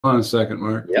On a second,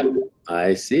 Mark. Yep,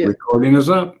 I see it. Recording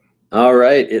is up. All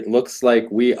right, it looks like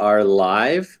we are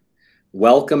live.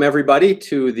 Welcome everybody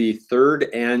to the third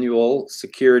annual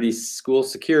School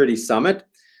Security Summit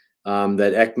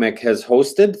that ECEMCC has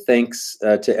hosted. Thanks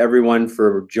to everyone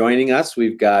for joining us.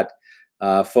 We've got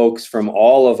folks from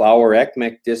all of our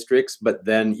ECEMCC districts, but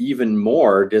then even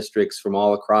more districts from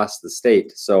all across the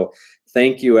state. So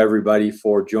thank you everybody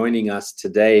for joining us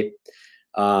today.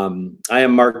 I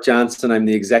am Mark Johnson. I'm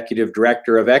the Executive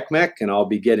Director of ECEMCC, and I'll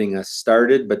be getting us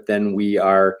started, but then we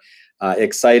are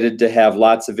excited to have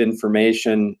lots of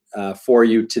information for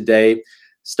you today,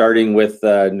 starting with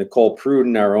Nicole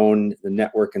Pruden, the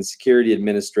Network and Security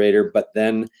Administrator, but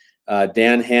then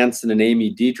Dan Hansen and Amy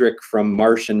Diedrich from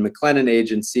Marsh and McLennan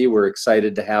Agency. We're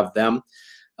excited to have them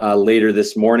later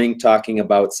this morning talking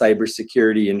about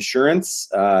cybersecurity insurance.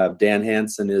 Dan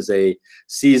Hansen is a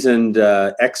seasoned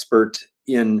expert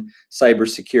in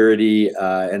cybersecurity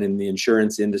and in the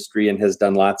insurance industry, and has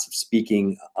done lots of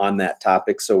speaking on that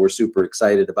topic. So we're super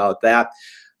excited about that.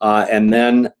 And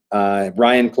then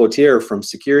Ryan Cloutier from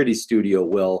Security Studio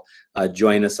will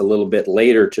join us a little bit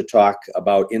later to talk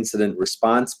about incident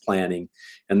response planning.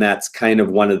 And that's kind of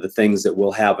one of the things that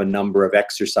we'll have a number of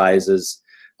exercises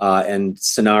and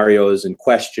scenarios and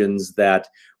questions that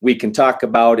we can talk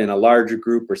about in a larger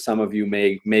group, or some of you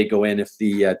may go in if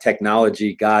the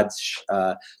technology gods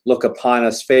look upon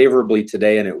us favorably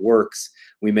today and it works.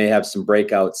 We may have some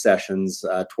breakout sessions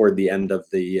toward the end of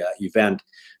the event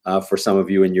for some of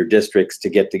you in your districts to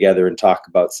get together and talk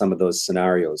about some of those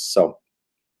scenarios. So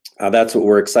that's what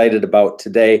we're excited about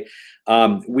today.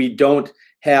 We don't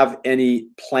have any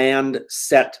planned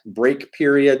set break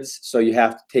periods, so you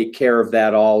have to take care of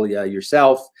that all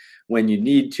yourself when you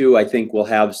need to. I think we'll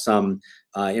have some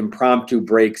impromptu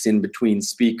breaks in between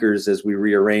speakers as we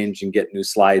rearrange and get new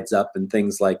slides up and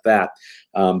things like that.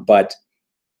 But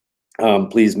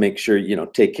please make sure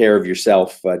take care of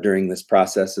yourself during this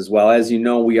process as well. As you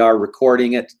know, we are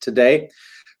recording it today,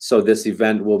 so this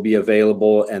event will be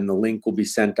available and the link will be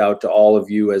sent out to all of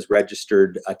you as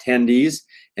registered attendees,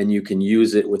 and you can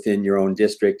use it within your own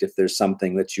district if there's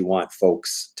something that you want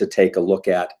folks to take a look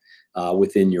at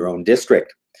within your own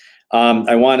district.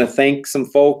 I want to thank some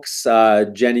folks.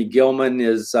 Jenny Gilman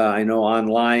is, I know,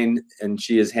 online, and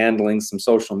she is handling some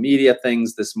social media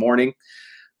things this morning.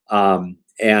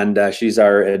 And she's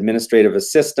our administrative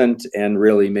assistant and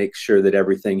really makes sure that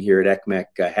everything here at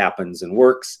ECEMCC happens and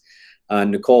works.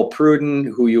 Nicole Pruden,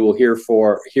 who you will hear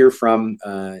from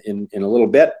in a little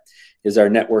bit, is our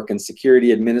Network and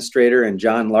Security Administrator, and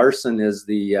John Larson is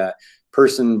the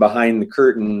person behind the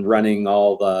curtain running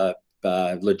all the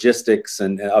logistics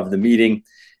of the meeting,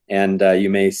 and you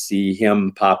may see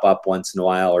him pop up once in a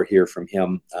while or hear from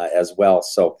him as well.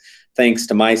 So thanks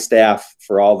to my staff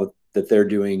for all that they're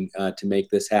doing to make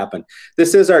this happen.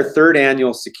 This is our third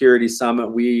annual Security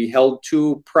Summit. We held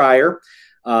two prior.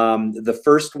 The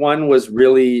first one was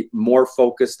really more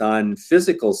focused on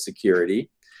physical security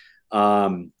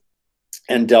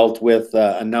and dealt with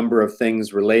a number of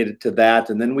things related to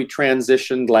that. And then we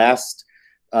transitioned last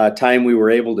time we were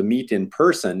able to meet in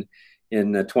person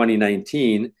in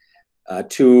 2019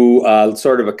 to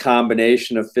sort of a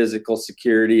combination of physical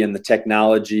security and the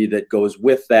technology that goes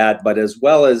with that, but as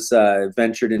well as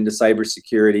ventured into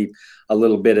cybersecurity a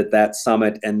little bit at that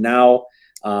summit. And now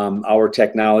our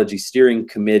technology steering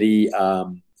committee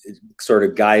sort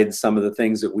of guides some of the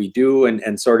things that we do,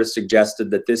 and sort of suggested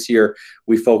that this year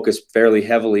we focus fairly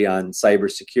heavily on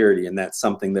cybersecurity, and that's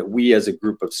something that we as a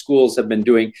group of schools have been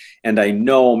doing. And I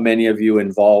know many of you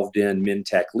involved in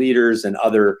MinTech leaders and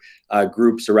other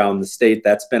groups around the state,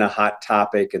 that's been a hot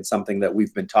topic and something that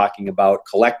we've been talking about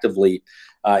collectively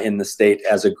in the state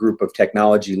as a group of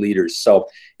technology leaders. So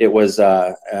it was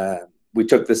we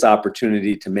took this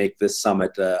opportunity to make this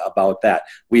summit about that.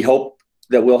 We hope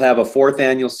that we'll have a fourth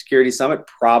annual Security Summit,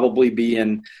 probably be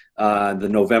in the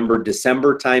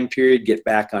November-December time period, get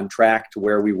back on track to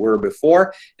where we were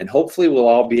before, and hopefully we'll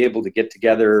all be able to get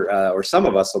together, or some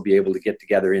of us will be able to get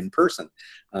together in person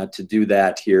to do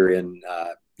that here in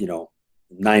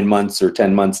 9 months or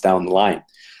 10 months down the line,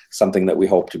 something that we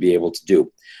hope to be able to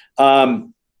do.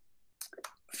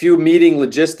 Few meeting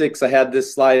logistics. I had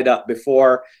this slide up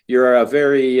before. You're a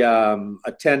very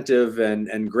attentive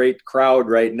and great crowd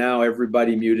right now.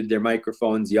 Everybody muted their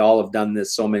microphones. Y'all have done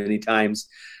this so many times.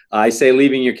 I say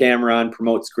leaving your camera on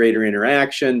promotes greater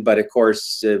interaction, but of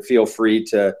course, feel free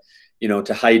to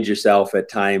hide yourself at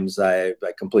times. I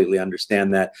completely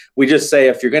understand that. We just say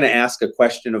if you're going to ask a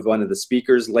question of one of the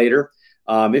speakers later,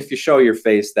 if you show your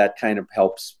face, that kind of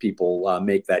helps people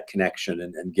make that connection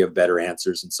and give better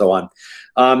answers and so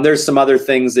on. There's some other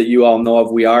things that you all know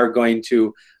of. We are going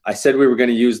to I said we were going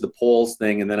to use the polls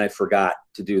thing, and then I forgot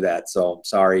to do that. So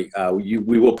sorry. We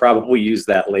will probably use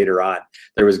that later on.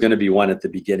 There was going to be one at the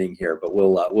beginning here, but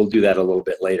we'll do that a little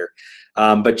bit later.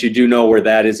 But you do know where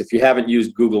that is. If you haven't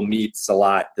used Google Meets a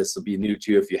lot, this will be new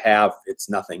to you. If you have, it's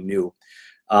nothing new.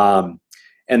 And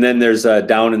then there's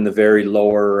down in the very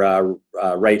lower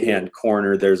right-hand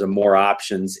corner, there's a more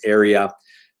options area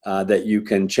that you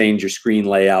can change your screen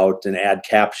layout and add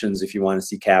captions if you want to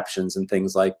see captions and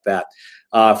things like that.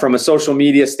 From a social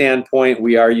media standpoint,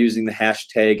 we are using the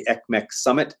hashtag ECMEC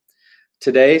Summit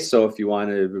today. So if you want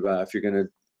to, if you're going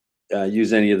to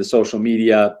use any of the social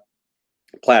media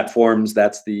platforms,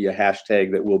 that's the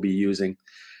hashtag that we'll be using.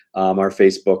 Our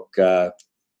Facebook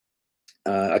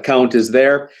account is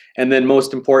there. And then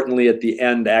most importantly, at the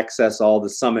end, access all the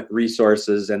summit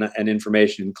resources and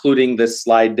information, including this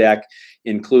slide deck,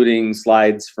 including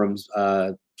slides from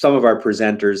some of our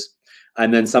presenters,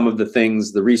 and then some of the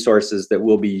things, the resources that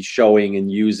we'll be showing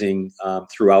and using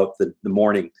throughout the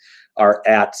morning are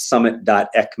at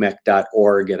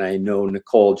summit.ecmec.org. And I know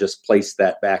Nicole just placed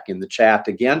that back in the chat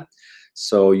again,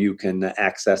 so you can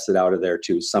access it out of there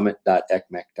too,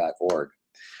 summit.ecmec.org.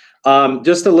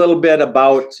 Just a little bit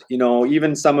about, you know,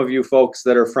 even some of you folks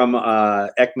that are from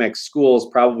ECMEC schools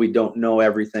probably don't know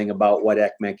everything about what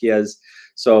ECMEC is.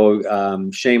 So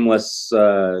shameless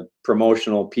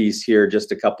promotional piece here,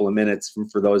 just a couple of minutes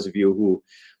for those of you who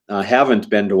haven't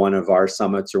been to one of our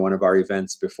summits or one of our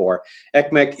events before.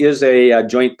 ECMEC is a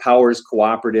joint powers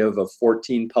cooperative of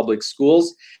 14 public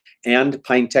schools and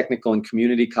Pine Technical and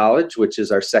Community College, which is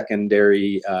our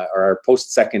secondary or our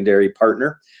post-secondary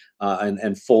partner.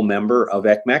 And full member of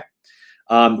ECMEC.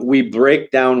 We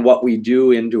break down what we do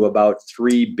into about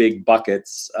 3 big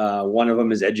buckets. One of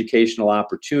them is educational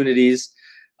opportunities.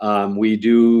 We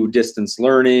do distance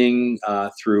learning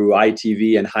through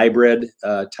ITV and hybrid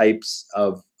types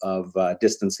of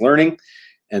distance learning.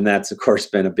 And that's, of course,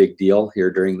 been a big deal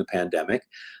here during the pandemic.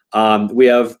 We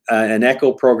have an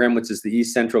ECHO program, which is the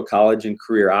East Central College and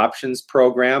Career Options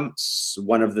program.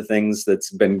 One of the things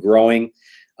that's been growing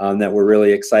that we're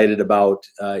really excited about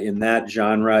in that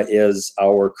genre is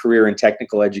our career and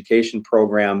technical education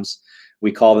programs.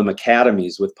 We call them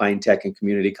academies with Pine Tech and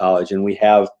Community College, and we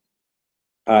have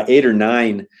 8 or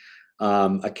 9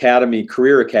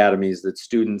 career academies that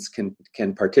students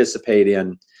can participate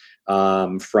in,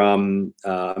 from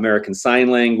American Sign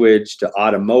Language to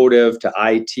automotive to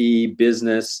IT,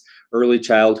 business, early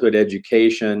childhood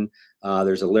education.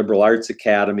 There's a liberal arts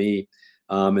academy.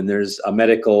 And there's a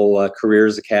medical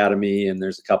careers academy, and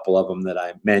there's a couple of them that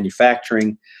I'm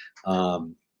manufacturing,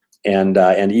 and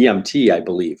EMT, I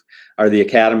believe, are the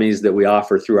academies that we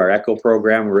offer through our ECHO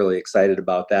program. We're really excited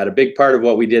about that. A big part of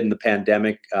what we did in the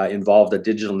pandemic involved a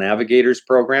digital navigators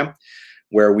program,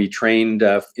 where we trained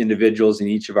individuals in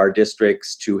each of our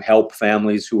districts to help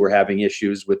families who were having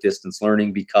issues with distance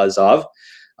learning because of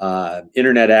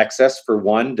internet access for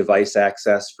 1, device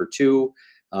access for 2,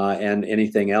 and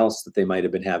anything else that they might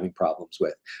have been having problems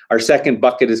with. Our second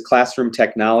bucket is classroom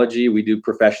technology. We do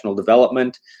professional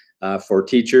development for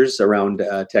teachers around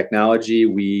technology.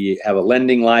 We have a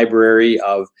lending library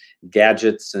of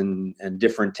gadgets and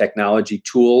different technology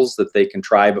tools that they can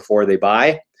try before they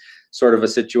buy, sort of a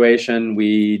situation.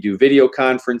 We do video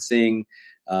conferencing.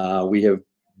 We have,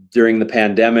 during the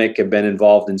pandemic, have been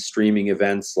involved in streaming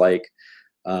events like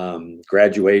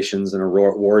graduations and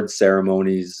award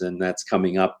ceremonies, and that's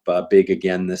coming up big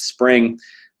again this spring.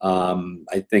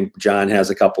 I think John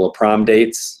has a couple of prom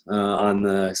dates on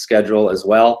the schedule as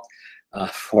well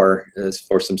for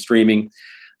some streaming.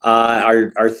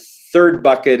 Our third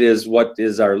bucket is what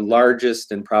is our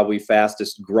largest and probably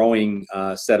fastest growing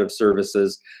set of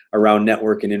services around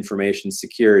network and information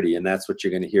security, and that's what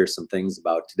you're going to hear some things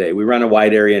about today. We run a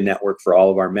wide area network for all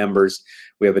of our members.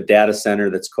 We have a data center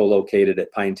that's co-located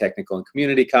at Pine Technical and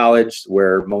Community College,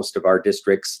 where most of our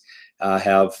districts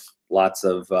have lots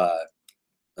of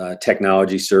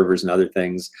technology servers and other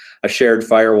things, a shared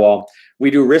firewall. We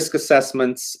do risk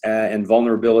assessments and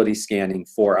vulnerability scanning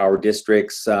for our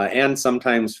districts and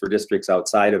sometimes for districts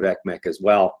outside of ECMEC as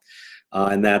well.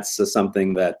 And that's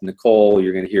something that Nicole,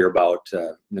 you're going to hear about.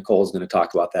 Nicole's going to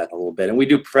talk about that in a little bit. And we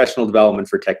do professional development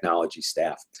for technology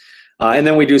staff. And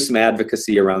then we do some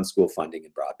advocacy around school funding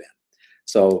and broadband.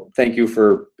 So thank you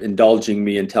for indulging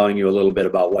me and telling you a little bit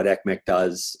about what ECMEC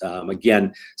does.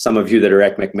 Again, some of you that are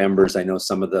ECMEC members, I know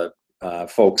some of the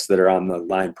folks that are on the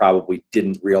line probably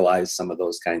didn't realize some of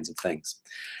those kinds of things.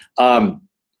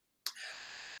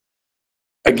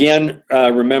 Again,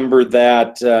 remember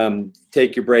that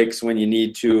take your breaks when you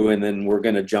need to, and then we're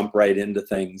going to jump right into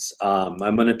things. I'm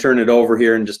going to turn it over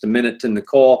here in just a minute to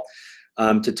Nicole.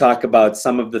 to talk about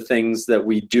some of the things that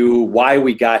we do, why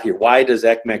we got here. Why does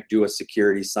ECMEC do a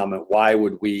security summit? Why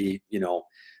would we,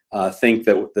 think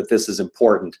that this is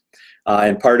important?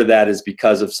 And part of that is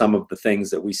because of some of the things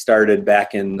that we started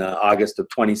back in August of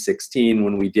 2016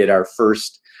 when we did our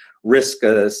first risk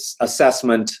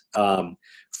assessment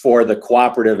for the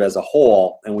cooperative as a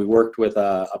whole, and we worked with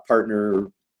a partner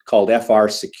called FR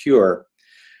Secure.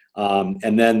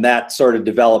 And then that sort of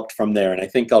developed from there. And I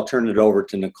think I'll turn it over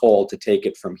to Nicole to take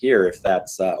it from here, if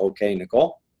that's okay,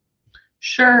 Nicole?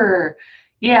 Sure.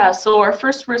 Yeah, so our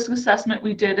first risk assessment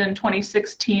we did in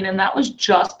 2016, and that was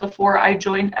just before I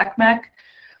joined ECMEC.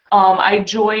 I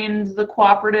joined the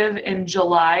cooperative in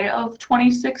July of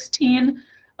 2016.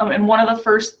 And one of the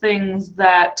first things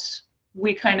that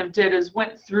we kind of did is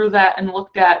went through that and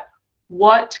looked at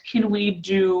what can we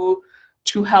do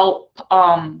to help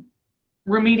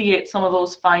remediate some of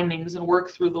those findings and work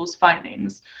through those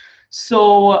findings.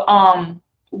 So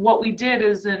what we did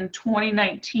is in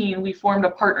 2019, we formed a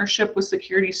partnership with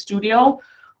Security Studio,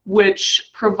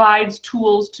 which provides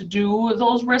tools to do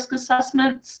those risk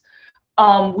assessments.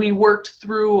 We worked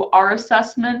through our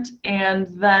assessment, and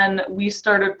then we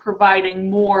started providing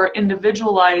more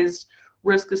individualized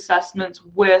risk assessments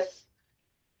with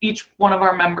each one of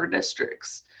our member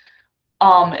districts.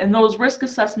 And those risk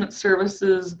assessment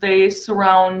services, they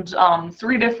surround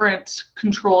 3 different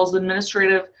controls: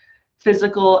 administrative,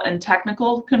 physical, and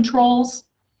technical controls.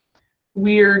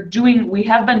 We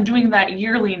have been doing that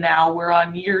yearly now. We're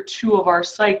on year 2 of our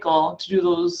cycle to do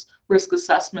those risk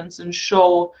assessments and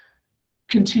show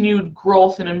continued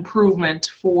growth and improvement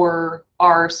for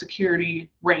our security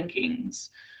rankings.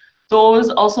 Those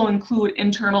also include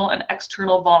internal and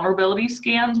external vulnerability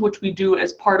scans, which we do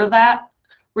as part of that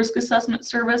risk assessment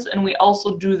service, and we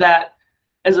also do that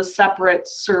as a separate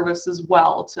service as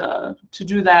well. To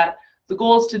do that, the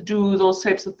goal is to do those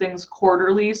types of things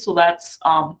quarterly, so that's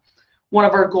one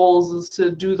of our goals, is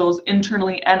to do those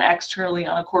internally and externally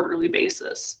on a quarterly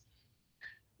basis.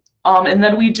 And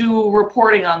then we do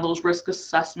reporting on those risk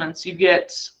assessments. You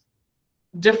get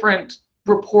different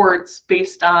reports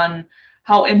based on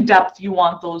how in-depth you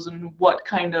want those and what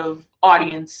kind of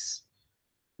audience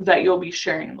that you'll be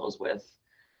sharing those with.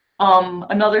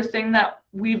 Another thing that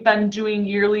we've been doing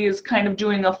yearly is kind of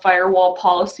doing a firewall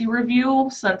policy review.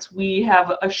 Since we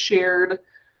have a shared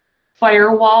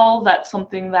firewall, that's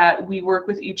something that we work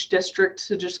with each district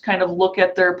to just kind of look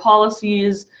at their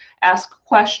policies, ask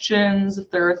questions.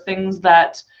 If there are things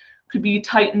that could be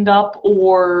tightened up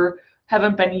or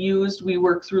haven't been used, we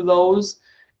work through those.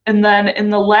 And then in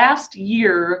the last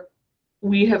year,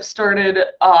 we have started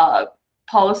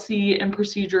policy and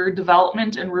procedure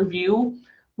development and review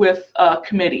with a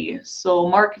committee. So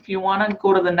Mark, if you want to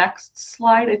go to the next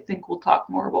slide, I think we'll talk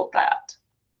more about that.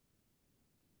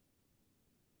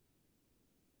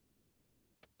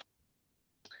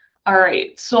 All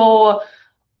right, so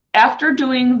after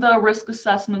doing the risk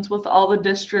assessments with all the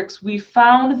districts, we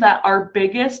found that our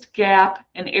biggest gap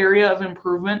and area of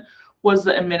improvement was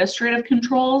the administrative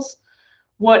controls.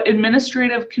 What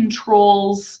administrative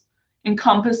controls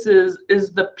encompasses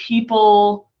is the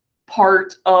people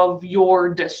part of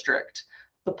your district,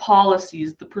 the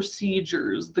policies, the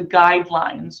procedures, the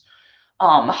guidelines,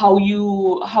 how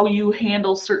you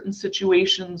handle certain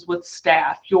situations with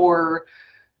staff, your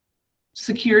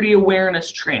security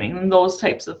awareness training, and those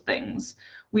types of things.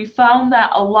 We found that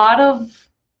a lot of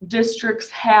districts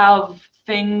have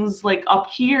things like up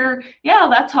here, yeah,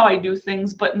 that's how I do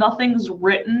things, but nothing's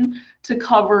written to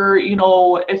cover,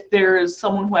 if there is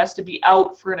someone who has to be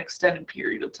out for an extended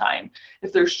period of time,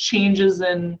 if there's changes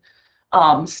in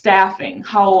staffing,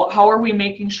 how are we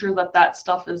making sure that that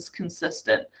stuff is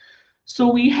consistent? So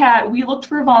we looked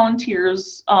for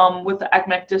volunteers with the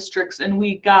ECMEC districts, and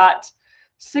we got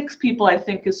 6 people, I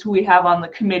think, is who we have on the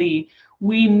committee.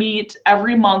 We meet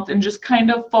every month and just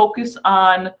kind of focus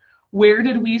on where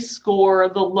did we score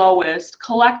the lowest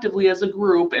collectively as a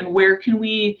group, and where can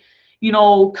we,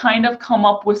 kind of come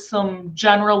up with some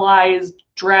generalized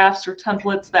drafts or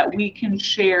templates that we can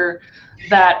share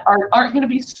that aren't going to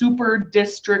be super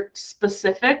district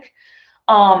specific.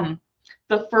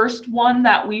 The first one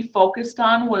that we focused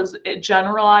on was a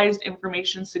generalized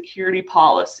information security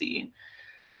policy.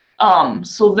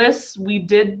 So this, we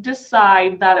did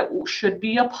decide that it should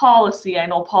be a policy. I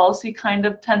know policy kind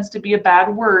of tends to be a bad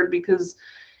word because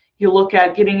you look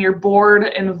at getting your board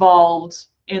involved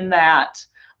in that.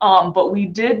 But we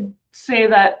did say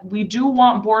that we do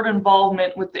want board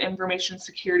involvement with the information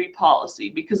security policy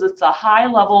because it's a high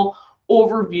level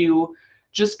overview,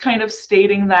 just kind of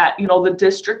stating that, the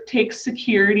district takes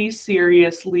security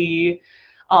seriously,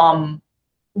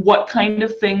 what kind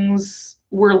of things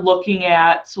we're looking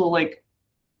at, so like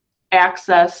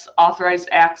access, authorized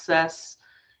access,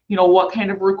 you know, what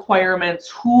kind of requirements,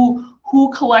 who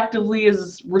collectively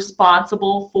is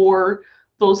responsible for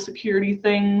those security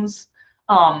things.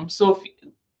 So if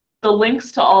the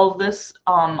links to all of this,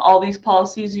 all these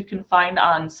policies you can find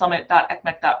on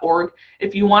summit.ecmec.org.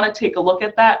 If you want to take a look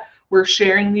at that, we're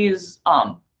sharing these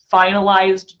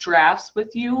finalized drafts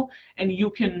with you, and you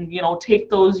can, you know, take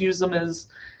those, use them as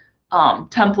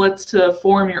templates to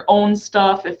form your own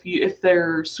stuff. If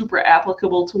they're super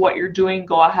applicable to what you're doing,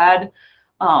 go ahead.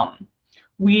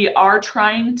 We are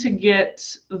trying to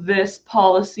get this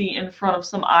policy in front of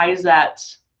some eyes at,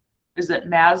 is it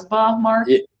NASBA, Mark?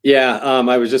 Yeah,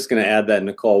 I was just going to add that,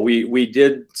 Nicole. We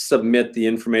did submit the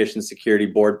Information Security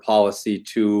Board policy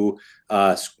to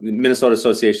Minnesota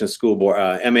Association of School Board,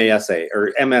 MASA,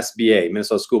 or MSBA,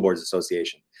 Minnesota School Boards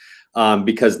Association,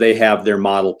 because they have their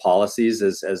model policies,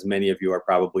 as many of you are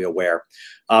probably aware.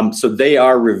 So they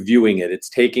are reviewing it. It's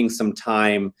taking some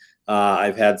time.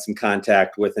 I've had some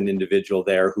contact with an individual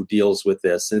there who deals with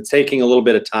this, and it's taking a little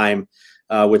bit of time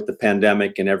with the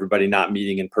pandemic and everybody not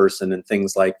meeting in person and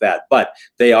things like that. But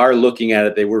they are looking at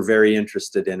it. They were very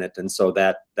interested in it, and so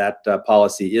that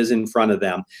policy is in front of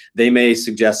them. They may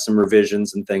suggest some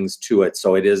revisions and things to it.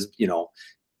 So it is, you know,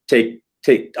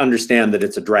 understand that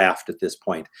it's a draft at this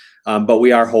point. But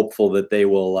we are hopeful that they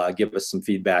will give us some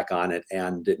feedback on it,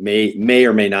 and it may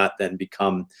or may not then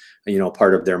become, you know,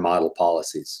 part of their model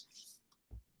policies.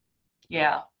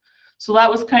 Yeah. So that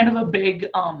was kind of a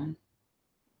big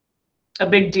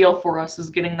deal for us, is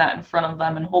getting that in front of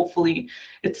them, and hopefully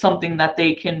it's something that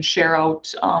they can share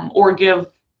out or give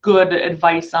good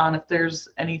advice on if there's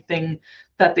anything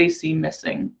that they see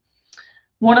missing.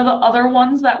 One of the other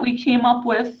ones that we came up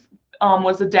with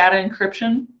was a data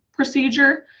encryption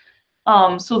procedure.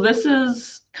 So this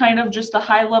is kind of just a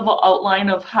high-level outline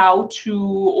of how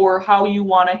you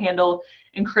want to handle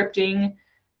encrypting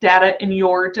data in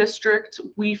your district.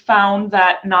 We found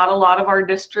that not a lot of our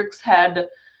districts had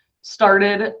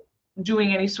started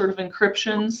doing any sort of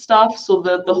encryption stuff. So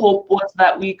the hope was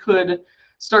that we could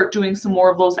start doing some more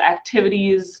of those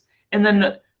activities. And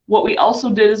then what we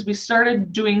also did is we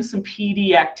started doing some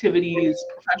PD activities,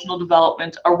 professional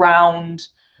development around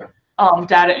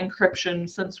data encryption,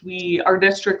 since our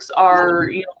districts are,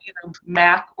 you know, either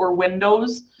Mac or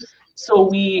Windows. So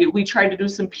we tried to do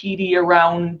some PD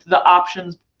around the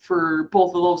options for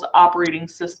both of those operating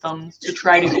systems to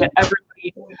try to get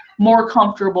everybody more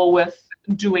comfortable with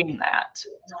doing that.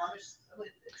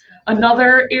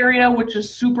 Another area which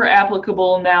is super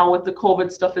applicable now with the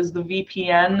COVID stuff is the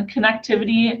VPN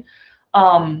connectivity.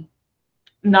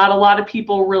 Not a lot of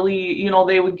people really, you know,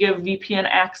 they would give VPN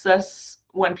access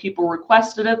when people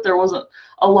requested it. There wasn't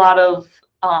a lot of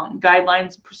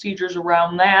guidelines and procedures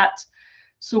around that.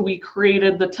 So we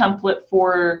created the template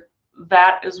for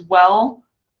that as well.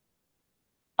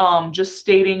 Just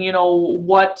stating, you know,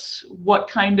 what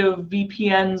kind of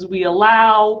VPNs we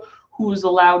allow, who's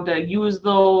allowed to use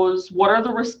those, what are the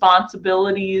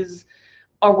responsibilities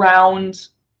around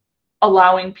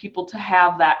allowing people to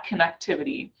have that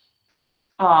connectivity.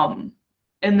 And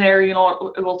there, you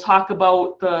know, it will talk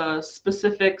about the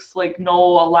specifics, like no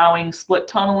allowing split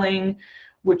tunneling,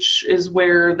 which is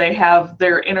where they have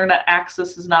their internet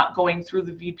access is not going through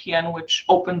the VPN, which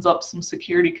opens up some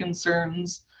security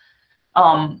concerns.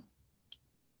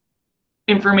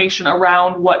 Information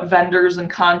around what vendors and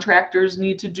contractors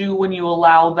need to do when you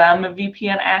allow them a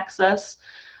VPN access.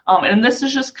 And this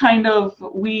is just kind of,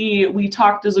 we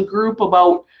talked as a group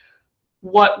about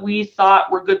what we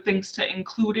thought were good things to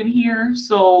include in here.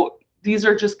 So these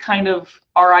are just kind of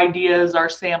our ideas, our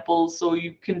samples. So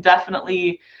you can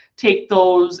definitely take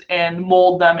those and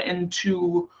mold them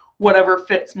into whatever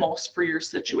fits most for your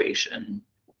situation.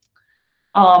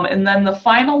 And then the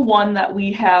final one that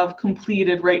we have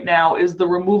completed right now is the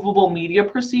removable media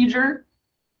procedure.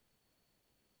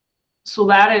 So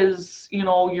that is, you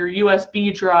know, your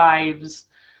USB drives,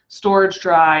 storage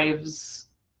drives,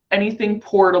 anything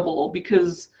portable,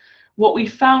 because what we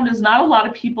found is not a lot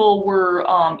of people were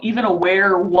even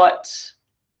aware what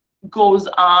goes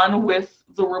on with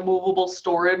the removable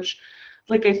storage.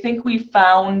 Like, I think we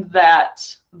found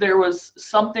that there was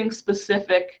something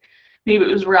specific, maybe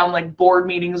it was around like board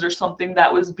meetings or something,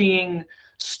 that was being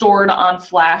stored on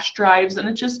flash drives, and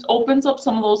it just opens up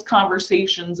some of those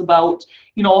conversations about,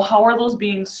 you know, how are those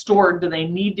being stored? Do they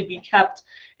need to be kept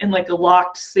in like a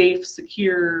locked, safe,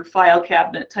 secure file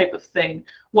cabinet type of thing?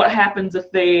 What happens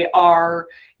if they are,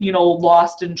 you know,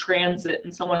 lost in transit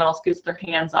and someone else gets their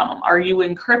hands on them? Are you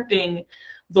encrypting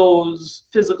those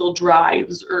physical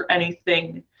drives or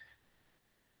anything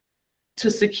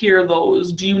to secure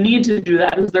those? Do you need to do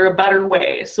that? Is there a better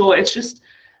way? So it's just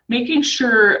making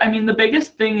sure, I mean, the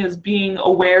biggest thing is being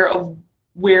aware of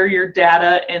where your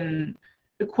data and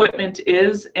equipment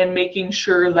is, and making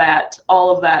sure that all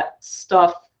of that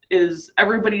stuff is,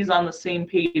 everybody's on the same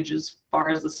page as far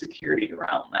as the security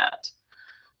around that.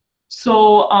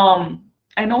 So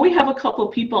I know we have a couple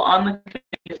of people on the committee.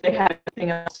 If they have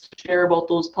anything else to share about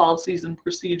those policies and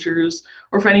procedures,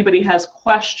 or if anybody has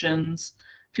questions,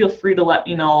 feel free to let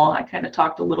me know. I kind of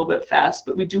talked a little bit fast,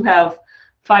 but we do have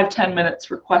 5-10 minutes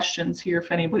for questions here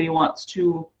if anybody wants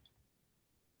to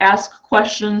ask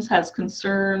questions, has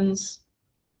concerns.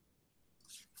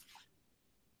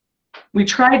 We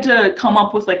tried to come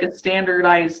up with like a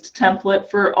standardized template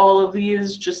for all of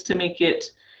these just to make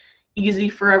it easy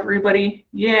for everybody.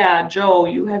 Yeah, Joe,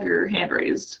 you have your hand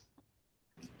raised.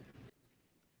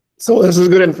 So this is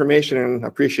good information, and I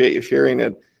appreciate you sharing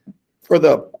it. For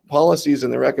the policies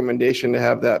and the recommendation to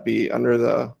have that be under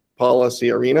the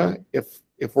policy arena,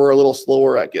 if we're a little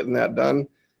slower at getting that done,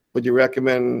 would you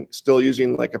recommend still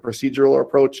using like a procedural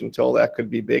approach until that could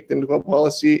be baked into a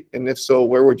policy? And if so,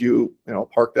 where would you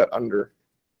park that under?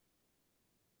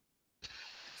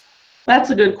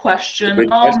 That's a good question.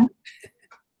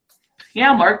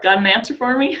 Yeah, Mark, got an answer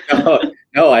for me?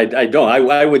 No, I don't.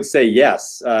 I would say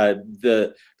yes.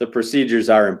 The procedures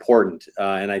are important,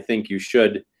 and I think you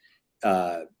should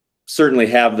certainly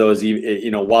have those,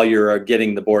 while you're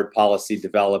getting the board policy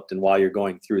developed and while you're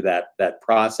going through that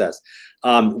process.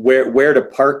 Where to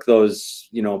park those,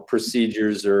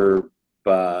 procedures or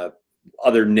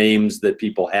other names that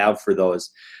people have for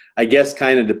those, I guess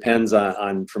kind of depends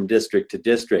on from district to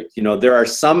district. There are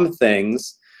some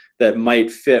things that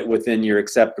might fit within your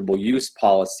acceptable use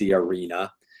policy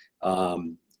arena.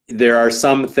 There are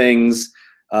some things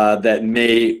that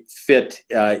may fit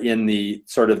in the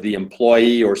sort of the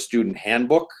employee or student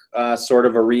handbook sort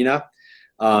of arena.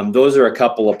 Those are a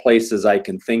couple of places I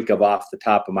can think of off the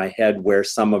top of my head where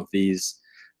some of these,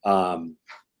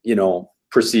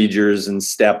 procedures and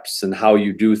steps and how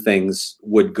you do things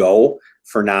would go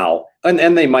for now.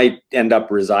 And they might end up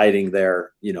residing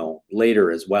there, later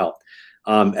as well.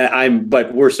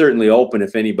 But we're certainly open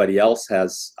if anybody else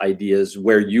has ideas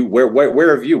where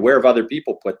have other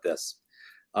people put this?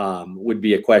 Would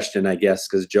be a question, I guess,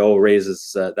 because Joe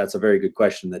raises, that's a very good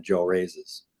question that Joe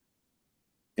raises.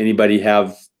 Anybody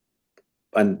have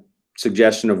a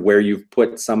suggestion of where you've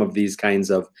put some of these kinds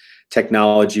of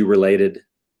technology related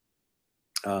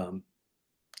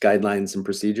guidelines and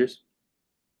procedures?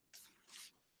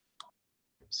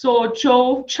 So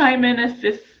Joe, chime in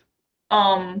if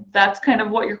that's kind of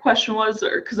what your question was,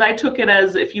 or because I took it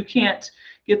as if you can't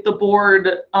get the board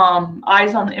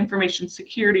eyes on the information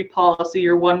security policy,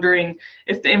 you're wondering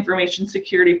if the information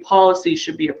security policy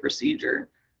should be a procedure.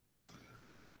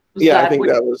 I think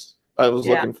that was I was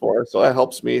looking for. So that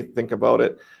helps me think about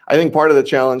it. I think part of the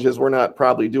challenge is we're not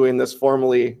probably doing this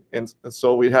formally, and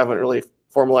so we haven't really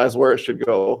formalized where it should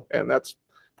go, and that's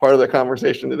part of the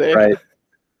conversation today. Right.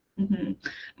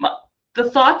 Mm-hmm. The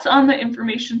thoughts on the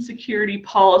information security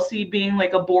policy being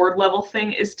like a board level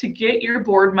thing is to get your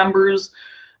board members,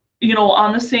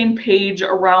 on the same page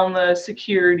around the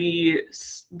security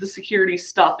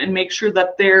stuff, and make sure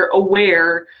that they're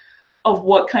aware of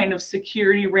what kind of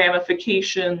security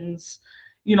ramifications,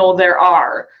 there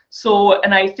are. So,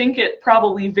 and I think it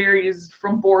probably varies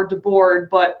from board to board,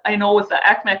 but I know with the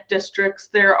ECMEC districts,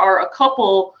 there are a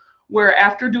couple where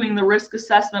after doing the risk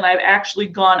assessment, I've actually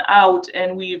gone out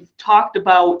and we've talked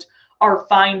about our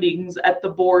findings at the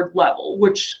board level,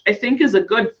 which I think is a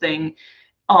good thing.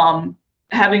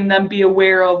 Having them be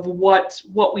aware of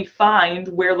what we find,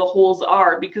 where the holes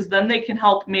are, because then they can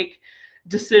help make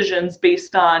decisions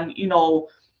based on,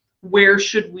 where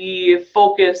should we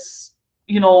focus,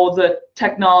 the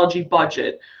technology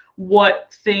budget,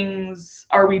 what things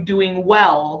are we doing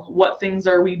well, what things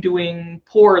are we doing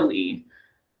poorly.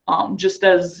 Just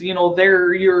as,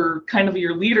 they're your kind of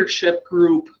your leadership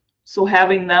group. So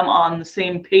having them on the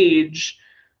same page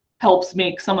helps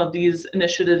make some of these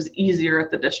initiatives easier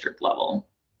at the district level.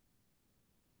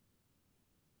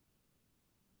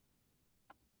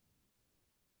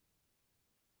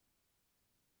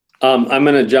 I'm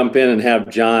going to jump in and have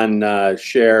John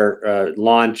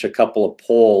launch a couple of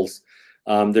polls.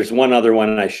 There's one other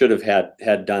one I should have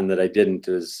had done that I didn't,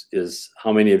 is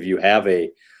how many of you have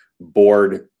a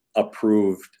board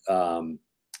approved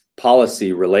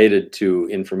policy related to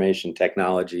information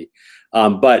technology.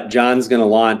 But John's going to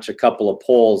launch a couple of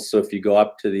polls. So if you go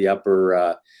up to the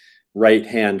upper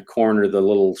right-hand corner, the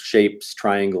little shapes,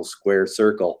 triangle, square,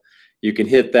 circle, you can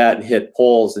hit that and hit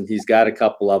polls, and he's got a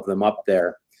couple of them up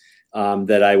there.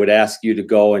 that I would ask you to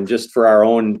go, and just for our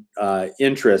own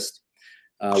interest,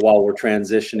 while we're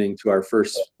transitioning to our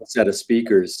first set of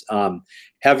speakers,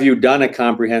 have you done a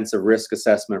comprehensive risk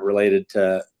assessment related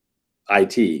to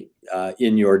IT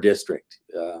in your district?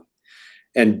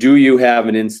 And do you have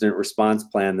an incident response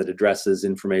plan that addresses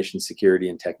information security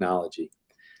and technology?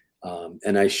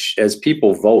 And as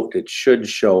people vote, it should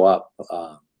show up.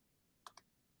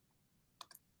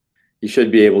 You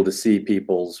should be able to see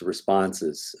people's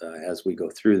responses as we go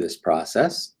through this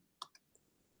process.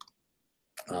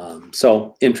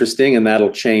 So interesting, and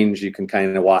that'll change. You can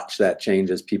kind of watch that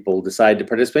change as people decide to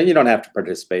participate. You don't have to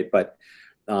participate, but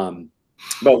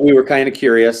we were kind of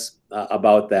curious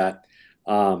about that.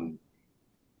 And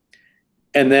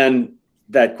then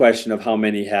that question of how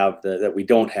many have that we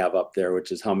don't have up there,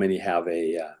 which is how many have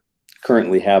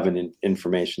currently have an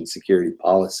information security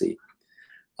policy.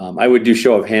 I would do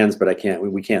show of hands, but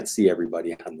we can't see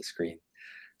everybody on the screen.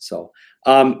 So,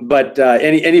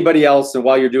 anybody else, and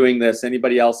while you're doing this,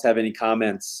 anybody else have any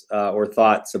comments or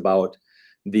thoughts about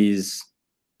these,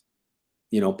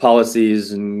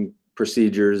 policies and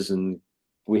procedures? And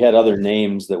we had other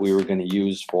names that we were going to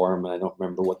use for them, and I don't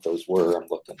remember what those were. I'm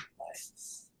looking.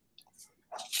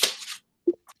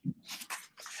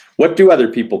 What do other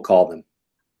people call them?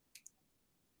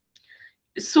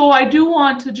 So I do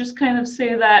want to just kind of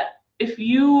say that if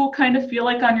you kind of feel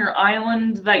like on your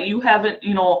island that you haven't,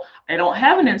 I don't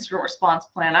have an incident response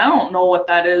plan, I don't know what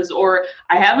that is, or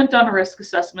I haven't done a risk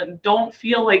assessment, don't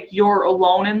feel like you're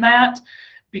alone in that,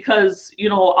 because,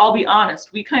 I'll be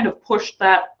honest, we kind of pushed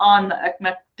that on the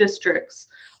ECMEC districts.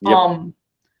 Yep.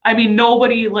 I mean,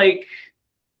 nobody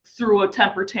threw a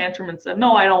temper tantrum and said,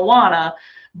 no, I don't wanna,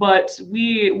 but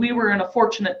we were in a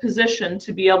fortunate position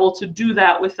to be able to do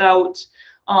that without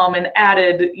an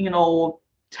added,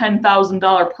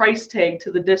 $10,000 price tag to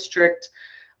the district.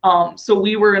 So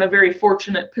we were in a very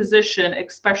fortunate position,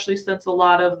 especially since a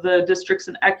lot of the districts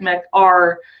in ECMEC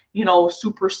are,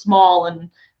 super small, and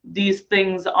these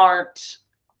things aren't,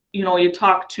 you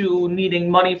talk to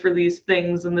needing money for these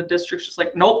things and the district's just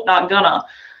like, nope, not gonna.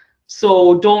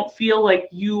 So don't feel like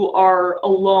you are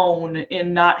alone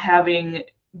in not having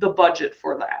the budget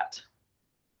for that.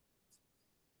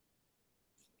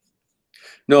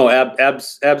 No,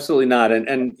 absolutely not.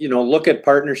 And look at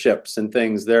partnerships and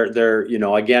things. They're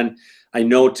again, I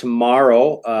know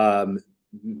tomorrow,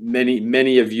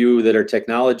 many of you that are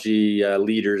technology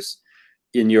leaders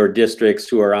in your districts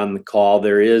who are on the call,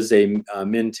 there is a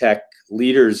MinTech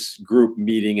leaders group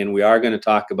meeting, and we are going to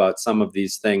talk about some of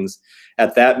these things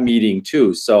at that meeting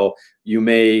too. So you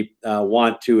may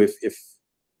want to, if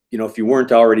you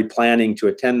weren't already planning to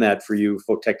attend that, for you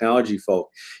technology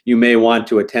folk, you may want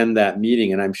to attend that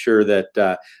meeting. And I'm sure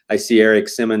that I see Eric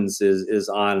Simmons is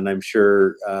on, and I'm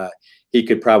sure he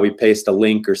could probably paste a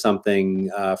link or something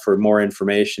for more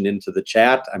information into the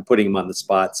chat. I'm putting him on the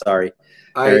spot. Sorry.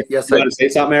 Eric, yes, you want to say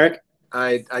something, Eric?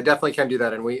 I definitely can do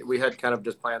that. And we had kind of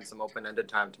just planned some open-ended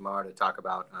time tomorrow to talk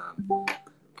about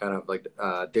kind of like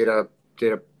data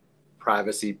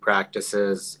privacy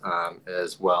practices,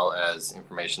 as well as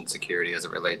information security as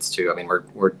it relates to, I mean,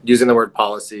 we're using the word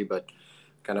policy, but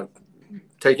kind of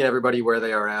taking everybody where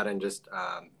they are at, and just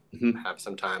have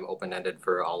some time open-ended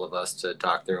for all of us to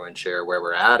talk through and share where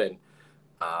we're at. And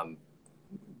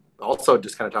also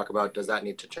just kind of talk about, does that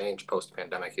need to change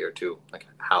post-pandemic here too? Like,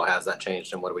 how has that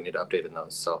changed, and what do we need to update in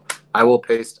those? So I will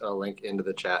paste a link into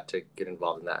the chat to get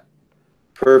involved in that.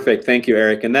 Perfect. Thank you,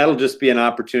 Eric. And that'll just be an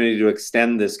opportunity to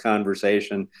extend this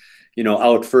conversation,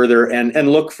 out further,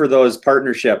 and look for those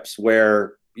partnerships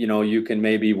where, you can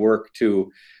maybe work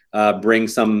to bring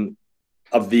some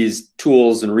of these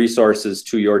tools and resources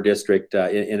to your district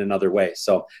in another way.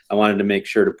 So I wanted to make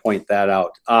sure to point that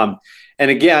out. And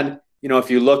again,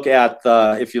 if you look at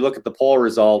the poll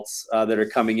results that are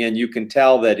coming in, you can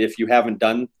tell that if you haven't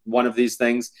done one of these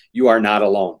things, you are not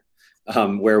alone.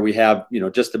 Where we have,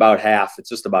 just about half. It's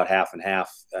just about half and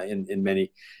half in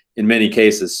many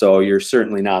cases. So you're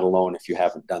certainly not alone if you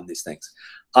haven't done these things.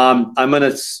 I'm going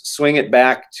to swing it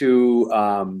back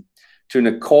to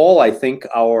Nicole. I think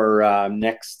our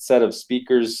next set of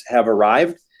speakers have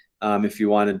arrived. If you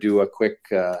want to do a quick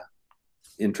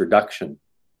introduction.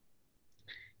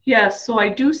 Yes, so I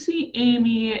do see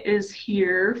Amy is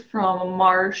here from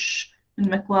Marsh and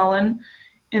McClellan.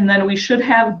 And then we should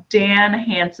have Dan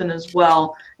Hansen as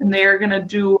well. And they're going to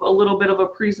do a little bit of a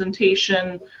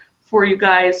presentation for you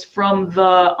guys from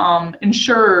the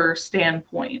insurer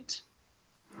standpoint.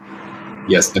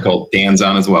 Yes, Nicole, Dan's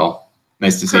on as well.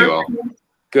 Nice to see you all.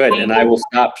 Good. And I will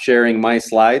stop sharing my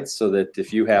slides so that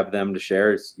if you have them to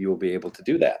share, you will be able to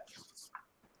do that.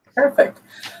 Perfect.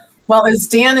 Well, as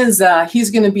Dan is,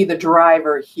 he's going to be the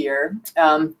driver here.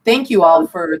 Thank you all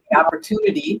for the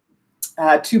opportunity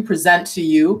to present to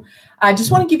you. I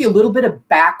just want to give you a little bit of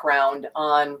background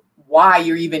on why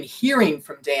you're even hearing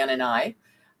from Dan and I.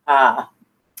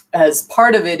 As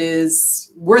part of it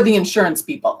is we're the insurance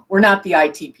people. We're not the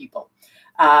IT people.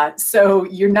 So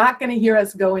you're not going to hear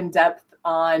us go in depth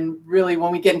on really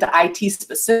when we get into IT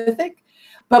specific.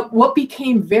 But what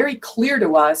became very clear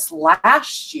to us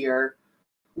last year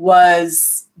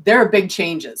was there are big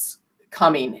changes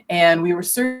coming, and we were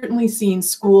certainly seeing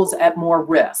schools at more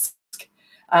risk.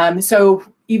 So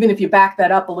even if you back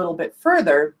that up a little bit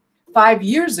further, 5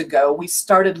 years ago, we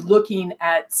started looking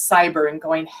at cyber and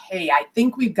going, hey, I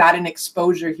think we've got an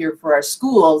exposure here for our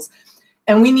schools,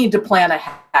 and we need to plan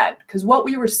ahead. Because what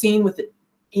we were seeing with it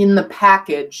in the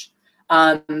package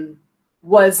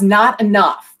was not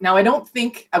enough. Now,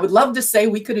 I would love to say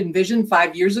we could envision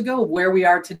 5 years ago where we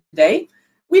are today.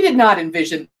 We did not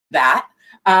envision that,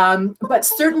 but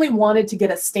certainly wanted to get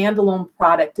a standalone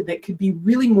product that could be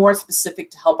really more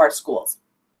specific to help our schools.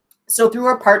 So through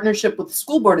our partnership with the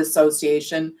School Board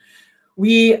Association,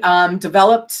 we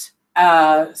developed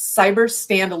cyber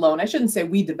standalone. I shouldn't say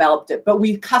we developed it, but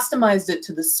we customized it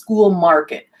to the school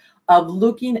market of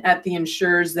looking at the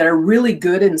insurers that are really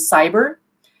good in cyber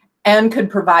and could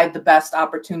provide the best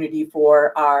opportunity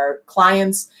for our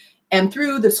clients. And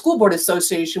through the School Board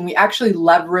Association, we actually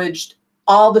leveraged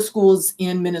all the schools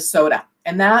in Minnesota.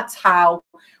 And that's how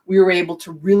we were able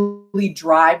to really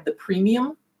drive the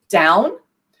premium down.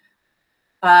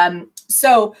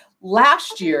 So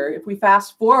last year, if we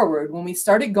fast forward, when we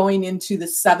started going into the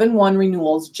 7/1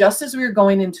 renewals, just as we were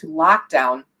going into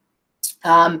lockdown,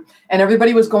 and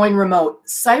everybody was going remote,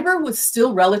 cyber was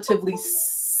still relatively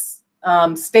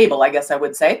stable, I guess I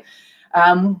would say.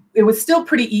 It was still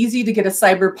pretty easy to get a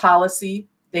cyber policy.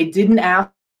 They didn't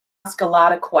ask a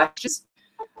lot of questions.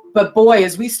 But boy,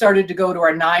 as we started to go to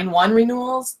our 9/1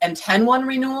 renewals and 10/1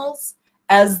 renewals,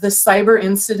 as the cyber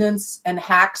incidents and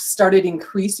hacks started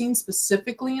increasing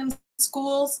specifically in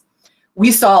schools,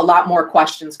 we saw a lot more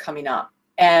questions coming up.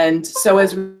 And so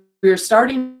as we were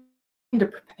starting to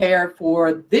prepare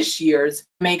for this year's,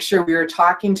 make sure we were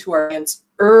talking to our clients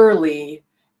early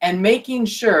and making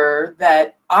sure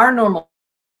that our normal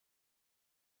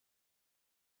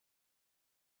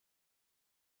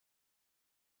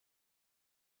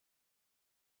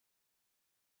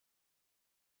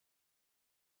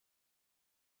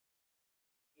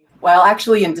well,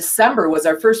 actually in December was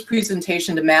our first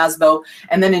presentation to MASBO.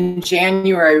 And then in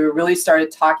January, we really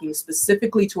started talking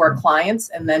specifically to our clients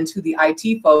and then to the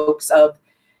IT folks of,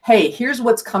 hey, here's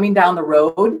what's coming down the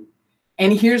road.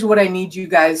 And here's what I need you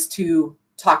guys to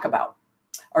talk about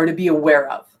or to be aware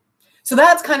of. So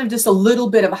that's kind of just a little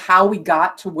bit of how we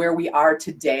got to where we are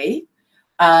today.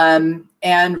 And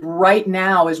right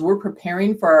now, as we're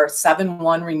preparing for our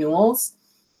 7/1 renewals,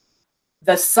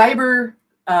 the cyber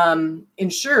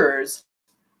insurers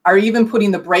are even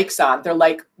putting the brakes on. They're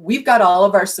like, we've got all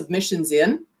of our submissions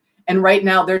in, and right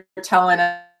now they're telling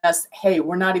us, hey,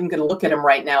 we're not even going to look at them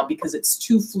right now because it's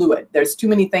too fluid. There's too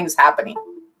many things happening.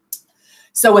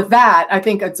 So with that, I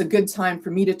think it's a good time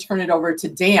for me to turn it over to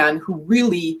Dan, who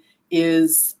really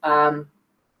is an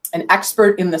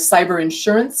expert in the cyber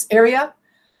insurance area.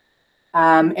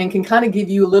 And can kind of give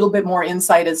you a little bit more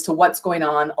insight as to what's going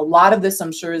on. A lot of this,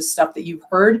 I'm sure, is stuff that you've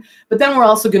heard. But then we're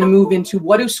also going to move into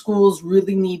what do schools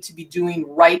really need to be doing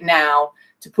right now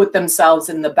to put themselves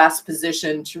in the best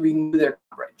position to renew their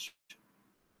coverage.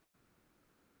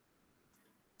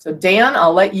 So Dan,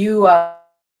 I'll let you.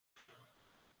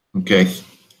 Okay.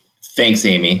 Thanks,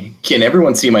 Amy. Can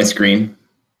everyone see my screen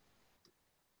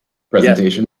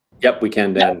presentation? Yep, we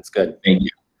can, Dan. It's good. Thank you.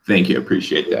 Thank you.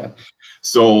 Appreciate that.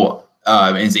 So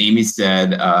as Amy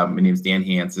said, my name is Dan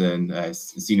Hansen,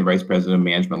 Senior Vice President of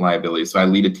Management Liability. So I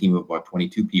lead a team of about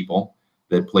 22 people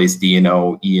that place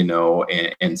D&O, E&O,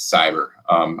 and cyber.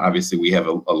 Obviously, we have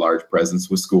a large presence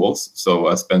with schools.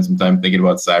 So spend some time thinking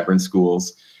about cyber in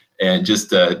schools. And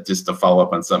just to follow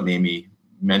up on something Amy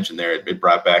mentioned there, it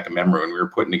brought back a memory when we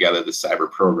were putting together the cyber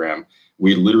program.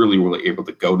 We literally were able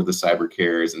to go to the cyber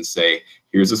carriers and say,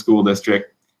 here's a school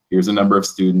district, here's a number of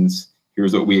students,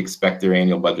 here's what we expect their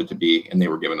annual budget to be, and they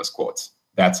were giving us quotes.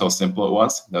 That's how simple it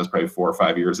was. That was probably 4 or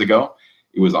 5 years ago.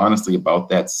 It was honestly about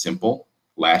that simple.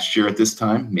 Last year at this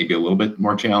time, maybe a little bit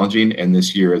more challenging, and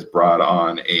this year has brought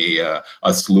on a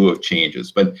slew of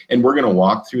changes. And we're going to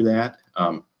walk through that.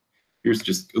 Here's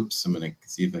just, oops, I'm going to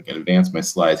see if I can advance my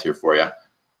slides here for you.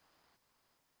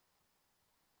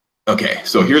 Okay,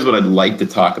 so here's what I'd like to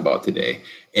talk about today.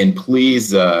 And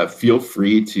please feel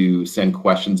free to send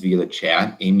questions via the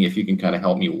chat. Amy, if you can kind of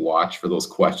help me watch for those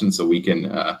questions so we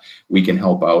can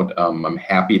help out. I'm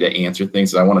happy to answer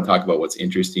things. So I want to talk about what's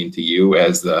interesting to you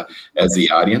as the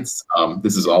audience.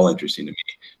 This is all interesting to me.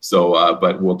 So,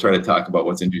 but we'll try to talk about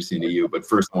what's interesting to you. But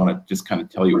first, I want to just kind of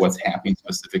tell you what's happening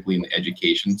specifically in the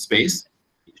education space.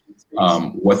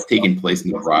 What's taking place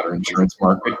in the broader insurance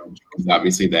market, because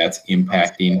obviously that's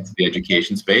impacting the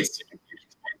education space.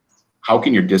 How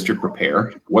can your district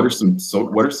prepare? What are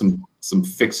some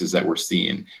fixes that we're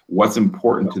seeing? What's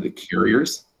important to the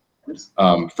carriers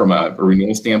from a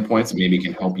renewal standpoint, so maybe it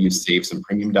can help you save some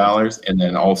premium dollars, and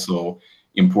then also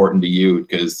important to you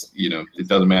because it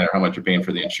doesn't matter how much you're paying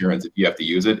for the insurance if you have to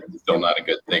use it, it's still not a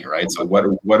good thing, right? So what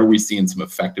are we seeing some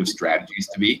effective strategies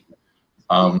to be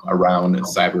around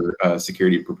cyber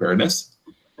security preparedness,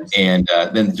 and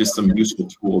then just some useful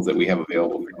tools that we have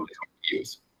available for you to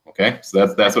use. Okay, so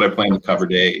that's what I plan to cover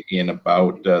today in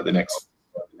about the next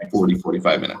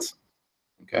 40-45 minutes.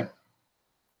 Okay.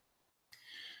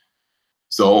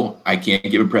 So I can't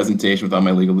give a presentation without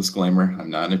my legal disclaimer. I'm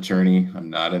not an attorney. I'm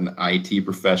not an IT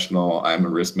professional. I'm a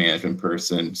risk management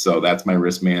person. So that's my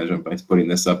risk management by putting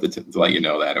this up to let you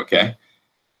know that, okay?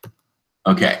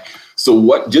 Okay,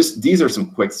 so these are some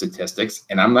quick statistics,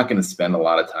 and I'm not going to spend a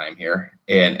lot of time here.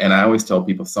 And I always tell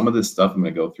people some of this stuff I'm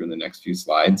going to go through in the next few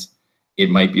slides. It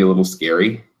might be a little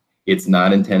scary. It's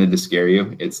not intended to scare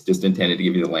you. It's just intended to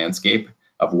give you the landscape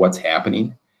of what's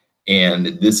happening. And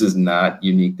this is not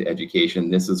unique to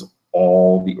education. This is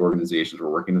all the organizations we're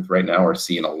working with right now are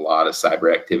seeing a lot of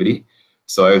cyber activity.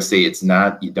 So I would say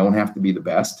you don't have to be the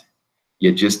best.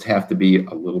 You just have to be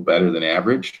a little better than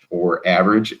average or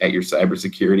average at your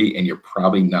cybersecurity, and you're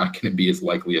probably not going to be as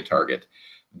likely a target.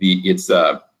 It's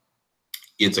a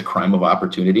crime of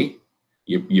opportunity.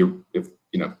 If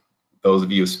those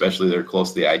of you, especially that are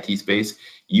close to the IT space,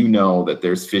 that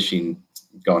there's phishing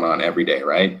going on every day,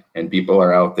 right? And people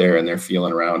are out there and they're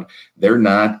feeling around. They're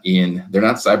not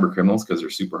cyber criminals because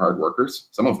they're super hard workers.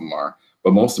 Some of them are,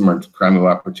 but most of them are crime of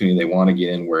opportunity. They want to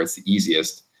get in where it's the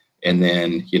easiest, and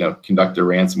then conduct a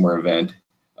ransomware event,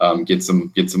 get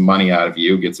some money out of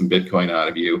you, get some Bitcoin out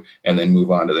of you, and then move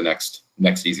on to the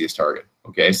next easiest target.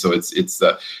 Okay, so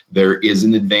there is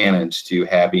an advantage to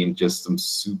having just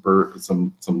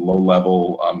some low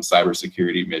level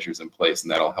cybersecurity measures in place, and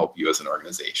that'll help you as an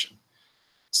organization.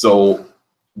 So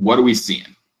what are we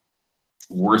seeing?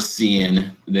 We're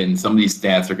seeing then some of these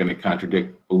stats are going to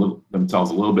contradict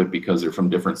themselves a little bit because they're from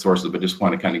different sources, but just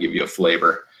want to kind of give you a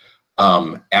flavor.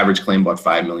 Average claim about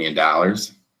 $5 million,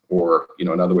 or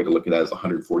another way to look at that is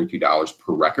 $142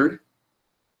 per record.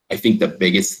 I think the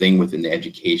biggest thing within the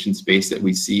education space that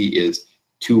we see is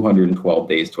 212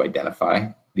 days to identify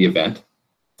the event.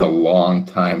 It's a long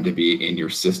time to be in your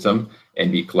system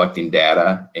and be collecting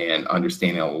data and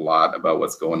understanding a lot about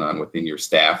what's going on within your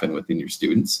staff and within your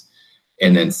students.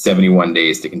 And then 71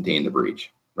 days to contain the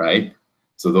breach, right?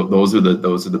 So those are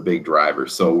the big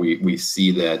drivers. So we see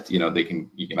that you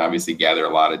can obviously gather a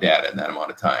lot of data in that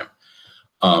amount of time.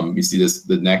 You see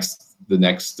the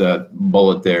next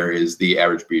bullet there is the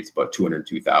average breach about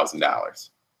 $202,000,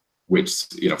 which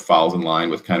falls in line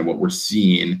with kind of what we're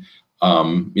seeing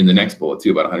in the next bullet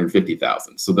too, about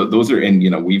 150,000. So those are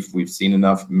we've seen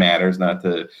enough matters, not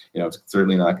to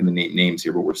certainly not going to name names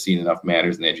here, but we're seeing enough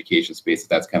matters in the education space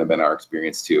that's kind of been our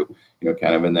experience too.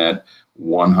 Kind of in that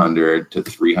 $100,000 to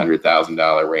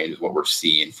 $300,000 range is what we're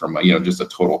seeing from just a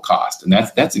total cost, and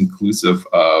that's inclusive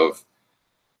of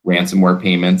ransomware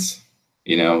payments,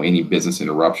 any business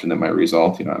interruption that might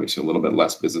result, obviously a little bit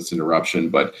less business interruption,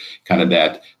 but kind of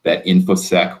that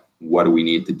InfoSec. What do we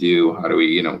need to do? How do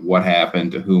we, what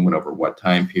happened to whom and over what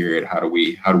time period? How do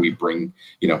we bring,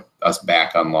 us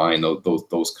back online?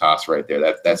 Those costs right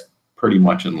there. That's pretty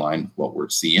much in line with what we're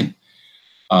seeing.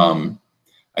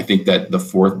 I think that the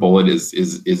fourth bullet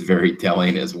is very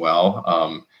telling as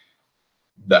well.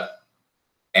 The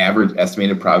average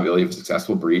estimated probability of a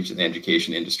successful breach in the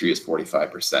education industry is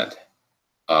 45%.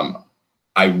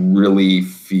 I really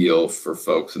feel for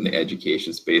folks in the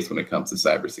education space when it comes to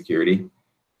cybersecurity.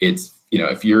 It's,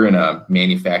 if you're in a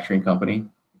manufacturing company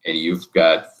and you've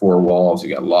got 4 walls,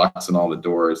 you got locks on all the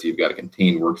doors, you've got a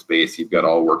contained workspace, you've got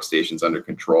all workstations under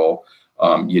control,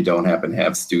 you don't happen to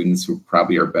have students who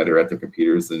probably are better at their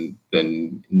computers than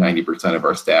 90% of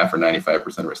our staff or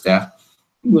 95% of our staff,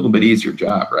 a little bit easier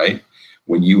job, right?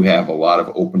 When you have a lot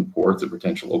of open ports or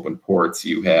potential open ports,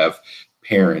 you have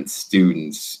parents,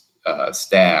 students,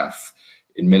 staff,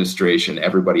 administration,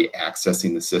 everybody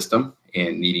accessing the system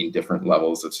and needing different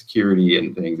levels of security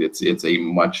and things. It's a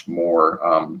much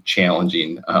more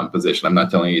challenging position. I'm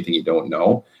not telling you anything you don't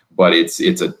know, but it's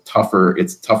tougher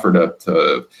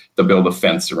to build a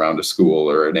fence around a school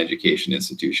or an education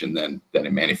institution than a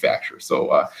manufacturer.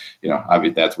 So you know,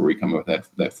 obviously that's where we come up with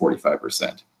that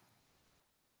 45%.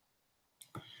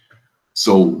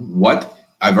 So what,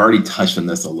 I've already touched on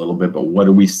this a little bit, but what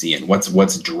are we seeing?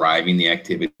 What's driving the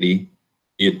activity?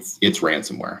 It's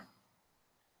ransomware.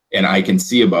 And I can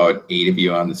see about 8 of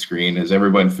you on the screen. Is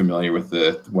everyone familiar with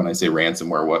when I say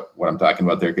ransomware, what I'm talking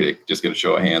about there? Could it just get a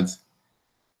show of hands?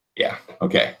 Yeah,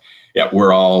 okay. Yeah,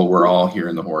 we're all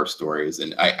hearing the horror stories.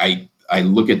 And I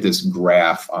look at this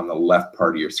graph on the left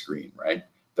part of your screen, right?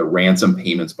 The ransom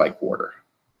payments by quarter.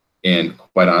 And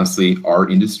quite honestly, our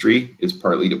industry is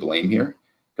partly to blame here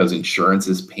because insurance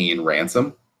is paying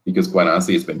ransom, because quite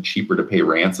honestly, it's been cheaper to pay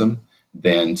ransom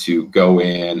than to go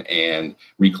in and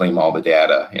reclaim all the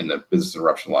data and the business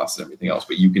interruption loss and everything else.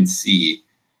 But you can see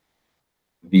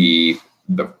the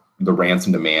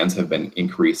ransom demands have been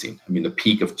increasing. I mean, the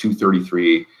peak of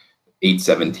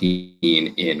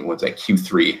 233,817 in what's that,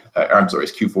 Q3? I'm sorry,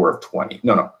 it's Q4 of 20.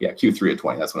 Yeah, Q3 of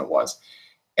 20. That's when it was.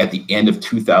 At the end of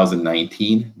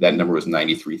 2019, that number was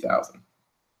 93,000.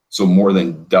 So more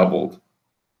than doubled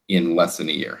in less than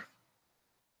a year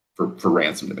for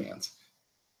ransom demands.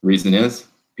 Reason is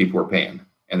people were paying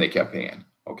and they kept paying.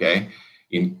 Okay.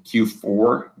 In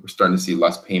Q4, we're starting to see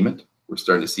less payment. We're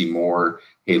starting to see more,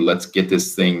 hey, let's get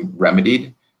this thing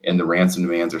remedied. And the ransom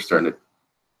demands are starting to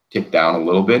tick down a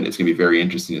little bit. It's going to be very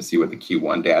interesting to see what the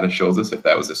Q1 data shows us, if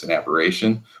that was just an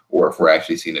aberration or if we're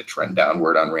actually seeing a trend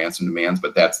downward on ransom demands.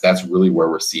 But that's really where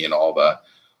we're seeing all the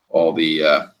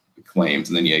claims.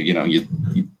 And then you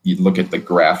look at the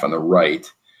graph on the right,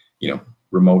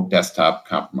 remote desktop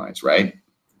compromise, right?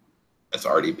 That's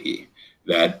RDP.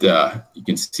 That you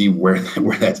can see where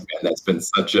that's been. That's been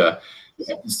such a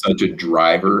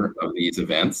driver of these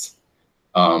events.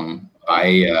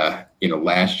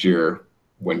 Last year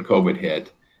when COVID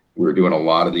hit, we were doing a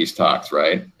lot of these talks,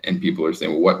 right? And people are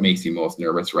saying, well, what makes you most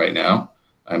nervous right now?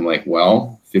 I'm like,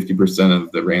 well, 50%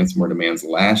 of the ransomware demands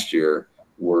last year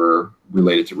were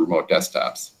related to remote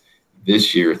desktops.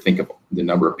 This year, think of the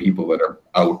number of people that are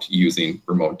out using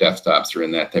remote desktops or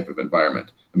in that type of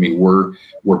environment. I mean, we're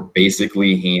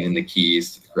basically handing the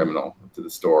keys to the criminal, to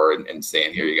the store, and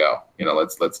saying, here you go.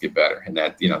 Let's get better. And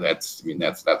that's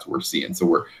what we're seeing.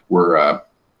 So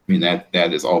that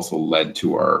has also led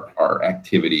to our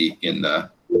activity in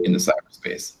the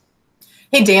cyberspace.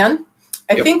 Hey, Dan,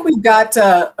 I think we've got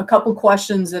a couple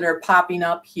questions that are popping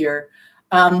up here.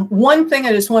 One thing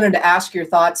I just wanted to ask your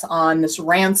thoughts on this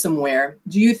ransomware.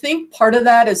 Do you think part of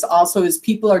that is also as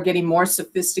people are getting more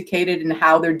sophisticated in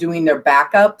how they're doing their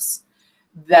backups,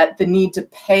 that the need to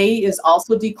pay is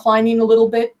also declining a little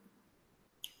bit?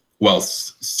 Well,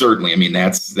 certainly. I mean,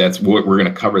 that's what we're going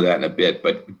to cover that in a bit,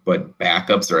 but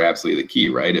backups are absolutely the key,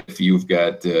 right? If you've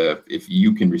got, if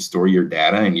you can restore your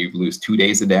data and you lose 2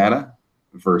 days of data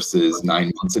versus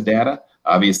 9 months of data,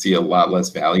 obviously a lot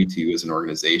less value to you as an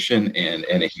organization and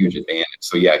a huge advantage.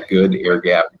 So yeah, good air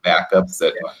gap backups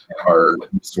that are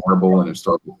restorable and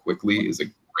restorable quickly is a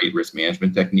great risk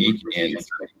management technique, and it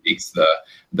takes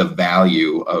the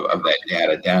value of that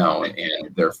data down,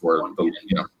 and therefore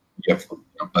you're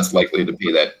less likely to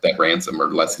pay that ransom,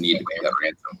 or less need to pay that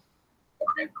ransom.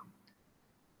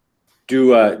 Do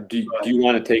you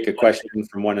want to take a question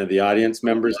from one of the audience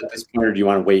members at this point, or do you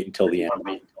want to wait until the end?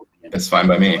 That's fine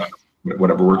by me.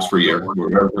 Whatever works for you,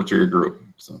 whatever works for your group.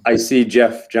 So. I see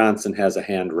Jeff Johnson has a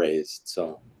hand raised.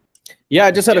 So, yeah,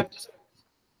 I just had a.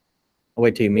 Oh,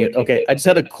 wait till you mute. Okay, I just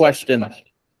had a question.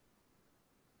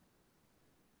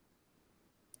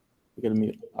 You gotta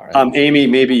mute. All right. Amy,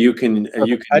 maybe you can.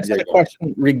 I just had a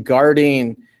question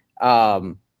regarding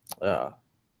the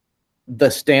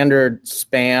standard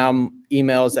spam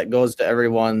emails that goes to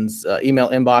everyone's email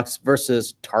inbox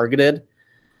versus targeted.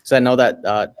 So I know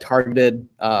that targeted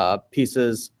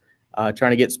pieces, trying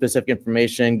to get specific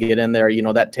information, get in there,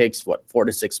 that takes 4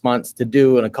 to 6 months to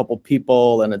do, and a couple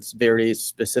people, and it's very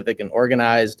specific and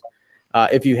organized.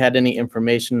 If you had any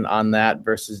information on that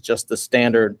versus just the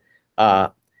standard,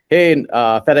 hey,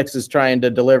 FedEx is trying to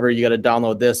deliver, you got to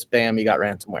download this, bam, you got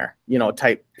ransomware,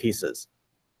 type pieces.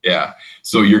 Yeah.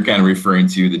 So you're kind of referring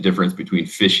to the difference between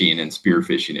phishing and spear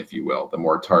phishing, if you will. The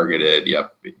more targeted,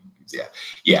 yep.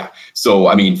 Yeah. So,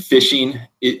 I mean, phishing,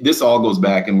 this all goes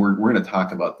back, and we're going to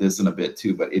talk about this in a bit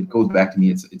too, but it goes back to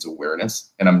me, it's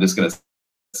awareness. And I'm just going to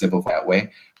simplify that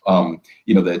way. The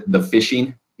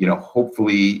phishing,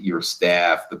 hopefully your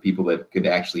staff, the people that could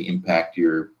actually impact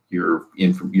your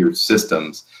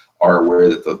systems are aware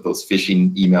that those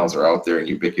phishing emails are out there and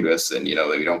ubiquitous, and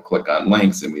that we don't click on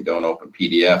links and we don't open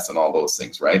PDFs and all those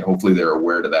things, right? Hopefully they're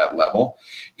aware to that level.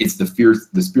 It's the spear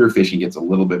phishing gets a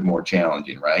little bit more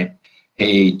challenging, right?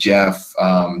 Hey, Jeff,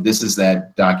 this is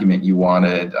that document you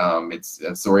wanted. It's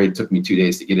sorry it took me 2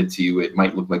 days to get it to you. It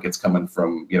might look like it's coming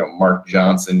from Mark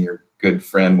Johnson, your good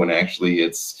friend, when actually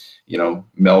it's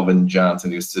Melvin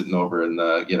Johnson, who's sitting over in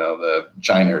the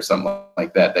China or something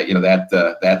like that.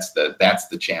 That's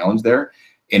the challenge there.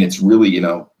 And it's really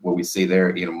what we say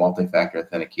there. Multi-factor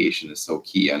authentication is so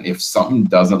key. And if something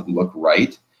doesn't look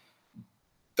right,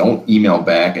 don't email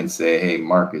back and say, hey,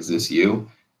 Mark, is this you?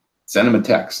 Send him a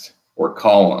text or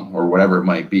call them or whatever it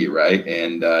might be, right?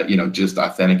 And just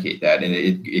authenticate that. And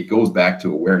it goes back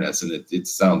to awareness, and it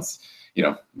sounds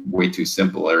way too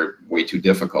simple or way too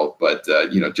difficult, but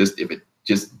just if it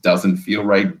just doesn't feel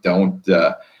right, don't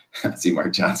see,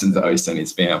 Mark Johnson's always sending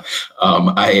spam.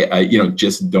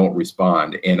 Just don't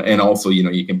respond. And also,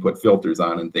 you can put filters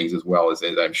on and things as well, as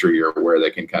I'm sure you're aware,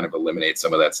 that can kind of eliminate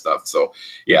some of that stuff. So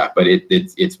yeah, but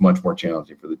it's much more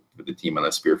challenging for the team on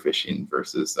the spear phishing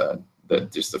versus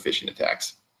just the phishing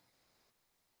attacks.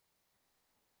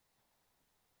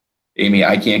 Amy,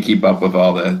 I can't keep up with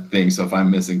all the things, so if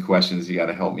I'm missing questions, you got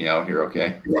to help me out here,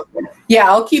 okay? Yeah,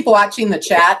 I'll keep watching the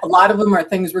chat. A lot of them are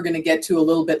things we're going to get to a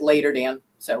little bit later, Dan.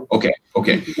 So okay.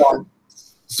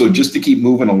 So just to keep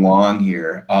moving along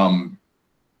here,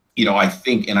 I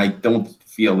think, and I don't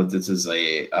feel that this is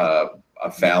a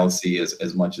fallacy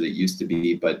as much as it used to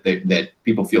be, but that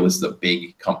people feel this is a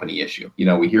big company issue.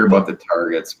 We hear about the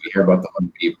Targets, we hear about the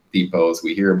Home Depots,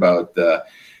 we hear about the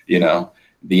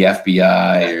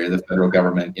FBI or the federal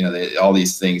government, all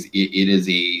these things. It is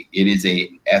a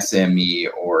SME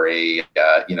or a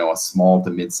small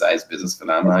to mid-sized business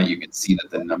phenomenon. You can see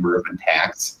that the number of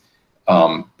attacks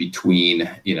between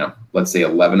let's say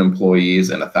 11 employees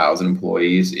and 1,000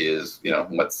 employees is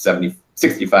 65%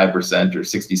 or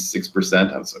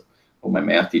 66%. I'm sorry, well, my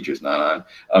math teacher's not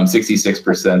on.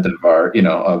 66% of our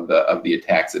of the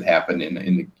attacks that happen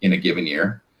in a given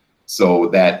year. So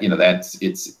that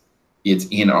it's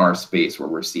in our space where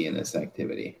we're seeing this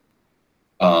activity.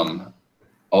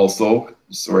 Also,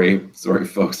 sorry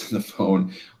folks on the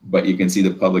phone, but you can see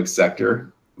the public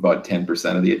sector, about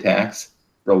 10% of the attacks,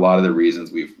 for a lot of the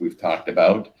reasons we've talked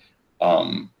about.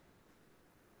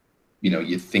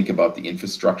 You think about the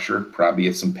infrastructure, probably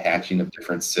it's some patching of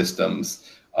different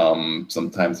systems,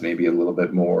 sometimes maybe a little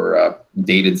bit more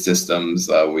dated systems.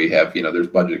 We have, there's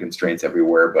budget constraints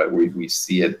everywhere, but we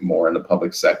see it more in the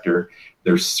public sector.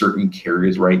 There's certain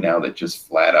carriers right now that just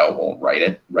flat out won't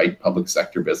write public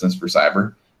sector business for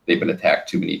cyber. They've been attacked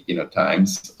too many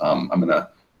times. I'm gonna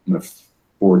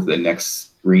forward to the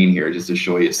next screen here just to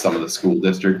show you some of the school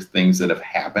district things that have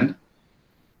happened.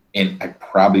 And I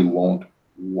probably won't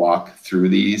walk through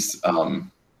these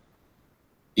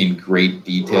in great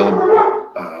detail.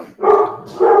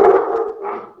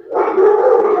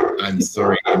 I'm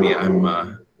sorry, Amy.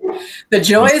 The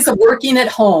joys of working at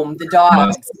home, the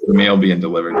dogs. The mail being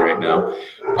delivered right now.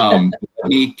 Let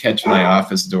me catch my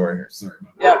office door here. Sorry.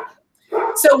 Yeah.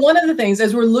 So one of the things,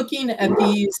 as we're looking at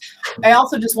these, I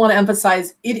also just want to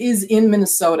emphasize it is in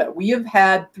Minnesota. We have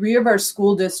had 3 of our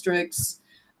school districts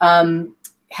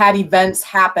had events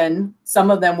happen.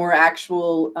 Some of them were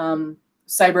actual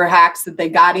cyber hacks that they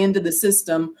got into the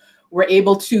system, were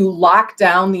able to lock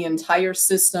down the entire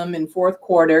system in 4th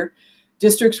quarter.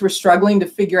 Districts were struggling to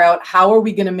figure out how are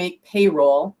we going to make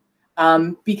payroll,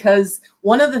 because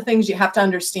one of the things you have to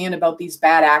understand about these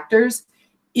bad actors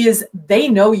is they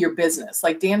know your business.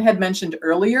 Like Dan had mentioned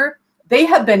earlier, they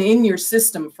have been in your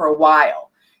system for a while.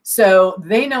 So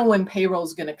they know when payroll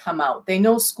is going to come out. They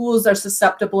know schools are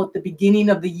susceptible at the beginning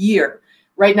of the year.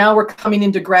 Right now we're coming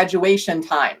into graduation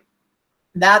time.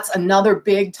 That's another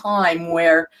big time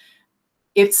where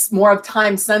it's more of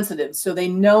time sensitive. So they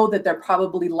know that they're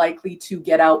probably likely to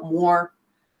get out more.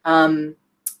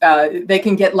 They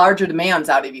can get larger demands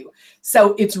out of you.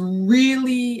 So it's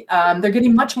really, they're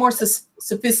getting much more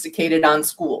sophisticated on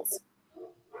schools.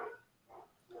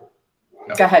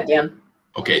 No. Go ahead, Dan.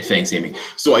 Okay, thanks, Amy.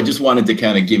 So I just wanted to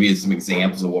kind of give you some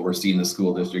examples of what we're seeing in the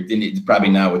school district, and it's probably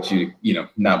not what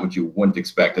not what you wouldn't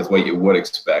expect, as what you would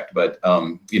expect, but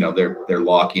they're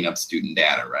locking up student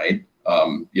data, right?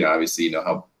 Obviously,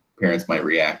 how parents might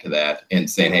react to that and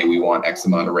saying, hey, we want X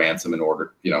amount of ransom in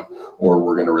order, or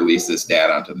we're going to release this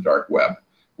data onto the dark web.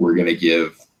 We're going to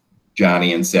give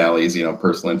Johnny and Sally's,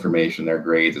 personal information, their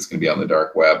grades. It's going to be on the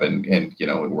dark web, and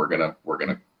we're gonna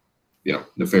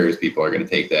nefarious people are going to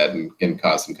take that and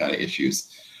cause some kind of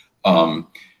issues.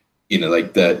 you know,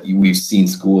 like we've seen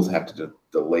schools have to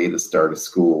delay the start of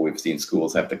school. We've seen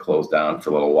schools have to close down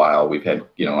for a little while. We've had,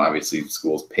 you know, obviously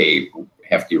schools pay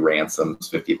hefty ransoms,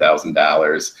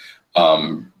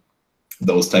 $50,000,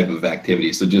 those type of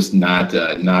activities. So just not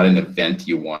an event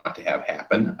you want to have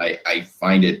happen. I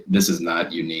find this is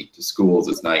not unique to schools.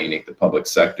 It's not unique to public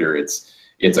sector. It's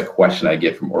a question I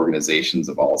get from organizations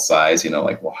of all size, you know,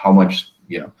 like, well, how much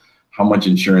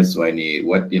insurance do I need?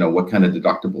 What kind of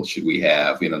deductible should we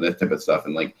have? You know, that type of stuff.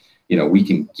 And like, you know, we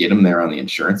can get them there on the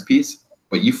insurance piece,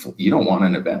 but you don't want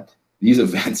an event. These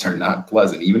events are not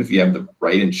pleasant. Even if you have the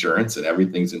right insurance and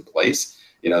everything's in place,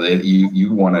 you know,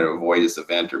 you want to avoid this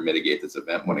event or mitigate this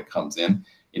event when it comes in.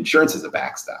 Insurance is a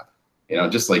backstop. You know,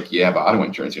 just like you have auto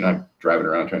insurance, you're not driving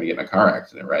around trying to get in a car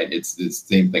accident, right? It's the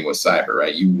same thing with cyber,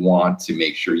 right? You want to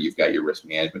make sure you've got your risk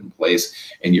management in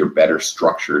place and you're better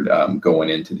structured going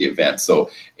into the event. So,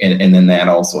 and then that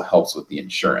also helps with the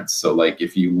insurance. So like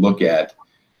if you look at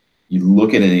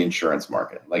the insurance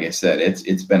market, like I said,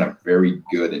 it's been a very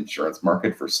good insurance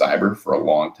market for cyber for a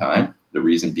long time. The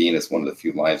reason being it's one of the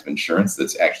few lines of insurance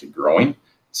that's actually growing.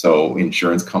 So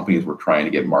insurance companies were trying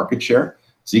to get market share.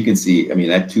 So you can see, I mean,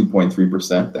 that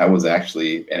 2.3%, that was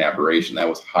actually an aberration. That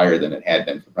was higher than it had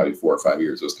been for probably 4 or 5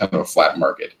 years. It was kind of a flat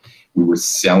market. We were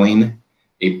selling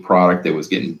a product that was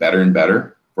getting better and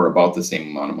better for about the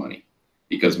same amount of money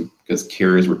because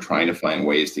carriers were trying to find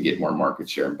ways to get more market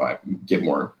share and get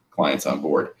more clients on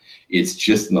board. It's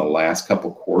just in the last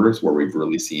couple quarters where we've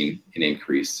really seen an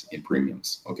increase in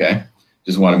premiums, okay?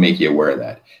 Just want to make you aware of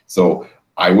that. So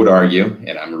I would argue,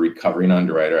 and I'm a recovering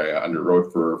underwriter, I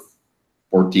underwrote for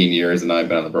 14 years and I've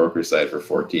been on the broker side for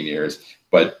 14 years,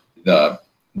 but the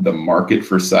market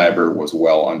for cyber was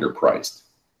well underpriced.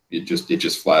 It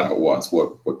just flat out was.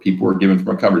 What people were given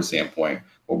from a coverage standpoint,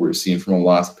 what we were seeing from a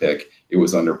loss pick, it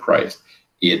was underpriced.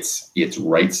 It's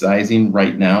right sizing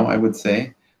right now, I would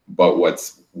say, but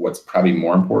what's probably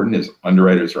more important is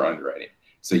underwriters are underwriting.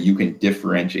 So you can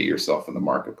differentiate yourself in the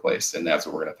marketplace, and that's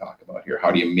what we're going to talk about here. How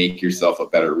do you make yourself a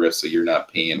better risk so you're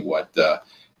not paying what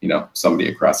you know, somebody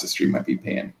across the street might be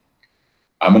paying?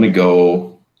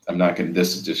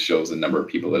 This just shows the number of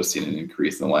people that have seen an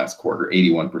increase in the last quarter.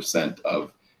 81%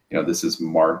 of, you know, this is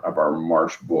of our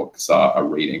March book saw a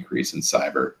rate increase in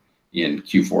cyber in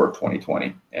Q4 of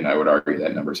 2020. And I would argue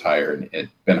that number's higher and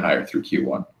it's been higher through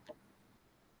Q1.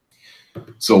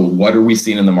 So what are we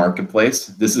seeing in the marketplace?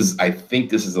 I think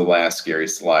this is the last scary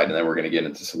slide, and then we're going to get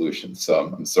into solutions.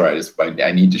 So I'm sorry,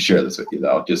 I need to share this with you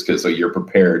though, just because so you're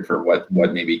prepared for what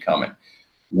may be coming.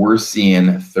 We're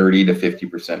seeing 30 to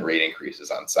 50% rate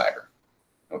increases on cyber.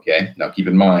 Okay, now keep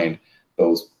in mind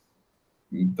those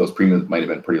premiums might have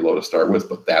been pretty low to start with,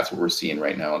 but that's what we're seeing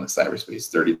right now in the cyberspace,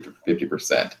 30 to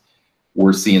 50%.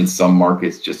 We're seeing some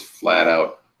markets just flat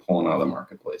out pulling out of the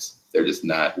marketplace. They're just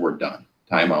not. We're done.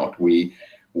 Time out. We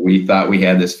thought we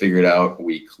had this figured out.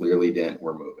 We clearly didn't.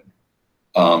 We're moving.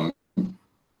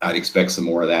 I'd expect some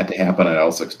more of that to happen. I'd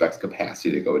also expect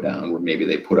capacity to go down, where maybe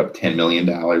they put up $10 million.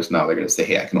 Now they're going to say,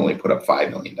 hey, I can only put up $5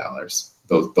 million.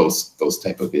 Those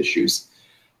type of issues.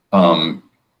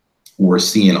 We're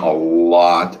seeing a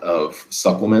lot of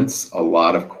supplements, a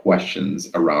lot of questions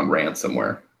around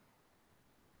ransomware.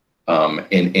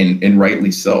 And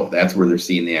rightly so. That's where they're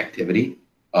seeing the activity.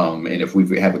 And if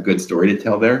we have a good story to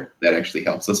tell there, that actually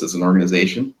helps us as an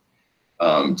organization.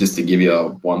 Just to give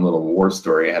you one little war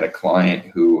story, I had a client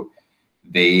who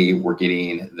they were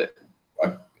getting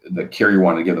the carrier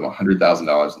wanted to give them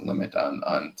 $100,000 in limit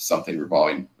on something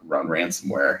revolving around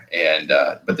ransomware, and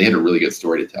but they had a really good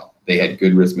story to tell. They had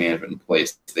good risk management in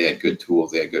place. They had good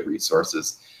tools. They had good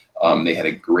resources. They had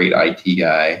a great IT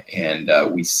guy, and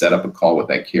we set up a call with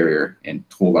that carrier and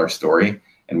told our story,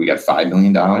 and we got $5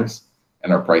 million.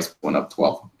 And our price went up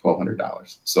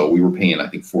 $1,200. So we were paying, I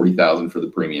think, $40,000 for the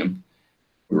premium.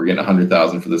 We were getting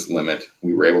 $100,000 for this limit.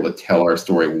 We were able to tell our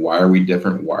story. Why are we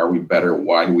different? Why are we better?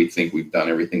 Why do we think we've done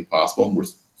everything possible? We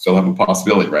still have a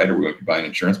possibility, right? Or we're going to be buying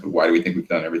insurance, but why do we think we've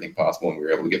done everything possible? And we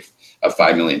were able to get a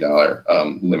 $5 million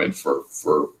limit for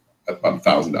about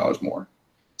 $1,000 more.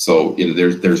 So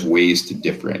there's ways to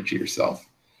differentiate yourself.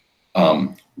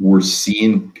 We're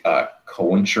seeing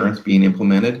co-insurance being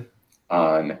implemented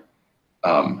on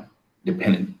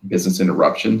dependent business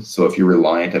interruption. So if you're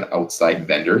reliant on outside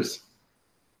vendors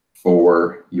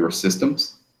for your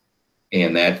systems,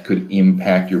 and that could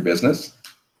impact your business,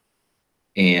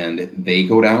 and they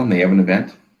go down, they have an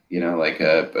event, like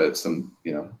some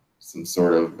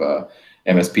sort of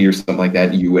MSP or something like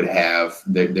that, you would have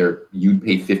you'd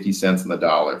pay 50 cents on the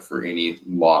dollar for any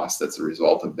loss that's a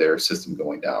result of their system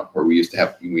going down. Where we used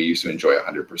to enjoy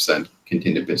 100%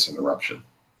 contingent business interruption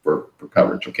for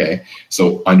coverage. Okay.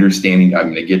 So understanding, I'm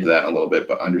going to get to that in a little bit,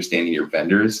 but understanding your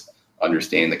vendors,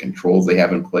 understanding the controls they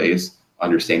have in place,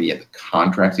 understanding the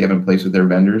contracts you have in place with their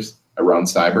vendors around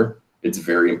cyber. It's a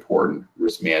very important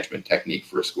risk management technique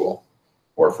for a school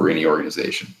or for any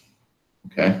organization.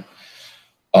 Okay.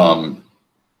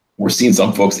 We're seeing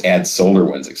some folks add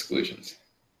SolarWinds exclusions.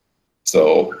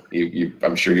 So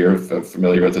I'm sure you're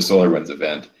familiar with the SolarWinds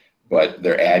event, but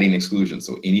they're adding exclusions.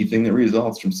 So anything that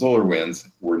results from SolarWinds,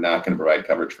 we're not going to provide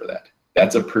coverage for that.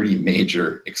 That's a pretty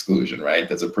major exclusion, right?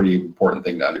 That's a pretty important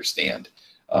thing to understand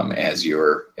as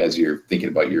you're thinking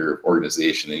about your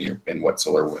organization and what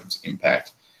SolarWinds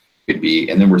impact could be.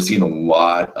 And then we're seeing a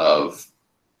lot of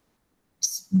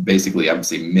basically, I would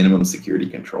say, minimum security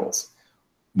controls,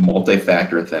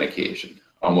 multi-factor authentication,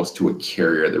 almost to a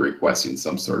carrier they're requesting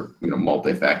some sort of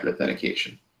multi-factor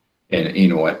authentication, and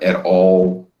at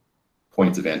all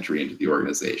points of entry into the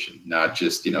organization, not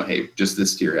just hey, just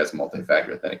this tier has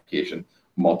multi-factor authentication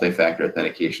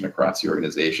across the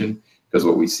organization, because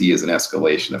what we see is an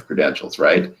escalation of credentials,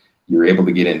 right? You're able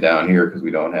to get in down here because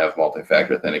we don't have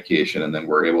multi-factor authentication, and then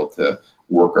we're able to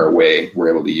work our way. We're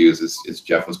able to use, as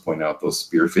Jeff was pointing out, those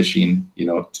spear phishing,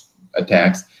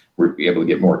 attacks. We're able to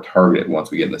get more targeted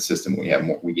once we get in the system.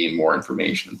 We gain more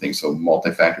information and things. So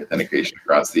multi-factor authentication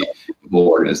across the whole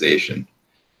organization,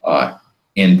 endpoint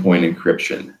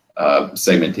encryption,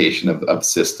 segmentation of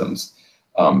systems.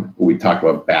 We talked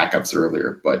about backups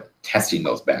earlier, but testing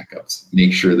those backups,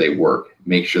 make sure they work,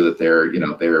 make sure that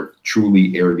they're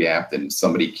truly air gapped and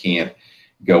somebody can't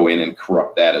go in and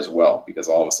corrupt that as well, because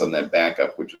all of a sudden that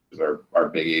backup, which is our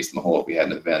big ace in the hole if we had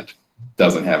an event,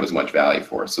 doesn't have as much value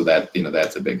for us. So that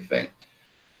that's a big thing.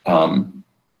 I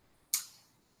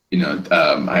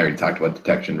already talked about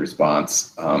detection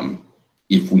response.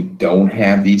 If we don't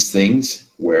have these things,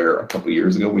 where a couple of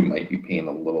years ago we might be paying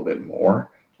a little bit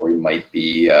more, or we might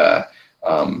be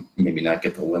maybe not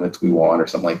get the limits we want or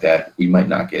something like that, we might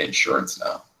not get insurance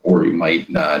now, or we might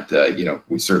not,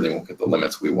 we certainly won't get the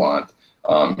limits we want,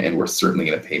 and we're certainly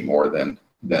going to pay more than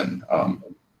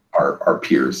our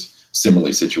peers,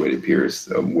 similarly situated peers,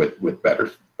 with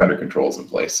better controls in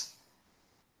place.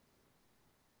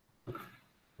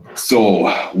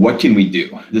 So what can we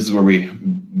do? This is where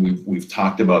we've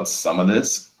talked about some of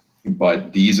this,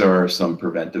 but these are some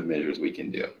preventive measures we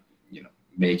can do.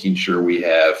 Making sure we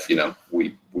have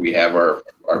we have our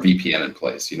VPN in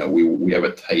place. We have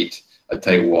a tight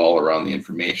wall around the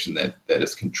information that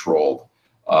is controlled.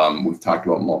 We've talked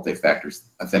about multi-factor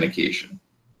authentication,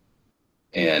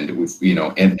 and we've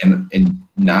and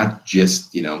not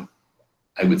just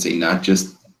I would say not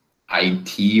just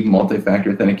IT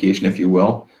multi-factor authentication, if you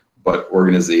will, but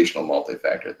organizational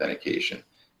multi-factor authentication.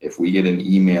 If we get an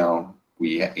email,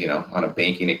 on a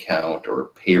banking account or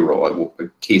payroll, a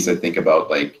case I think about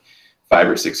like 5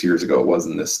 or 6 years ago, it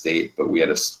wasn't this state, but we had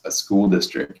a school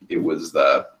district. It was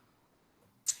the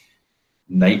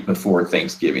night before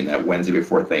Thanksgiving, that Wednesday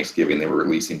before Thanksgiving, they were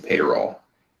releasing payroll,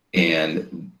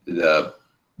 and the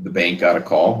bank got a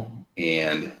call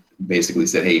and basically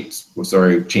said, hey, we're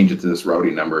sorry, change it to this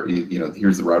routing number.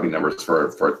 Here's the routing numbers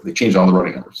for they changed all the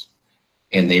routing numbers,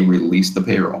 and they released the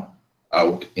payroll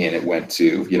out, and it went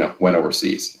went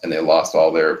overseas, and they lost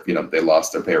all their they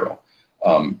lost their payroll.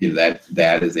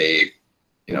 That is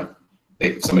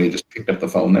if somebody just picked up the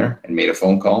phone there and made a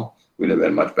phone call, we'd have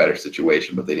been a much better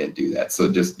situation, but they didn't do that.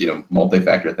 So just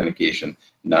multi-factor authentication,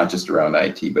 not just around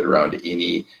IT, but around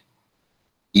any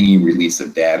release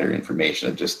of data or information,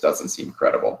 it just doesn't seem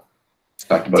credible.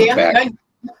 Talked about Dan,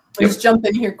 let's jump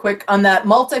in here quick on that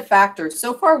multi-factor.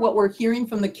 So far, what we're hearing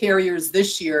from the carriers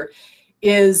this year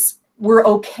is we're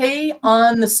okay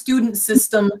on the student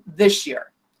system this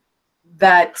year,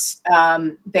 that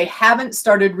they haven't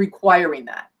started requiring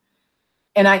that.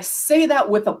 And I say that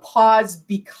with a pause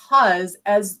because,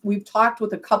 as we've talked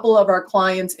with a couple of our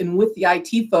clients and with the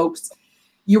IT folks,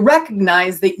 you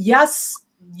recognize that yes,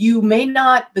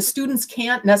 the students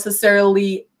can't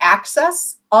necessarily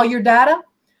access all your data,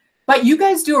 but you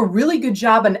guys do a really good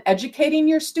job on educating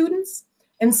your students.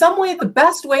 In some way, the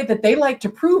best way that they like to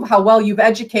prove how well you've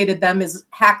educated them is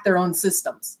hack their own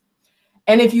systems.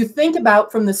 And if you think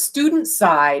about from the student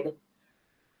side,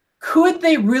 could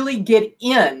they really get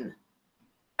in?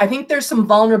 I think there's some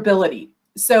vulnerability.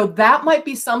 So that might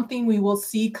be something we will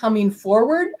see coming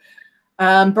forward.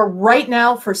 But right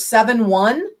now for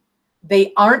 7-1,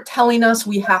 they aren't telling us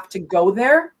we have to go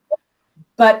there,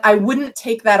 but I wouldn't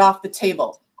take that off the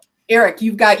table. Eric,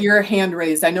 you've got your hand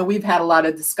raised. I know we've had a lot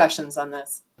of discussions on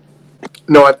this.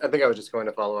 No, I think I was just going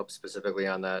to follow up specifically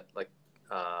on that, like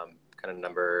kind of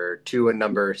number 2 and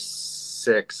number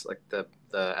 6, like the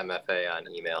MFA on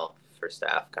email for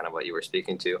staff, kind of what you were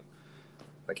speaking to.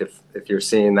 Like if you're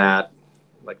seeing that,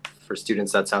 like for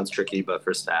students, that sounds tricky, but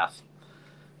for staff,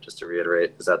 just to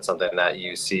reiterate, is that something that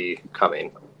you see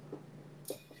coming?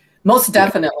 Most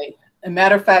definitely. As a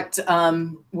matter of fact,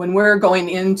 when we're going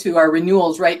into our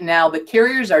renewals right now, the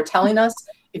carriers are telling us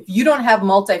if you don't have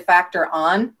multi-factor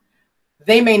on,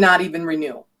 they may not even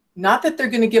renew. Not that they're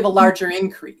going to give a larger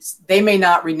increase. They may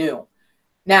not renew.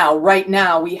 Now, right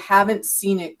now, we haven't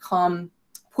seen it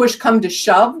push come to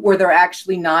shove where they're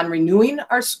actually non-renewing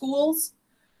our schools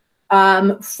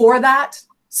for that.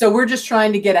 So we're just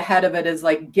trying to get ahead of it, as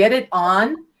like get it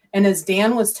on. And as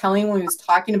Dan was telling when he was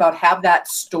talking about have that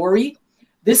story,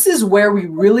 this is where we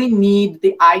really need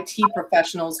the IT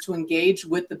professionals to engage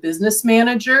with the business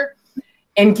manager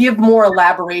and give more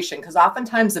elaboration, because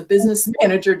oftentimes the business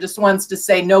manager just wants to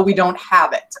say, no, we don't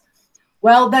have it.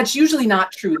 Well, that's usually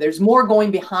not true. There's more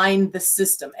going behind the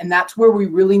system, and that's where we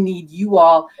really need you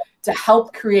all to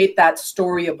help create that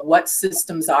story of what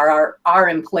systems are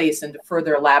in place and to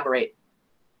further elaborate.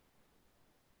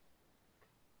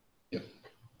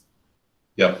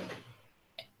 Yep.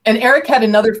 And Eric had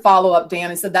another follow-up, Dan.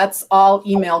 He said that's all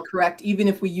email, correct? Even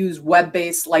if we use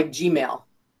web-based like Gmail.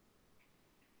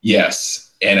 Yes.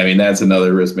 And I mean, that's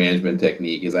another risk management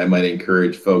technique, is I might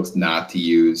encourage folks not to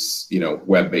use,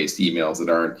 web-based emails that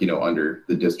aren't, under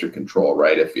the district control,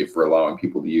 right? If we're allowing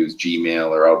people to use Gmail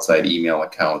or outside email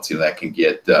accounts, that can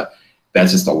get,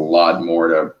 that's just a lot more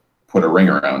to put a ring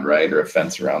around, right? Or a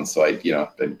fence around. So I'd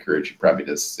encourage you probably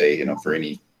to say, for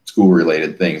any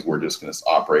school-related things, we're just going to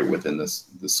operate within the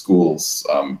school's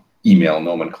email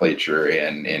nomenclature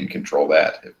and control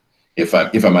that. If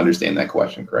I'm understanding that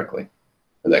question correctly,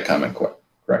 or that comment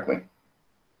correctly.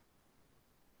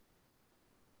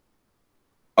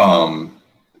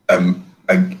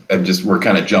 We're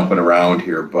kind of jumping around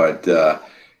here, but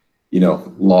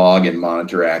log and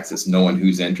monitor access, knowing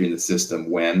who's entering the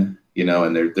system when,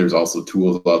 and there's also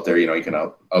tools out there, you can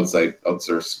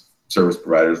outsource service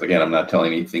providers. Again, I'm not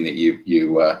telling anything that you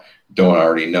don't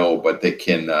already know, but they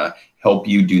can help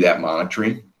you do that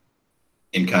monitoring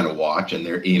and kind of watch. And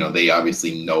they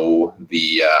obviously know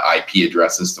the IP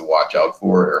addresses to watch out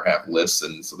for or have lists,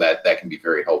 and so that can be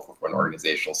very helpful from an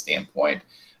organizational standpoint.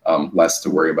 Less to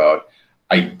worry about.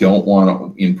 I don't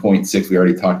want to, in point 6, we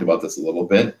already talked about this a little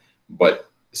bit, but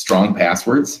strong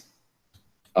passwords.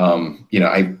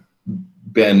 I've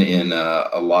been in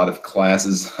a lot of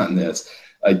classes on this.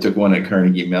 I took one at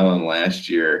Carnegie Mellon last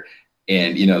year,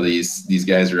 and these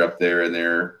guys are up there and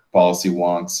they're policy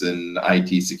wonks and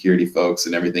IT security folks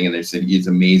and everything, and they're saying it's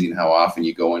amazing how often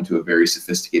you go into a very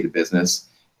sophisticated business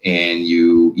and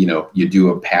you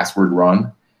do a password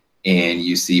run and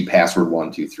you see password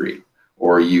 123,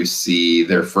 or you see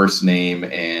their first name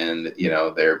and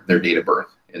their date of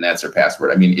birth, and that's their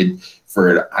password. I mean,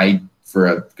 for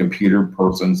a computer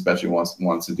person, especially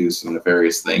wants to do some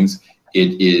nefarious things,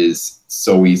 it is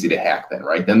so easy to hack then,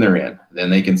 right? Then they're in. Then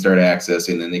they can start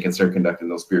accessing, then they can start conducting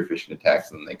those spear phishing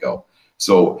attacks, and then they go.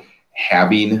 So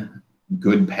having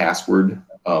good password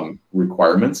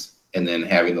requirements and then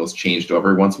having those changed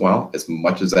over once in a while, as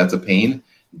much as that's a pain,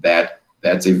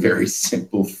 that's a very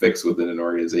simple fix within an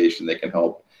organization that can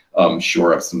help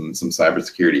shore up some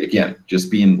cybersecurity. Again, just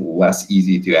being less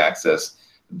easy to access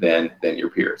than your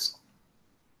peers.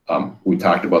 We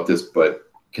talked about this, but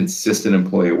consistent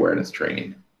employee awareness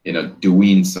training,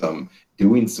 doing some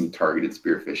targeted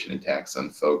spear phishing attacks on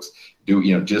folks,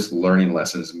 just learning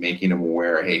lessons, making them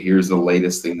aware, hey, here's the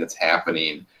latest thing that's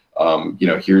happening.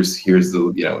 Here's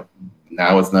the,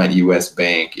 now it's not US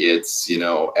Bank, it's,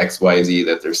 XYZ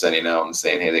that they're sending out and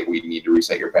saying, hey, we need to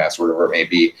reset your password, or it may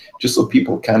be, just so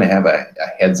people kind of have a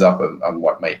heads up on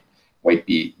what might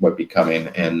be coming.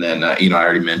 And then I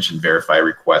already mentioned verify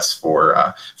requests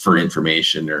for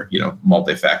information, or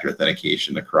multi-factor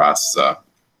authentication across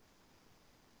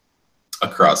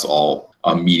all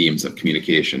mediums of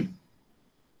communication.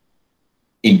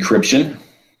 Encryption.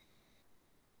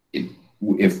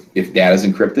 If data is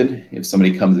encrypted, if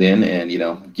somebody comes in and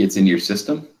gets into your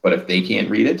system, but if they can't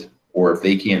read it, or if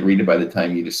they can't read it by the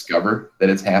time you discover that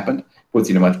it's happened, puts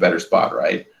you in a much better spot,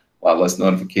 right? A lot less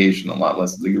notification, a lot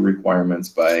less legal requirements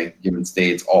by given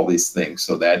states, all these things.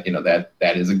 So that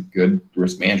that is a good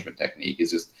risk management technique. Is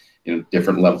just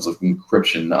different levels of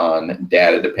encryption on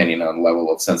data depending on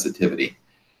level of sensitivity.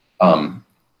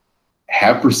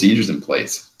 Have procedures in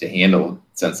place to handle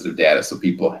sensitive data so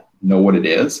people know what it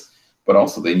is, but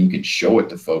also then you can show it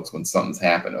to folks when something's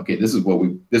happened. Okay, this is what we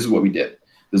did.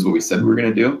 This is what we said we were going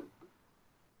to do.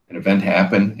 An event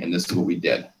happened, and this is what we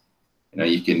did.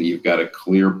 You've got a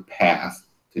clear path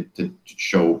to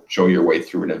show your way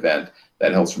through an event.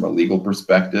 That helps from a legal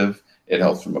perspective. It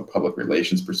helps from a public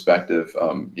relations perspective.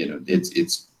 You know,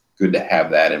 it's good to have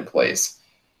that in place.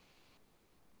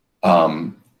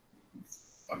 I'm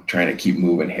trying to keep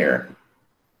moving here.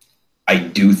 I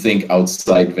do think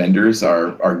outside vendors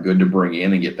are good to bring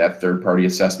in and get that third-party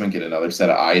assessment, get another set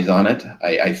of eyes on it.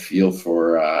 I feel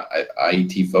for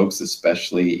IET folks,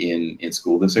 especially in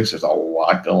school districts, there's a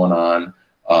lot going on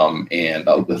and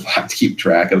a lot to keep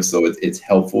track of. So it's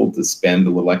helpful to spend a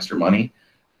little extra money.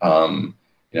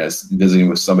 You know, I was visiting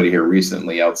with somebody here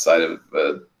recently outside of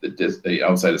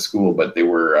outside of school, but they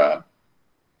were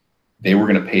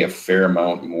going to pay a fair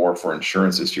amount more for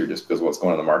insurance this year just because of what's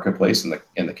going on in the marketplace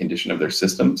and the condition of their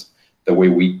systems. The way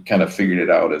we kind of figured it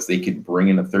out is they could bring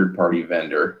in a third-party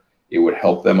vendor. It would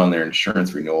help them on their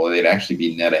insurance renewal. They'd actually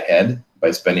be net ahead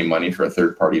by spending money for a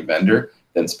third-party vendor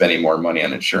than spending more money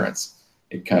on insurance.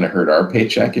 It kind of hurt our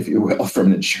paycheck, if you will, from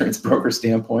an insurance broker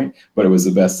standpoint, but it was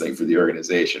the best thing for the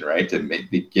organization, right?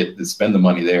 To spend the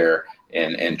money there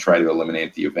and try to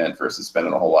eliminate the event versus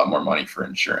spending a whole lot more money for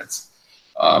insurance.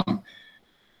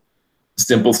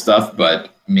 Simple stuff,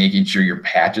 but making sure your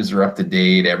patches are up to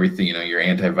date, everything, you know, your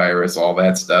antivirus, all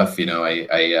that stuff. You know,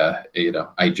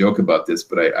 I joke about this,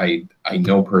 but I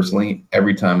know personally,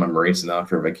 every time I'm racing out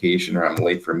for a vacation or I'm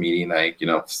late for a meeting, I, you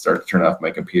know, start to turn off my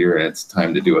computer and it's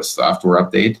time to do a software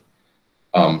update.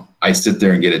 I sit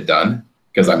there and get it done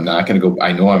because I'm not going to go,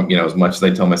 I know I'm, you know, as much as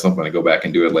I tell myself I'm going to go back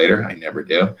and do it later, I never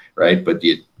do, right? But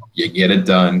you get it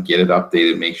done, get it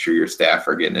updated, make sure your staff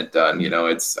are getting it done. You know,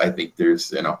 I think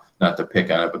there's, you know, not to pick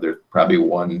on it, but there's probably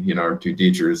one, you know, or two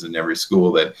teachers in every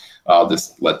school that I'll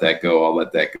just let that go. I'll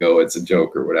let that go. It's a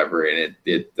joke or whatever. And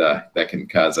that can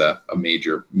cause a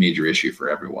major issue for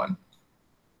everyone.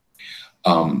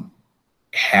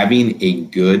 Having a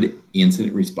good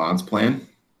incident response plan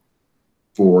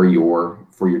for your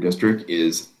district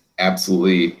is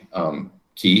absolutely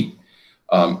key.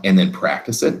 And then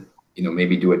practice it. You know,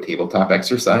 maybe do a tabletop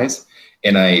exercise.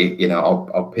 And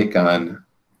I'll pick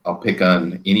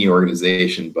on any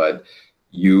organization, but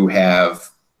you have,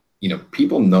 you know,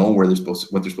 people know what they're supposed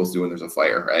to do when there's a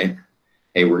fire, right?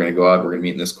 Hey, we're going to go out, we're going to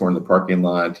meet in this corner of the parking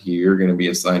lot. You're going to be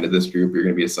assigned to this group. You're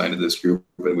going to be assigned to this group,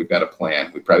 but we've got a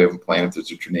plan. We probably have a plan if there's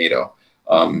a tornado.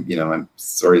 You know, I'm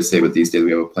sorry to say, but these days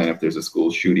we have a plan if there's a school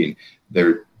shooting.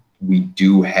 We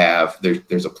do have,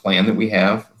 there's a plan that we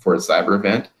have for a cyber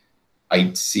event.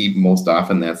 I see most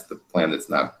often that's the plan that's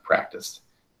not practiced.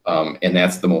 And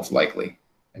that's the most likely.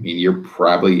 I mean, you're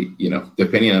probably, you know,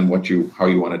 depending on how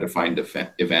you want to define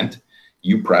event,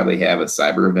 you probably have a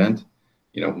cyber event,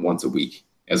 you know, once a week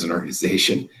as an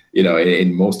organization, you know,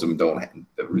 and most of them don't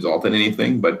result in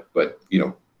anything, but, you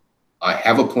know, I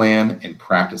have a plan and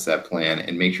practice that plan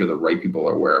and make sure the right people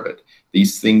are aware of it.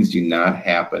 These things do not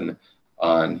happen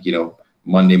on, you know,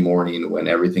 Monday morning when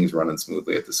everything's running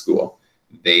smoothly at the school.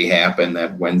 They happen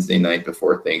that Wednesday night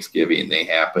before Thanksgiving. They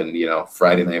happen, you know,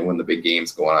 Friday night when the big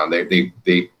game's going on.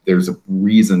 There's a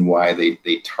reason why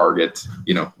they target,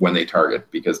 you know, when they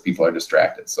target, because people are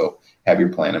distracted. So have your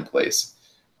plan in place.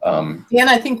 And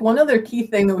I think one other key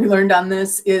thing that we learned on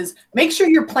this is make sure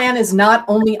your plan is not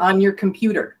only on your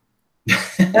computer.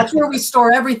 That's where we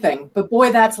store everything. But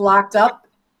boy, that's locked up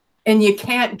and you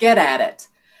can't get at it.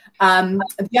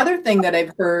 The other thing that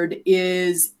I've heard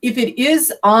is if it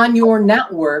is on your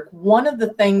network, one of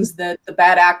the things that the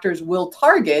bad actors will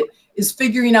target is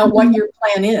figuring out what your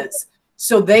plan is.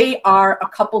 So they are a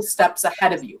couple steps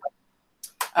ahead of you.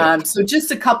 So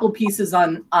just a couple pieces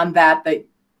on that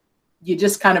you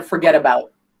just kind of forget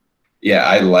about. Yeah,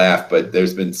 I laugh, but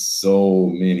there's been so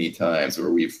many times where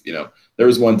we've, you know, there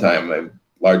was one time a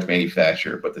large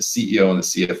manufacturer, but the CEO and the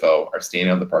CFO are standing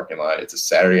out in the parking lot. It's a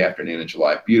Saturday afternoon in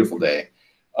July, beautiful day.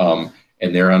 And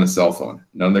they're on a cell phone.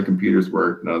 None of their computers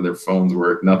work. None of their phones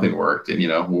work. Nothing worked. And, you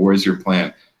know, well, where's your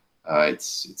plan?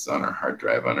 It's on our hard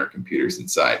drive on our computers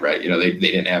inside, right? You know, they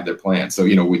didn't have their plan. So,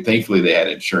 you know, thankfully they had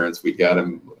insurance. We got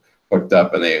them hooked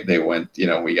up and they went, you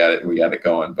know, we got it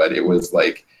going. But it was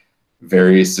like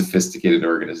very sophisticated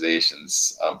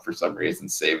organizations for some reason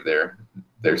save their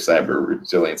cyber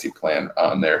resiliency plan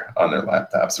on their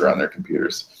laptops or on their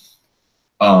computers.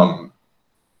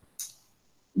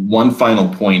 One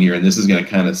final point here, and this is going to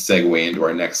kind of segue into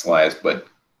our next slides, but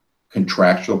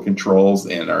contractual controls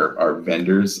and our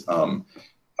vendors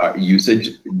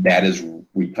usage, that is,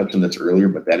 we touched on this earlier,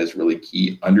 but that is really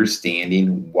key.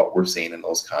 Understanding what we're saying in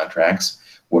those contracts.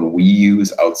 When we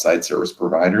use outside service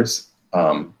providers,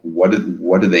 what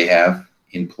do they have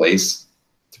in place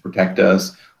to protect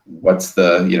us? What's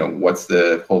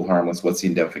the hold harmless? What's the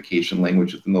indemnification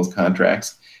language within those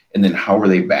contracts? And then how are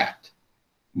they backed?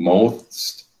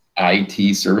 Most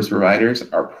IT service providers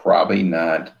are probably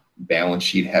not balance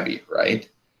sheet heavy, right?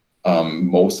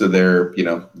 Most of their,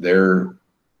 their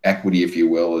equity, if you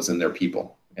will, is in their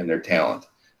people and their talent.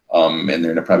 And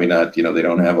they're probably not, they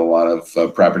don't have a lot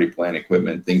of property, plant,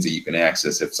 equipment, things that you can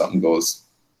access if something goes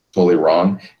totally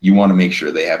wrong. You want to make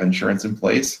sure they have insurance in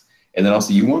place. And then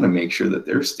also you want to make sure that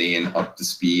they're staying up to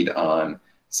speed on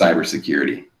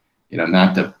cybersecurity.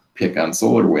 Not to pick on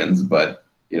SolarWinds, but,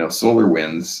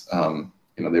 SolarWinds,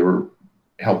 they were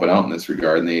helping out in this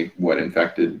regard, and they,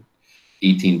 infected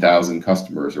 18,000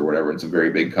 customers or whatever, and some very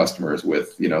big customers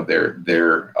with,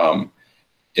 their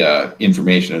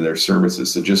information and their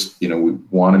services. So just, we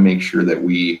want to make sure that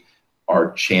we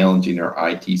are challenging our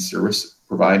IT service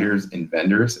providers and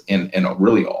vendors, and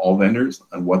really all vendors,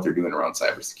 on what they're doing around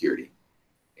cybersecurity.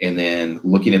 And then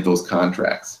looking at those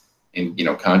contracts. And,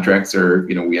 contracts are,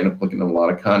 we end up looking at a lot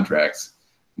of contracts.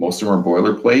 Most of them are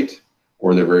boilerplate,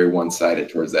 or they're very one-sided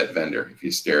towards that vendor if you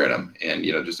stare at them. And,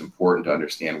 just important to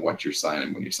understand what you're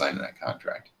signing when you're signing that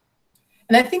contract.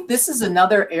 And I think this is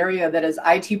another area that as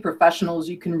IT professionals,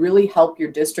 you can really help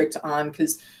your district on,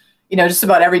 because, just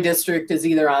about every district is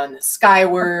either on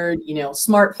Skyward,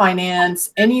 Smart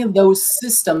Finance, any of those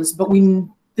systems. But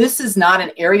this is not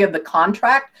an area of the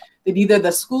contract that either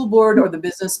the school board or the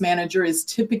business manager is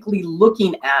typically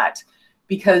looking at,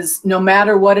 because no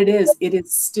matter what it is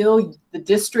still the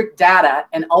district data,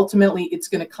 and ultimately it's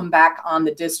going to come back on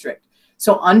the district.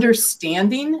 So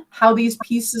understanding how these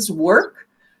pieces work,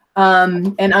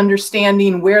 and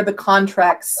understanding where the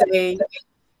contracts say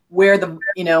where the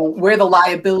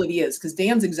liability is, because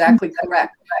Dan's exactly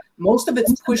correct. Most of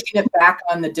it's pushing it back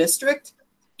on the district,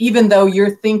 even though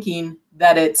you're thinking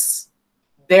that it's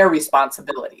their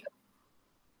responsibility.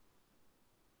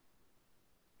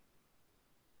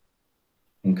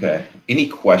 Okay. Any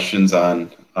questions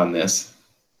on this?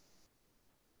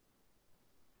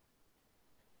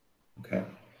 Okay.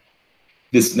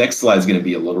 This next slide is going to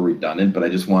be a little redundant, but I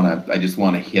just want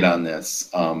to hit on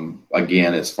this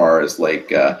again, as far as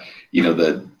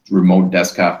the remote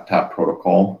desktop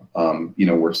protocol.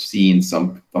 We're seeing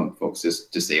some folks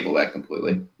just disable that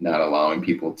completely, not allowing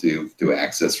people to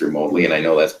access remotely. And I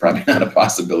know that's probably not a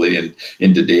possibility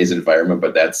in today's environment,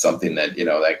 but that's something that,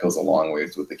 that goes a long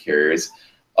ways with the carriers.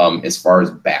 As far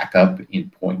as backup, in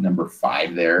point number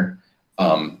 5 there,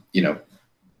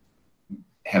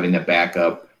 having a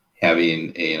backup,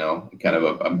 having kind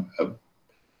of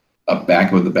a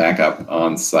backup of the backup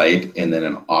on site, and then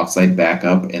an off-site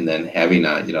backup, and then having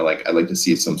I'd like to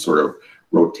see some sort of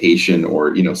rotation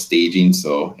or staging.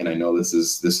 So, and I know this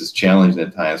is challenging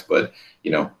at times, but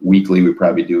weekly we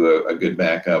probably do a good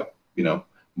backup.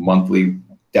 Monthly,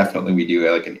 definitely we do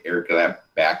like an air gap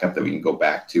backup that we can go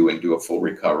back to and do a full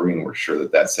recovery, and we're sure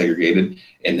that that's segregated,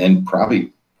 and then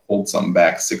probably hold something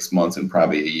back 6 months and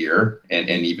probably a year, and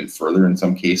even further in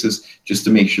some cases, just to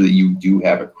make sure that you do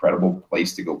have a credible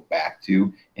place to go back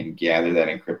to and gather that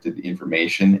encrypted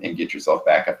information and get yourself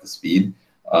back up to speed.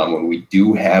 When we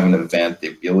do have an event, the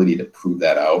ability to prove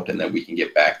that out, and then we can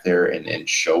get back there and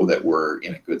show that we're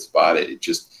in a good spot, it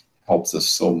just helps us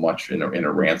so much in a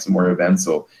ransomware event.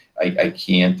 So I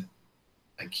can't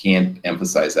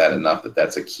emphasize that enough, that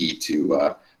that's a key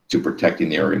to protecting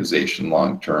the organization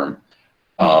long term.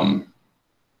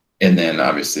 And then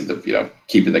obviously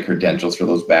keeping the credentials for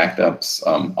those backups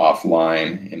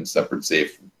offline in a separate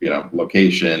safe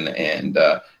location, and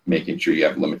making sure you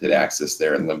have limited access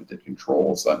there and limited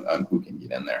controls on who can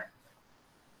get in there.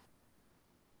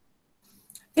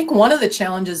 I think one of the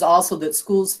challenges also that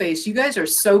schools face, you guys are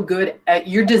so good at,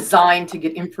 you're designed to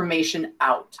get information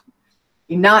out.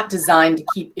 You're not designed to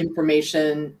keep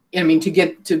information,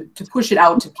 to push it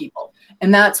out to people.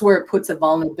 And that's where it puts a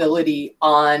vulnerability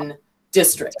on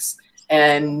districts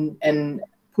and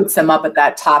puts them up at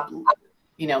that top,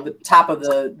 the top of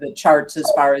the charts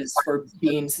as far as for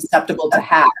being susceptible to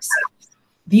hacks.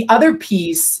 The other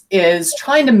piece is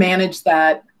trying to manage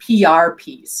that PR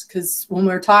piece, because when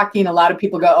we're talking, a lot of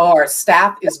people go, oh, our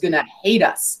staff is going to hate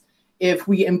us if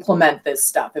we implement this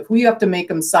stuff. If we have to make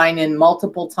them sign in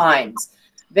multiple times,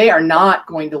 they are not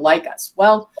going to like us.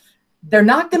 Well, they're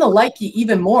not going to like you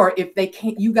even more if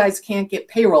you guys can't get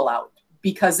payroll out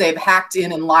because they've hacked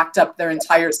in and locked up their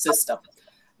entire system.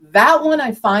 That one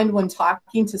I find when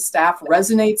talking to staff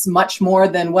resonates much more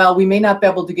than, well, we may not be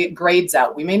able to get grades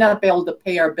out. We may not be able to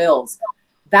pay our bills.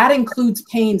 That includes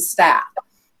paying staff.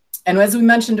 And as we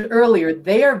mentioned earlier,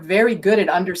 they are very good at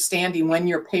understanding when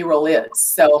your payroll is.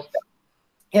 So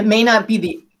it may not be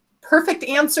the perfect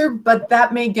answer, but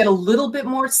that may get a little bit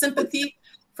more sympathy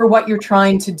for what you're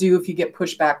trying to do if you get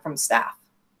pushback from staff.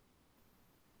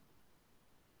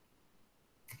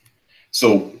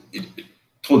 So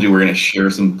told you we're going to share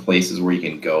some places where you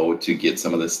can go to get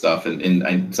some of this stuff,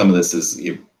 and some of this is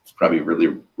probably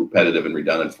really repetitive and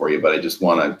redundant for you, but I just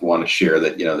want to share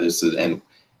that, you know, this is, and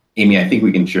Amy, I think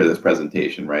we can share this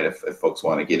presentation, right? If folks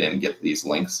want to get in and get these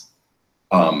links.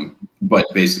 But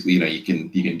basically, you know, you can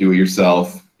do it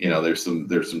yourself. You know, there's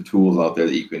some tools out there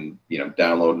that you can, you know,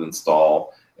 download and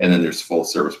install. And then there's full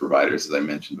service providers, as I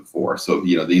mentioned before. So,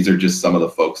 you know, these are just some of the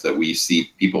folks that we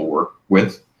see people work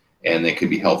with, and they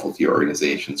could be helpful to your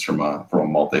organizations from a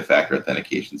multi-factor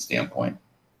authentication standpoint.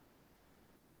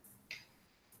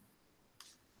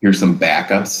 Here's some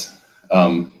backups,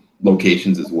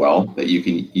 locations as well that you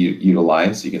can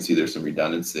utilize. You can see there's some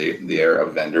redundancy there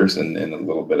of vendors and a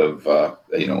little bit of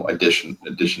you know,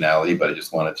 additionality. But I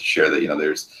just wanted to share that, you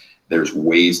know, there's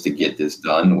ways to get this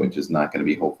done, which is not going to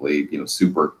be, hopefully, you know,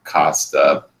 super cost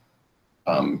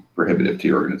prohibitive to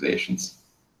your organizations.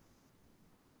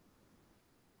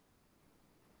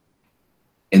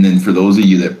 And then for those of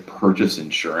you that purchase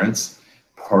insurance,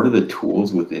 part of the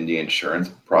tools within the insurance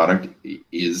product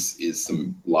is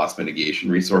some loss mitigation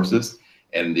resources.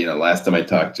 And, you know, last time I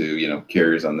talked to, you know,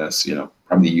 carriers on this, you know,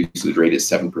 probably the usage rate is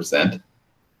 7%.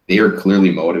 They are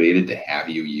clearly motivated to have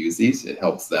you use these. It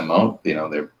helps them out. You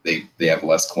know, they have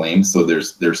less claims. So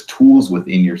there's tools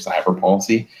within your cyber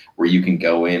policy where you can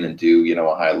go in and do, you know,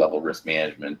 a high level risk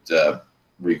management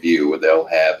review. They'll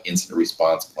have incident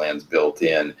response plans built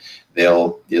in.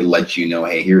 It'll let you know,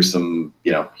 hey, here's some,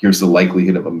 you know, here's the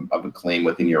likelihood of a claim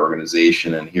within your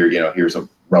organization, and here, you know, here's a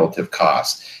relative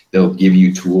cost. They'll give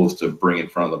you tools to bring in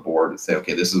front of the board and say,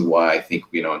 okay, this is why I think,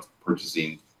 you know, it's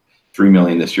purchasing $3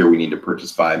 million this year, we need to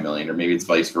purchase $5 million, or maybe it's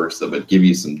vice versa, but give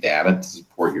you some data to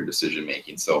support your decision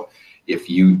making. So if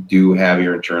you do have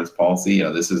your insurance policy, you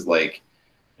know, this is like,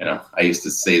 you know, I used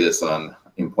to say this on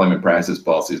employment practices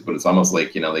policies, but it's almost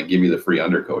like, you know, they give you the free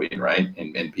undercoating, right?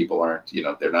 And people aren't, you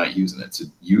know, they're not using it. So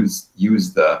use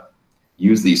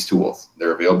these tools.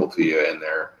 They're available to you,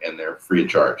 and they're free of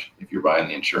charge if you're buying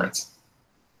the insurance.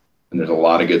 And there's a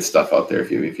lot of good stuff out there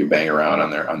if you bang around on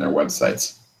their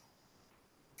websites.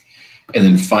 And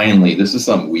then finally, this is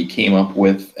something we came up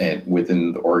with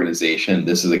within the organization.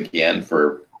 This is, again,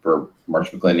 for Marsh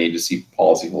McLennan Agency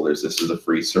policyholders. This is a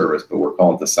free service, but we're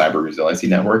calling it the Cyber Resiliency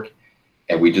Network.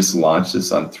 And we just launched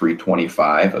this on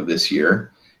 3/25 of this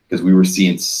year because we were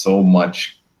seeing so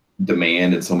much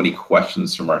demand and so many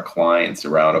questions from our clients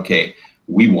around, okay,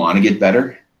 we want to get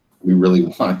better. We really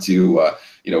want to,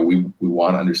 you know, we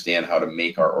want to understand how to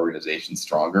make our organization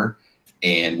stronger.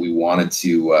 And we wanted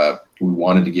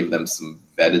to give them some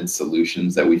vetted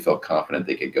solutions that we felt confident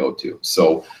they could go to.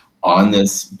 So on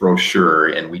this brochure,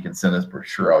 and we can send this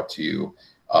brochure out to you,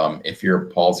 if you're a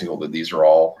policyholder, these are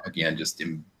all, again,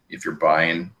 if you're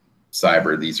buying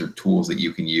cyber, these are tools that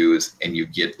you can use, and you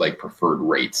get like preferred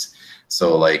rates.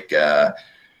 So like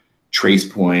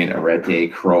TracePoint,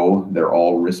 Arete, Crow, they're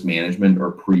all risk management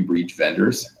or pre-breach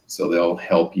vendors. So they'll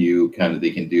help you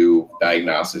they can do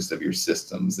diagnostics of your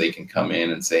systems. They can come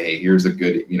in and say, hey, here's a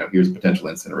good, you know, here's a potential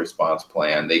incident response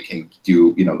plan. They can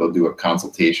do, you know, they'll do a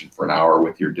consultation for an hour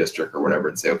with your district or whatever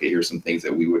and say, okay, here's some things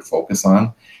that we would focus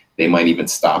on. They might even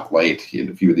stoplight,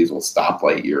 a few of these will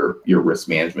stoplight your risk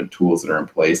management tools that are in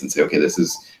place and say, okay, this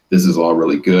is all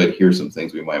really good. Here's some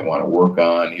things we might want to work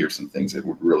on. Here's some things that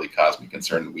would really cause me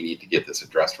concern that we need to get this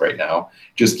addressed right now.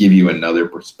 Just give you another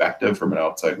perspective from an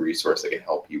outside resource that can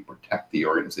help you protect the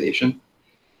organization.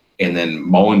 And then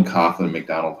Mullen, Coughlin, and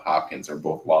McDonald Hopkins are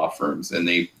both law firms, and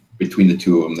between the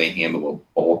two of them, they handle a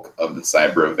bulk of the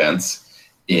cyber events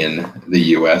in the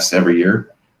US every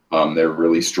year. They're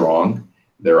really strong.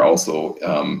 They're also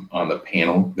on the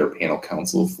panel, they're panel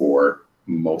counsel for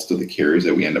most of the carriers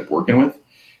that we end up working with.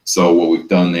 So what we've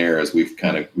done there is we've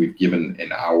given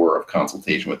an hour of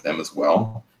consultation with them as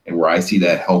well. And where I see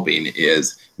that helping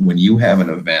is when you have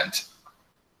an event,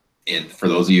 and for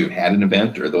those of you who've had an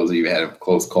event or those of you who had a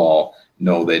close call,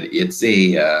 know that it's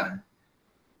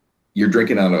you're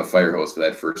drinking out of a fire hose for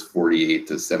that first 48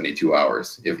 to 72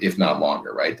 hours, if not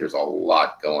longer, right? There's a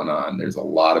lot going on. There's a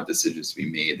lot of decisions to be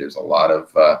made. There's a lot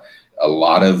of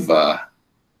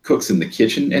cooks in the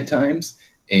kitchen at times,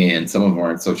 and some of them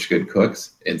aren't such good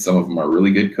cooks, and some of them are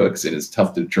really good cooks, and it's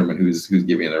tough to determine who's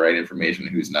giving you the right information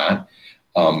and who's not.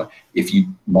 Mullen,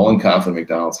 Coughlin,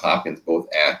 McDonald's, Hopkins both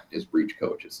act as breach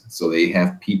coaches. So they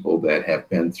have people that have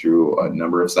been through a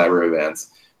number of cyber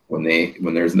events. When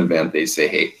there's an event, they say,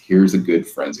 hey, here's a good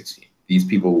forensics team. These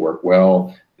people work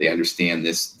well. They understand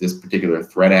this particular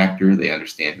threat actor. They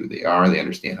understand who they are. They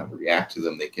understand how to react to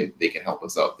them. They can help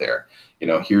us out there. You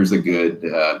know, here's a good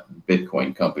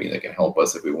Bitcoin company that can help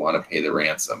us if we want to pay the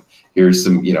ransom. Here's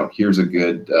a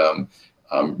good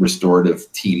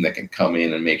restorative team that can come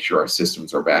in and make sure our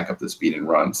systems are back up to speed and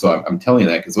run. So I'm telling you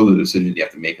that because those are the decisions you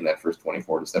have to make in that first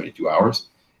 24 to 72 hours.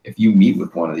 if you meet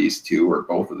with one of these two or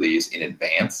both of these in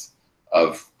advance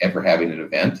of ever having an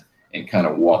event and kind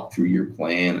of walk through your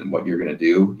plan and what you're going to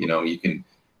do, you know, you're going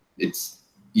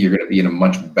to be in a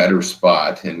much better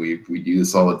spot. And we do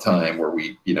this all the time where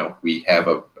we have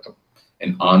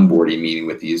an onboarding meeting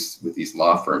with these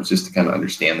law firms just to kind of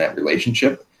understand that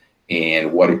relationship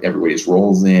and what everybody's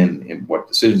roles in and what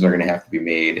decisions are going to have to be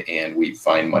made. And we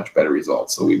find much better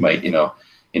results. So we might,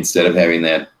 instead of having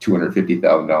that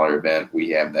 $250,000 event, we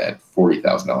have that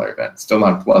 $40,000 event. Still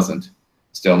not pleasant,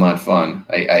 still not fun.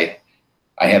 I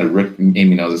had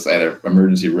Amy knows this, I had an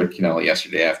emergency root canal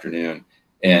yesterday afternoon,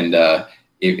 and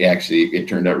it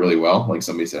turned out really well. Like,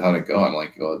 somebody said, how'd it go? I'm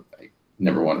like, well, I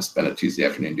never want to spend a Tuesday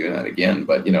afternoon doing that again,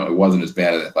 but it wasn't as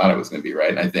bad as I thought it was going to be,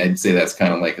 right? And I'd say that's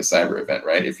kind of like a cyber event,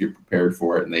 right? If you're prepared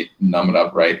for it and they numb it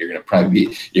up right, you're going to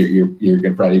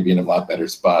probably be in a lot better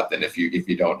spot than if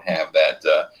you don't have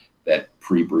that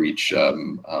pre-breach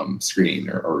screening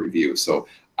or review. So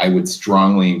I would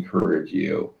strongly encourage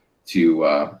you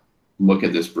to look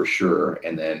at this brochure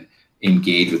and then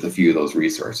engage with a few of those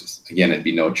resources. Again, it'd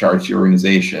be no charge to your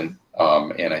organization,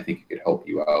 and I think it could help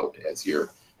you out as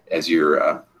you're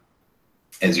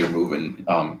moving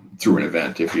through an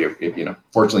event. If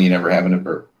fortunately you never have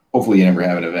or hopefully you never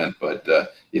have an event, but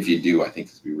if you do, I think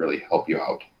this would really help you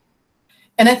out.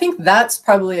 And I think that's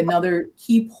probably another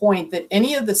key point, that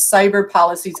any of the cyber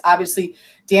policies, obviously,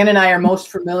 Dan and I are most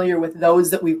familiar with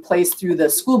those that we've placed through the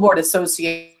School Board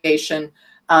Association.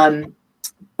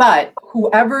 But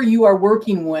whoever you are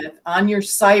working with on your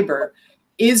cyber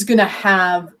is going to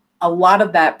have a lot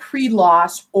of that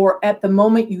pre-loss, or at the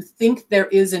moment you think there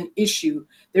is an issue,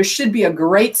 there should be a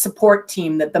great support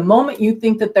team that the moment you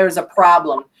think that there's a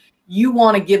problem, you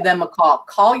want to give them a call.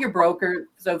 Call your broker.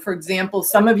 So for example,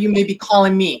 some of you may be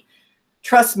calling me.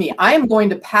 Trust me, I am going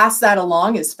to pass that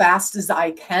along as fast as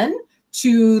I can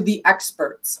to the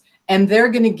experts. And they're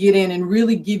going to get in and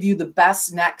really give you the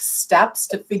best next steps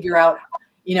to figure out,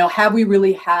 have we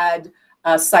really had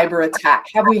a cyber attack?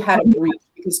 Have we had a breach?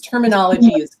 Because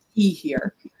terminology is key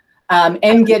here.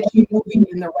 And get you moving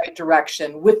in the right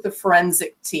direction with the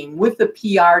forensic team, with the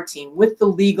PR team, with the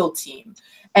legal team,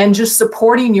 and just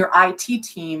supporting your IT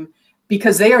team,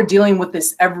 because they are dealing with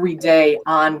this every day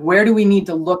on where do we need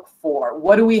to look for?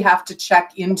 What do we have to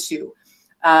check into?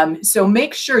 So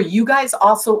make sure you guys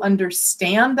also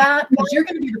understand that, because you're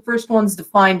going to be the first ones to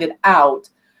find it out.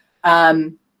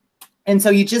 And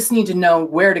so you just need to know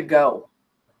where to go.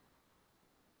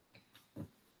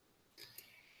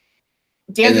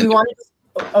 Dan, do we want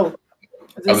to? I was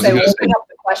going to say, we'll open up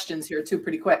the questions here too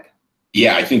pretty quick.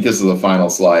 Yeah, I think this is the final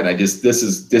slide. This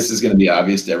is going to be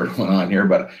obvious to everyone on here,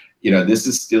 but this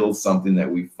is still something that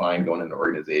we find going into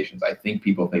organizations. I think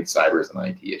people think cyber is an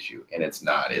IT issue, and it's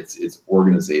not. It's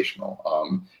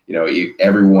organizational.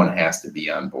 Everyone has to be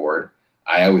on board.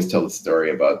 I always tell the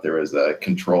story about, there was a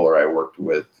controller I worked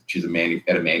with. She's at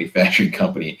a manufacturing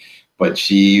company, but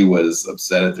she was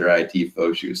upset at their IT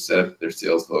folks. She was upset at their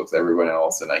sales folks, everyone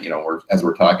else. And as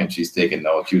we're talking, she's taking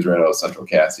notes. She was right out of central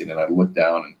casting, and I looked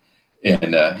down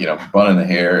and bun in the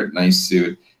hair, nice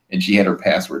suit, and she had her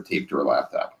password taped to her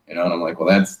laptop. And I'm like, well,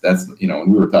 that's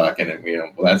when we were talking, and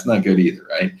well, that's not good either,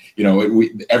 right?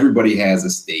 Everybody has a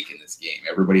stake in this game.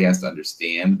 Everybody has to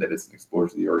understand that it's an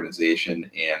exposure to the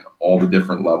organization and all the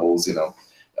different levels.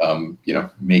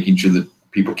 Making sure that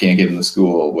people can't get in the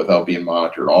school without being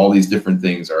monitored. All these different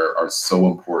things are so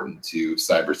important to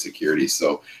cybersecurity.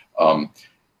 So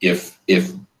if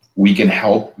we can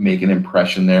help make an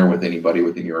impression there with anybody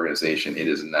within your organization, it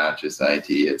is not just IT,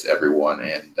 it's everyone.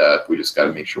 And we just got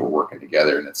to make sure we're working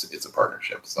together, and it's a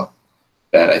partnership. So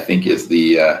that, I think, is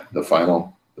the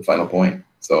final point.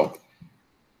 So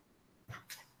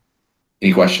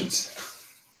any questions?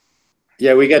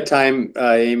 Yeah, we got time,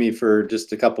 Amy, for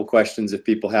just a couple questions if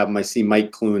people have them. I see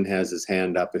Mike Clune has his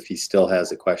hand up if he still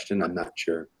has a question. I'm not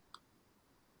sure.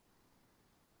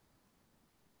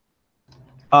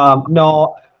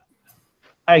 No,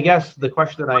 I guess the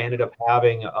question that I ended up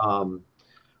having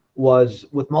was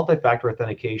with multi-factor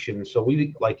authentication. So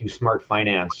we do Smart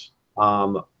Finance.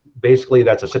 Basically,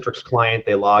 that's a Citrix client.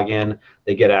 They log in,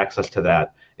 they get access to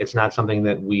that. It's not something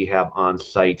that we have on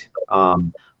site.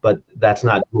 But that's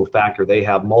not dual factor. They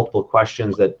have multiple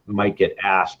questions that might get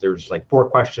asked. There's like 4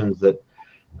 questions that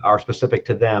are specific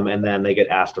to them, and then they get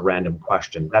asked a random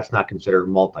question. That's not considered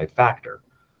multi-factor.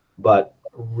 But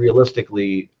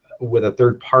realistically, with a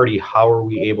third party, how are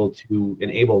we able to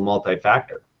enable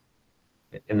multi-factor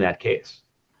in that case?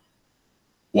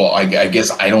 Well, I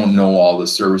guess I don't know all the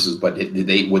services, but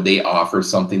would they offer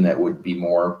something that would be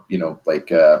more,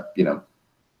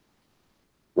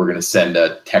 where we're going to send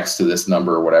a text to this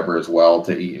number or whatever as well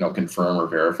to, you know, confirm or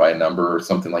verify a number or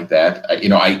something like that.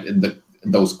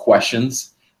 Those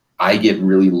questions, I get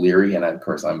really leery, and of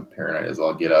course I'm paranoid as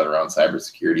all get out around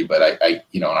cybersecurity, but I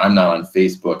you know, and I'm not on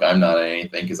Facebook, I'm not on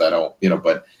anything because I don't, you know,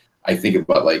 but I think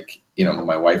about, like, you know,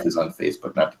 my wife is on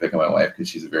Facebook, not to pick on my wife because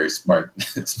she's a very smart,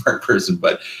 smart person,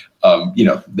 but, you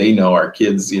know, they know our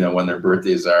kids, you know, when their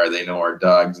birthdays are, they know our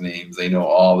dogs' names, they know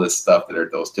all this stuff that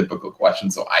are those typical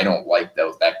questions. So I don't like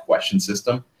that question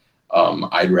system.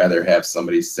 I'd rather have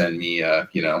somebody send me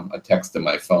you know, a text to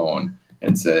my phone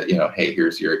and say, you know, hey,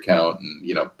 here's your account, and,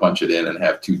 you know, punch it in and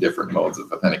have 2 different modes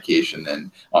of authentication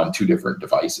and on 2 different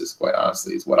devices, quite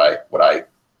honestly, is what I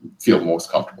feel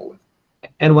most comfortable with.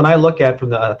 And when I look at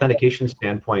from the authentication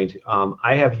standpoint,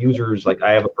 I have users, like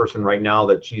I have a person right now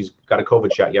that she's got a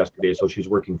COVID shot yesterday, so she's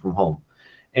working from home,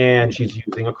 and she's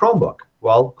using a Chromebook.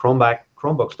 Well,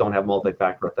 Chromebooks don't have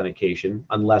multi-factor authentication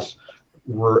unless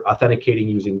we're authenticating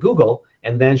using Google,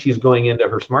 and then she's going into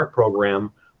her smart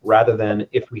program, rather than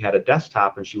if we had a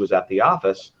desktop and she was at the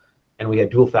office and we had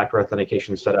dual factor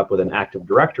authentication set up with an Active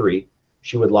Directory,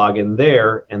 she would log in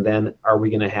there, and then are we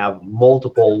going to have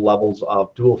multiple levels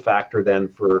of dual factor then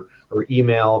for her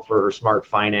email, for her smart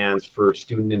finance, for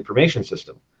student information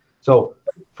system? So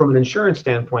from an insurance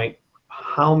standpoint,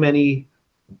 how many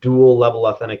dual level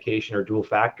authentication or dual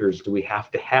factors do we have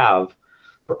to have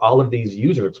for all of these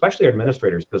users, especially our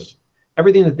administrators, because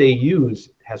everything that they use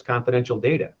has confidential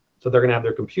data. So they're going to have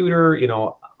their computer, you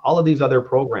know, all of these other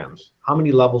programs. How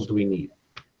many levels do we need?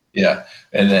 Yeah,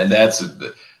 and then that's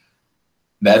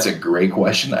a great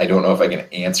question. I don't know if I can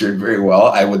answer it very well.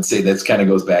 I would say that's kind of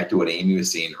goes back to what Amy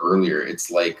was saying earlier.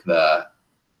 It's like the,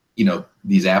 you know,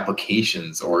 these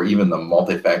applications or even the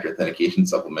multi-factor authentication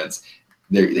supplements,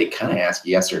 they kind of ask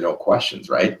yes or no questions,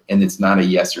 right? And it's not a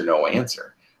yes or no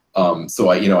answer. So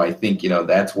I think, you know,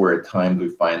 that's where at times we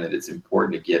find that it's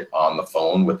important to get on the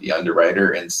phone with the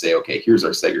underwriter and say, okay, here's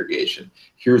our segregation.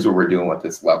 Here's what we're doing with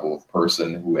this level of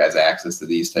person who has access to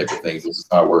these type of things. This is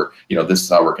how we're, you know, this is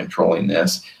how we're controlling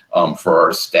this. For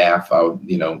our staff out,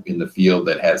 you know, in the field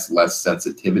that has less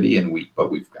sensitivity, and but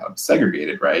we've got them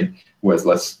segregated, right? Who has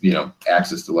less, you know,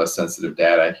 access to less sensitive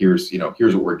data. Here's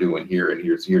what we're doing here, and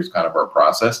here's kind of our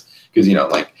process. Because, you know,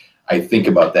 like, I think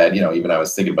about that, you know, even I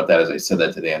was thinking about that as I said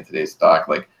that today on today's talk,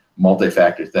 like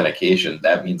multi-factor authentication,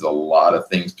 that means a lot of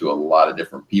things to a lot of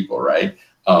different people, right?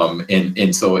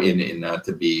 And so not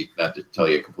to tell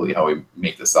you completely how we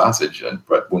make the sausage,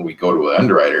 but when we go to an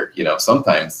underwriter, you know,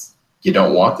 sometimes you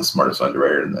don't want the smartest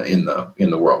underwriter in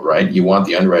the world, right? You want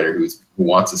the underwriter who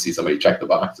wants to see somebody check the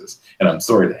boxes. And I'm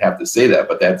sorry to have to say that,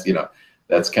 but that's, you know,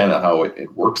 that's kind of how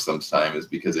it works sometimes, is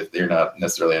because if they're not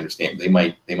necessarily understanding,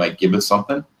 they might give us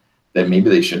something that maybe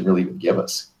they shouldn't really even give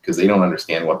us, because they don't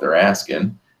understand what they're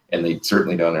asking, and they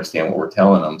certainly don't understand what we're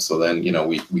telling them. So then, you know,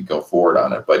 we go forward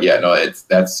on it. But yeah, no,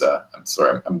 I'm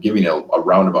sorry, I'm giving you a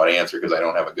roundabout answer because I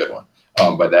don't have a good one.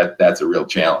 But that's a real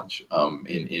challenge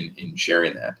in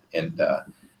sharing that. And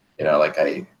you know, like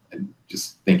I'm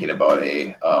just thinking about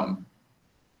a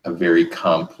very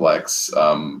complex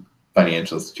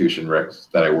financial institution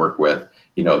that I work with.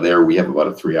 You know, there we have about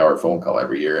a 3-hour phone call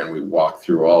every year, and we walk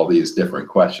through all these different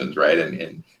questions, right?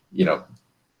 And you know,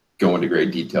 go into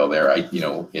great detail there.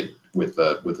 With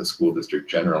the school district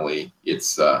generally,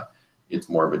 it's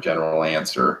more of a general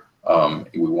answer.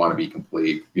 We want to be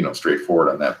completely, you know, straightforward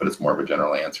on that, but it's more of a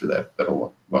general answer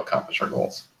that'll accomplish our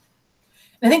goals.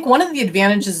 I think one of the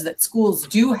advantages that schools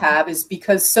do have is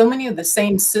because so many of the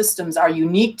same systems are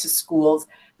unique to schools,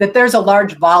 that there's a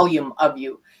large volume of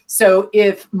you. So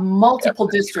if multiple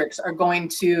districts are going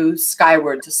to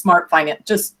Skyward, to Smart Finance,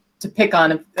 just to pick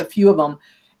on a few of them,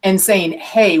 and saying,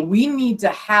 hey, we need to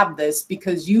have this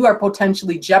because you are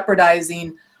potentially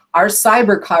jeopardizing our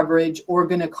cyber coverage or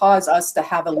going to cause us to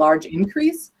have a large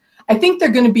increase, I think they're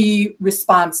going to be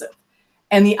responsive.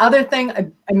 And the other thing,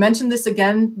 I mentioned this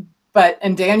again,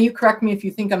 and Dan, you correct me if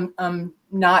you think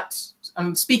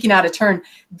I'm speaking out of turn.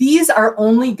 These are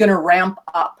only going to ramp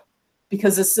up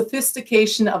because the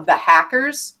sophistication of the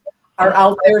hackers are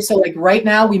out there. So like right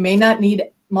now, we may not need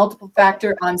multiple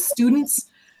factor on students,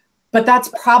 but that's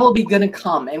probably going to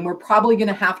come, and we're probably going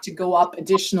to have to go up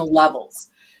additional levels.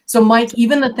 So Mike,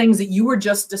 even the things that you were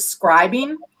just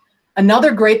describing,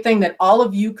 another great thing that all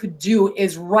of you could do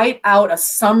is write out a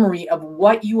summary of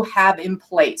what you have in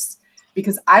place.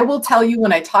 Because I will tell you,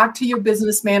 when I talk to your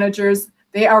business managers,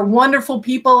 they are wonderful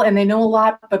people and they know a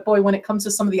lot, but boy, when it comes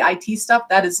to some of the IT stuff,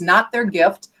 that is not their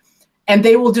gift. And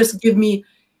they will just give me,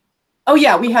 oh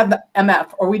yeah, we have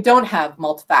MF, or we don't have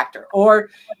multi-factor, or,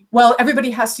 well,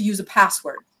 everybody has to use a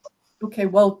password. Okay,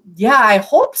 well, yeah, I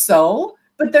hope so,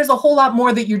 but there's a whole lot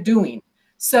more that you're doing.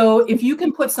 So if you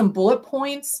can put some bullet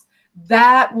points,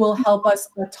 that will help us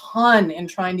a ton in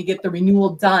trying to get the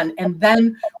renewal done. And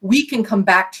then we can come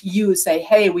back to you and say,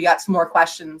 hey, we got some more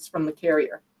questions from the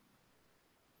carrier.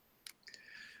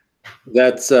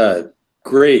 That's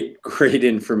great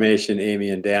information, Amy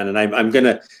and Dan. And I'm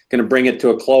gonna bring it to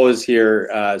a close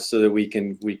here so that we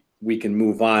can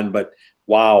move on. But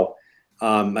wow,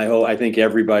 I think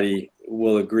everybody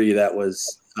will agree that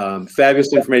was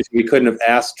fabulous information. We couldn't have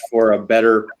asked for a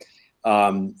better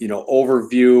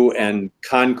overview and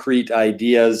concrete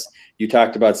ideas. You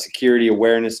talked about security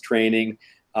awareness training.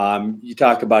 You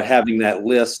talk about having that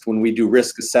list when we do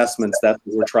risk assessments. That's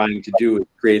what we're trying to do, is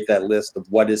create that list of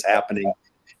what is happening,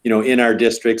 in our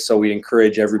district. So we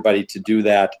encourage everybody to do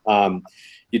that.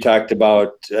 You talked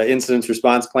about incident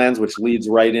response plans, which leads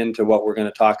right into what we're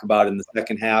going to talk about in the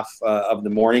second half of the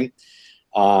morning,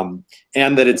 and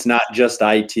that it's not just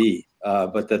IT,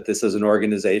 but that this is an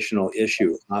organizational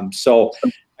issue. So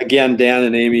again, Dan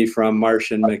and Amy from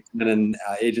Marsh and McKinnon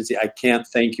Agency, I can't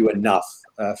thank you enough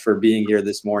for being here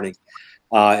this morning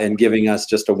and giving us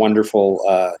just a wonderful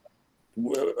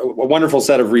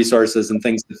set of resources and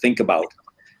things to think about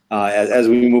as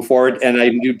we move forward. And I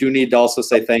do need to also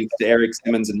say thanks to Eric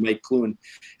Simmons and Mike Clune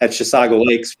at Chisago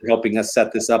Lakes for helping us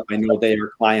set this up. I know they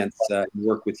are clients and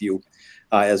work with you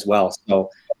as well. So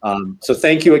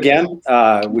thank you again.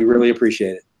 We really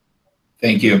appreciate it.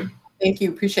 Thank you. Thank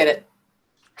you. Appreciate it.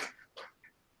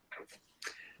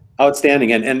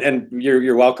 Outstanding, and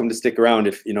you're welcome to stick around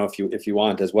if you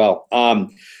want as well.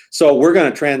 So we're going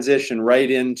to transition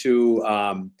right into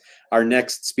our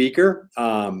next speaker,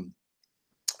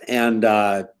 and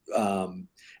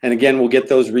again, we'll get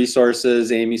those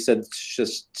resources. Amy said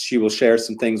she will share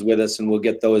some things with us, and we'll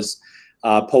get those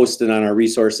posted on our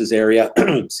resources area,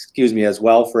 excuse me, as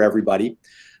well for everybody.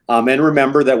 And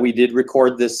remember that we did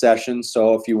record this session,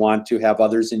 so if you want to have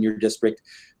others in your district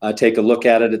take a look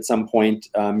at it at some point,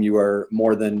 you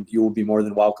will be more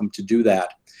than welcome to do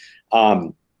that.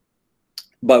 But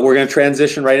we're going to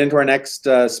transition right into our next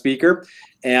speaker,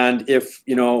 and if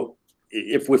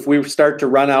we start to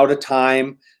run out of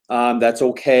time, that's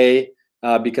okay,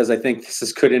 because I think this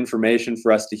is good information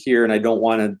for us to hear, and I don't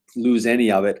want to lose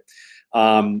any of it.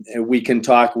 We can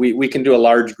talk. We can do a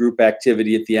large group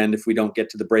activity at the end if we don't get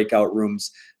to the breakout rooms,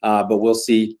 but we'll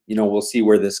see. We'll see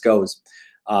where this goes.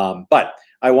 But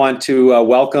I want to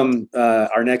welcome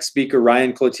our next speaker,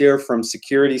 Ryan Cloutier from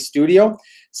Security Studio.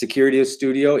 Security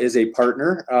Studio is a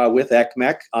partner with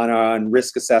ECMEC on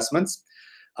risk assessments.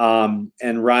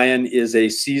 And Ryan is a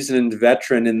seasoned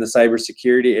veteran in the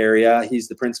cybersecurity area. He's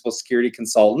the principal security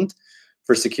consultant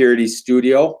for Security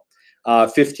Studio.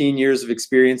 15 years of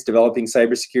experience developing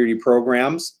cybersecurity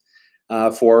programs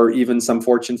for even some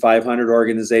Fortune 500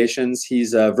 organizations.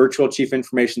 He's a virtual chief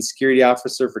information security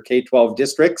officer for K-12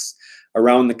 districts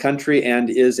around the country and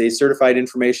is a certified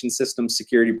information systems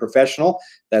security professional.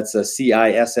 That's a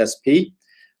CISSP.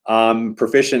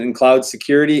 Proficient in cloud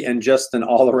security and just an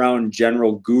all-around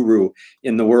general guru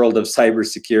in the world of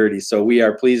cybersecurity. So we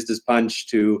are pleased as punch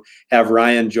to have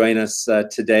Ryan join us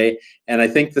today. And I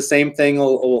think the same thing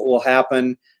will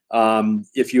happen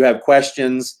if you have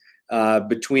questions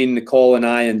between Nicole and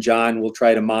I and John. We'll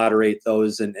try to moderate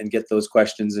those and get those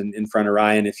questions in front of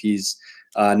Ryan. If he's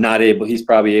not able, he's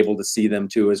probably able to see them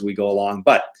too as we go along,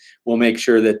 but we'll make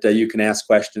sure that you can ask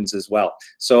questions as well.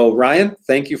 So Ryan,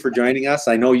 thank you for joining us.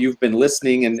 I know you've been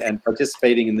listening and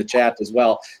participating in the chat as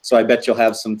well, so I bet you'll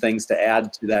have some things to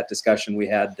add to that discussion we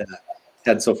had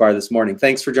so far this morning.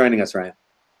 Thanks for joining us, Ryan.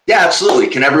 Yeah, absolutely.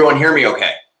 Can everyone hear me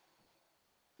okay?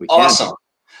 We can. Awesome.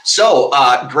 So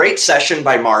great session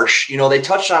by Marsh. They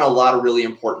touched on a lot of really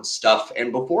important stuff.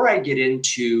 And before I get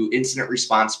into incident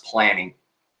response planning,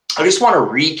 I just want to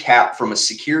recap from a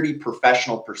security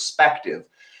professional perspective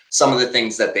some of the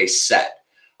things that they said.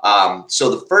 So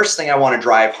the first thing I want to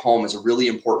drive home is a really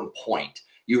important point.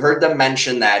 You heard them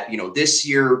mention that, this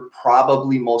year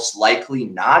probably most likely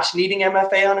not needing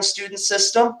MFA on a student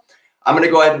system. I'm going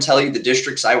to go ahead and tell you the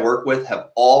districts I work with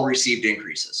have all received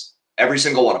increases, every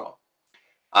single one of them.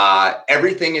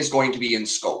 Everything is going to be in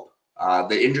scope.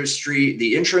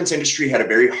 The insurance industry had a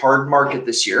very hard market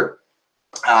this year.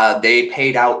 They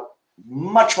paid out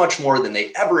much, much more than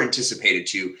they ever anticipated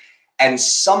to. And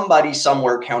somebody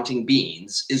somewhere counting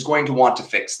beans is going to want to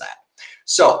fix that.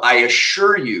 So I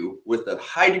assure you with a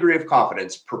high degree of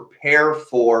confidence, prepare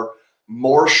for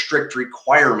more strict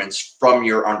requirements from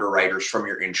your underwriters, from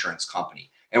your insurance company.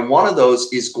 And one of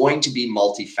those is going to be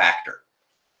multi-factor.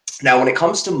 Now, when it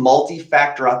comes to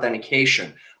multi-factor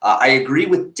authentication, I agree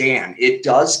with Dan. It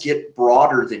does get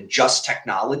broader than just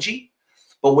technology.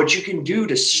 But what you can do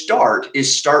to start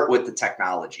is start with the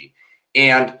technology.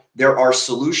 And there are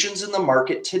solutions in the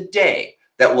market today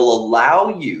that will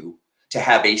allow you to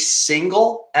have a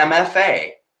single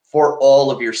MFA for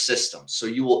all of your systems. So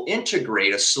you will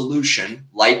integrate a solution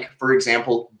like, for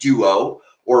example, Duo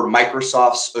or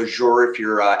Microsoft's Azure if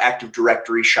you're an Active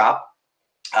Directory shop.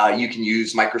 You can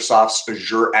use Microsoft's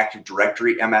Azure Active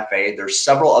Directory MFA. There's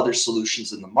several other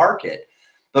solutions in the market.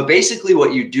 But basically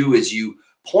what you do is you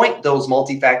point those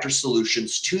multi-factor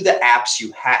solutions to the apps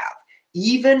you have,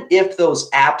 even if those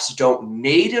apps don't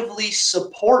natively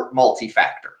support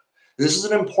multi-factor. This is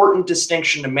an important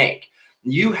distinction to make.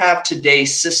 You have today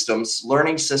systems,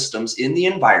 learning systems in the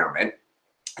environment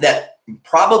that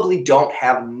probably don't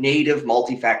have native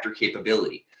multi-factor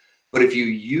capability. But if you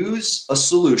use a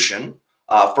solution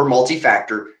for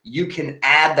multi-factor, you can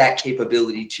add that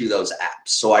capability to those apps.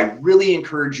 So I really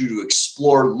encourage you to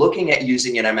explore looking at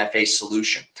using an MFA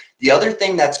solution. The other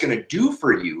thing that's going to do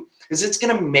for you is it's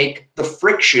going to make the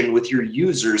friction with your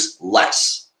users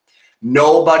less.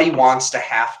 Nobody wants to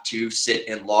have to sit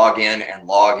and log in and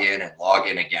log in and log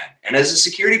in again. And as a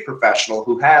security professional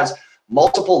who has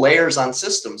multiple layers on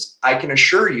systems, I can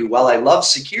assure you, while I love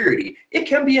security, it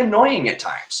can be annoying at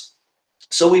times.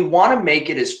 So we want to make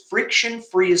it as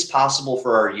friction-free as possible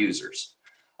for our users.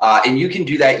 And you can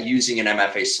do that using an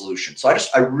MFA solution. So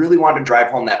I really want to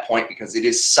drive home that point because it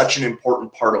is such an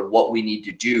important part of what we need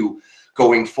to do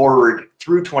going forward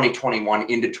through 2021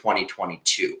 into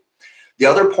 2022. The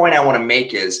other point I want to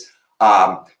make is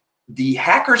the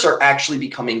hackers are actually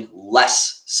becoming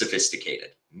less sophisticated,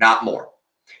 not more.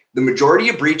 The majority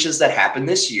of breaches that happened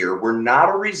this year were not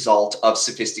a result of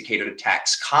sophisticated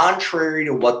attacks, contrary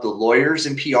to what the lawyers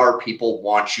and PR people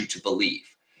want you to believe.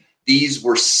 These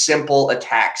were simple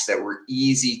attacks that were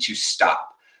easy to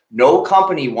stop. No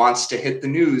company wants to hit the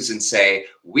news and say,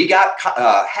 we got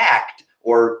hacked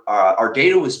or our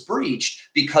data was breached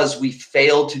because we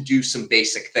failed to do some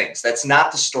basic things. That's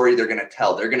not the story they're going to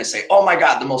tell. They're going to say, oh my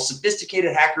God, the most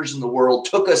sophisticated hackers in the world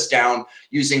took us down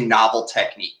using novel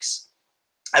techniques.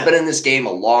 I've been in this game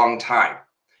a long time.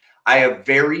 I have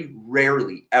very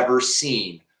rarely ever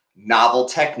seen novel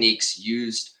techniques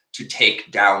used to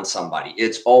take down somebody.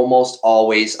 It's almost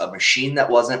always a machine that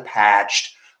wasn't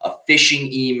patched, a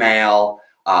phishing email,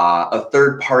 a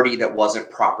third party that wasn't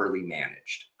properly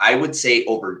managed. I would say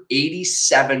over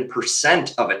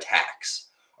 87% of attacks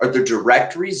are the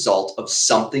direct result of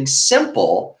something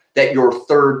simple that your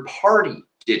third party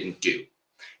didn't do.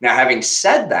 Now, having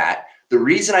said that, the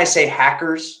reason I say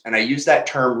hackers, and I use that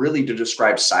term really to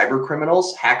describe cyber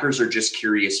criminals, hackers are just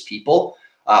curious people,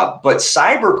 but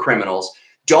cyber criminals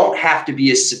don't have to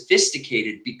be as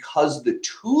sophisticated because the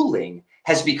tooling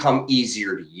has become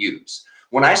easier to use.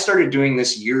 When I started doing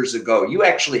this years ago, you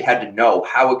actually had to know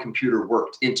how a computer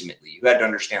worked intimately. You had to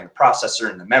understand the processor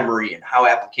and the memory and how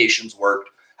applications worked,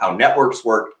 how networks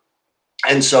worked.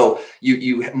 And so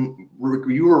you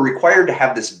were required to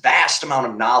have this vast amount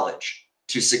of knowledge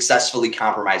to successfully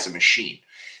compromise a machine.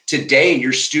 Today,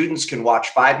 your students can watch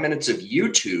 5 minutes of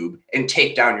YouTube and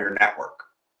take down your network.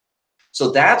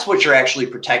 So that's what you're actually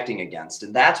protecting against.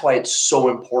 And that's why it's so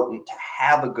important to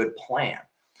have a good plan.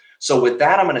 So with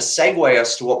that, I'm going to segue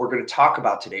us to what we're going to talk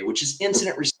about today, which is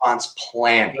incident response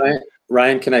planning.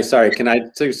 Ryan, can I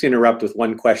just interrupt with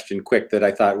one question quick that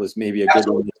I thought was maybe a good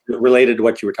one related to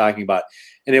what you were talking about.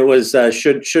 And it was,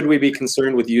 should we be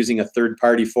concerned with using a third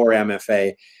party for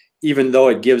MFA? Even though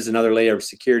it gives another layer of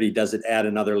security, does it add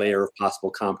another layer of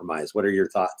possible compromise? What are your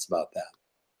thoughts about that?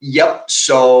 Yep.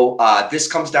 So this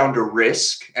comes down to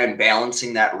risk and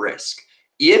balancing that risk.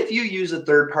 If you use a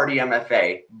third-party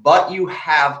MFA, but you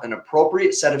have an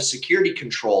appropriate set of security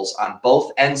controls on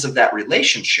both ends of that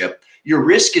relationship, your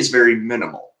risk is very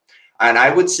minimal. And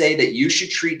I would say that you should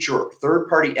treat your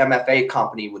third-party MFA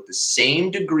company with the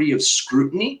same degree of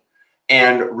scrutiny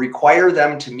and require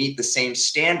them to meet the same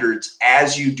standards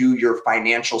as you do your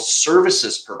financial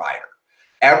services provider.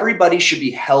 Everybody should be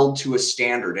held to a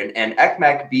standard. And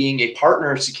ECEMCC, being a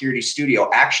partner of Security Studio,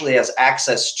 actually has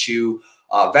access to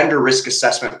a vendor risk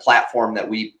assessment platform that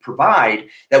we provide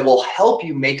that will help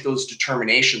you make those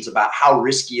determinations about how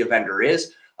risky a vendor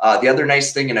is. The other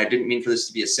nice thing, and I didn't mean for this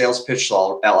to be a sales pitch,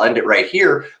 so I'll end it right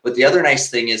here, but the other nice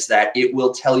thing is that it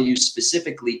will tell you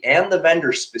specifically, and the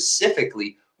vendor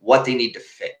specifically, what they need to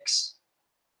fix.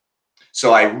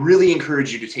 So I really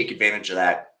encourage you to take advantage of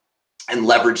that and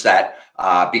leverage that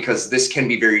because this can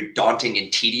be very daunting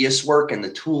and tedious work, and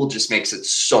the tool just makes it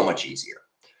so much easier.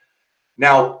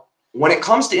 Now, when it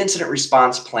comes to incident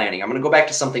response planning, I'm going to go back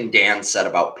to something Dan said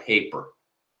about paper.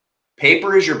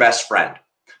 Paper is your best friend.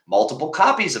 Multiple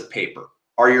copies of paper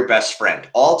are your best friend.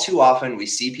 All too often, we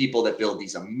see people that build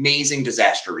these amazing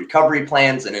disaster recovery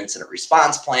plans and incident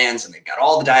response plans, and they've got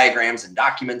all the diagrams and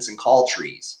documents and call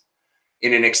trees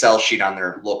in an Excel sheet on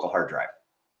their local hard drive.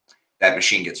 That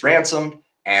machine gets ransomed,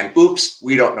 and oops,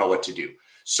 we don't know what to do.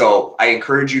 So I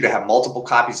encourage you to have multiple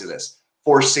copies of this.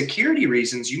 For security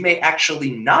reasons, you may actually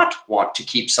not want to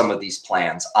keep some of these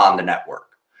plans on the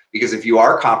network, because if you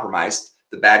are compromised,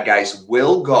 the bad guys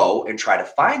will go and try to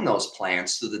find those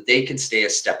plans so that they can stay a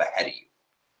step ahead of you.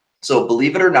 So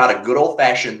believe it or not, a good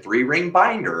old-fashioned 3-ring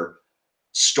binder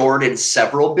stored in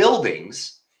several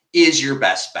buildings is your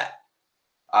best bet.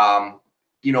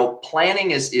 You know,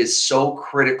 planning is so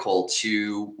critical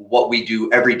to what we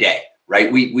do every day, right?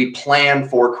 We plan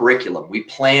for curriculum. We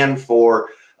plan for,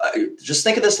 just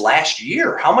think of this last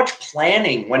year. How much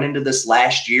planning went into this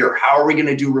last year? How are we going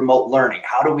to do remote learning?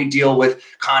 How do we deal with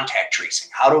contact tracing?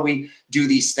 How do we do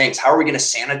these things? How are we going to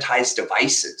sanitize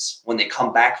devices when they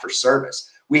come back for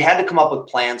service? We had to come up with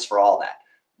plans for all that.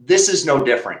 This is no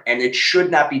different, and it should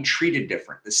not be treated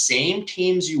different. The same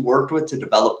teams you worked with to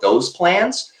develop those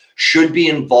plans should be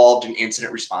involved in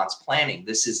incident response planning.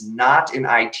 This is not an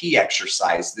IT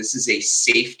exercise. This is a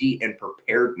safety and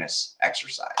preparedness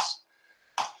exercise.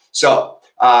 So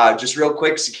just real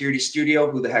quick, Security Studio,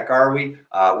 who the heck are we?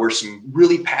 We're some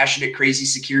really passionate, crazy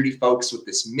security folks with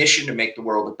this mission to make the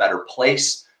world a better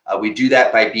place. We do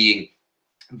that by being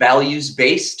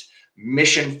values-based,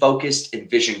 mission-focused, and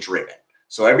vision-driven.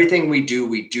 So everything we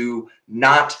do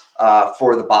not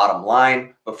for the bottom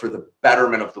line, but for the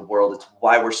betterment of the world. It's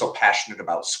why we're so passionate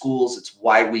about schools. It's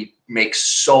why we make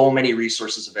so many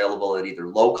resources available at either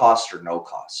low cost or no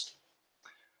cost.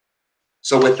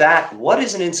 So with that, what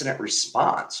is an incident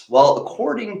response? Well,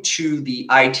 according to the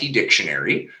IT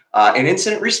dictionary, an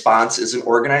incident response is an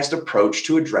organized approach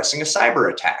to addressing a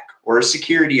cyber attack or a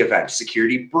security event,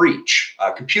 security breach,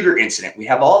 a computer incident. We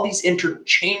have all these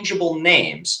interchangeable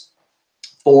names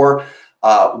for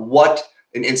what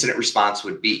an incident response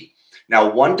would be.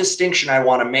 Now, one distinction I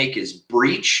want to make is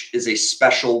breach is a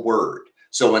special word.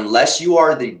 So unless you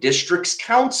are the district's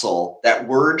counsel, that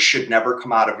word should never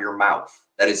come out of your mouth.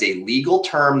 That is a legal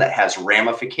term that has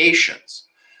ramifications.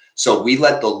 So we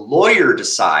let the lawyer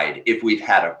decide if we've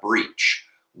had a breach.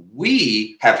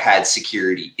 We have had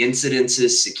security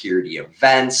incidences, security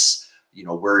events. You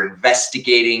know, we're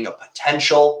investigating a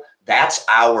potential. That's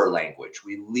our language.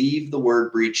 We leave the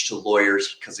word breach to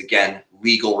lawyers because, again,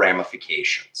 legal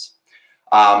ramifications.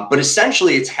 But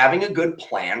essentially, it's having a good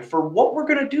plan for what we're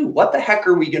going to do. What the heck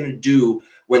are we going to do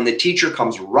when the teacher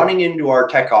comes running into our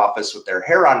tech office with their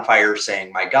hair on fire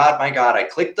saying, my God, I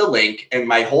clicked the link and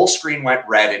my whole screen went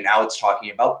red and now it's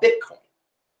talking about Bitcoin.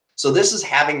 So this is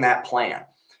having that plan.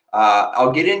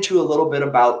 I'll get into a little bit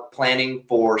about planning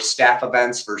for staff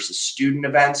events versus student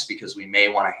events because we may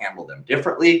want to handle them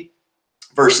differently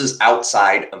versus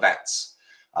outside events.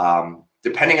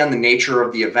 Depending on the nature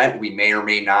of the event, we may or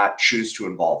may not choose to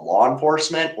involve law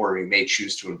enforcement, or we may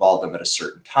choose to involve them at a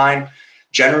certain time.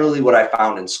 Generally, what I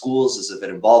found in schools is if it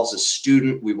involves a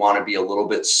student, we want to be a little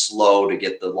bit slow to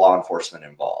get the law enforcement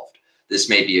involved. This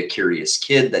may be a curious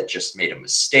kid that just made a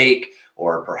mistake,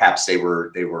 or perhaps they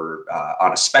were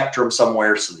on a spectrum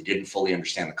somewhere, so they didn't fully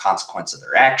understand the consequence of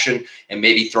their action, and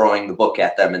maybe throwing the book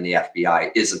at them in the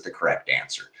FBI isn't the correct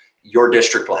answer. Your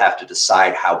district will have to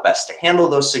decide how best to handle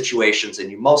those situations,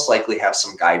 and you most likely have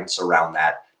some guidance around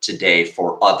that today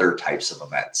for other types of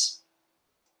events.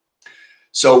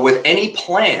 So with any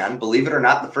plan, believe it or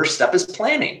not, the first step is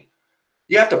planning.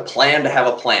 You have to plan to have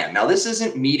a plan. Now, this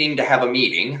isn't meeting to have a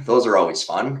meeting. Those are always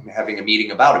fun, having a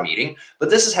meeting about a meeting, but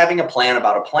this is having a plan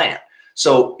about a plan.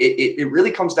 So it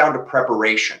really comes down to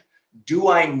preparation. Do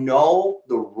I know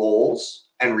the roles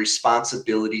and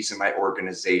responsibilities in my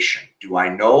organization? Do I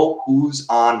know who's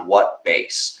on what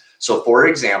base? So for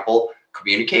example,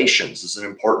 communications is an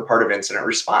important part of incident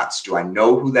response. Do I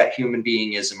know who that human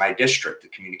being is in my district, the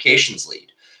communications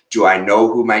lead? Do I know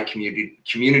who my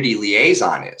community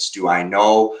liaison is? Do I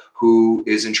know who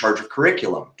is in charge of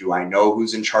curriculum? Do I know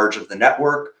who's in charge of the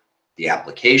network, the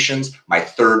applications, my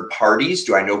third parties?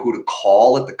 Do I know who to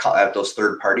call at those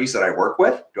third parties that I work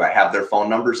with? Do I have their phone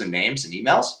numbers and names and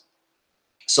emails?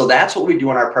 So that's what we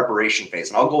do in our preparation phase.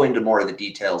 And I'll go into more of the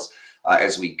details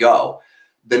as we go.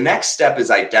 The next step is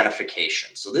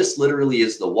identification. So this literally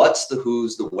is the what's, the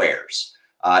who's, the where's.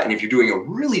 And if you're doing a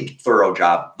really thorough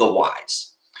job, the why's.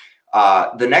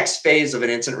 The next phase of an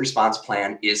incident response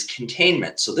plan is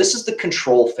containment. So this is the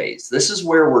control phase. This is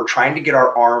where we're trying to get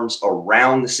our arms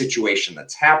around the situation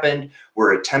that's happened.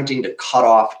 We're attempting to cut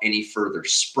off any further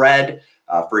spread.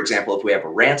 For example, if we have a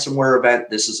ransomware event,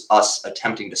 this is us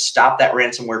attempting to stop that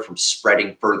ransomware from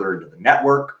spreading further into the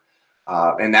network.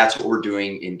 And that's what we're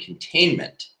doing in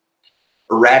containment.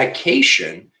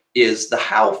 Eradication is the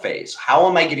how phase. How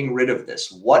am I getting rid of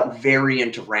this? What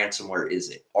variant of ransomware is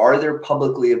it? Are there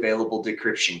publicly available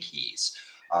decryption keys?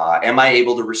 Am I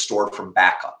able to restore from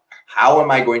backup? How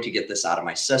am I going to get this out of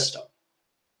my system?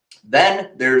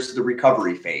 Then there's the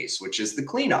recovery phase, which is the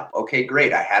cleanup. Okay,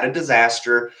 great. I had a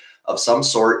disaster of some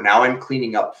sort. Now I'm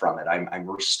cleaning up from it. I'm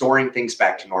restoring things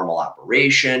back to normal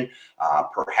operation.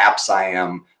 Perhaps I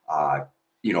am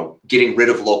getting rid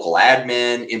of local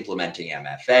admin, implementing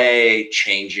MFA,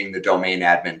 changing the domain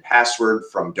admin password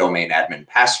from domain admin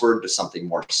password to something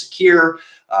more secure,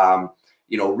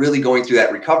 really going through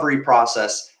that recovery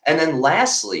process. And then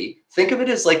lastly, think of it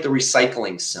as like the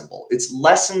recycling symbol. It's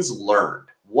lessons learned.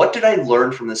 What did I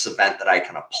learn from this event that I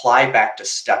can apply back to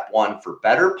step one for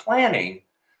better planning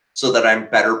so that I'm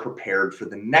better prepared for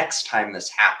the next time this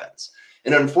happens?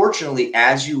 And unfortunately,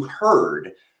 as you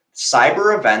heard,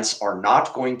 cyber events are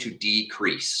not going to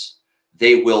decrease.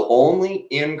 They will only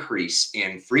increase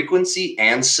in frequency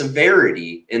and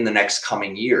severity in the next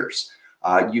coming years.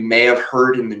 You may have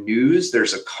heard in the news,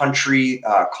 there's a country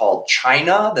called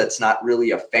China that's not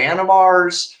really a fan of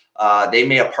ours. They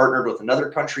may have partnered with another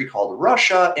country called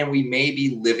Russia, and we may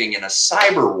be living in a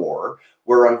cyber war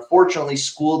where unfortunately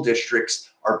school districts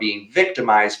are being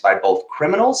victimized by both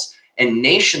criminals and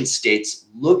nation states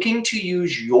looking to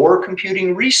use your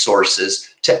computing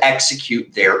resources to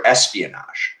execute their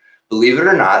espionage. Believe it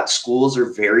or not, schools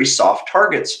are very soft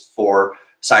targets for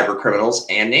cyber criminals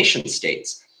and nation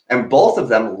states. And both of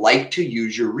them like to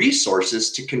use your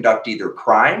resources to conduct either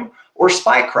crime or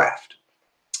spycraft.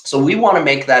 So we want to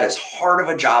make that as hard of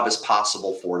a job as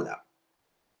possible for them.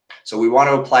 So we want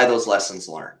to apply those lessons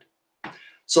learned.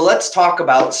 So let's talk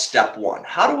about step one.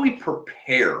 How do we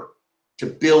prepare to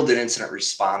build an incident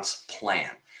response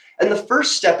plan? And the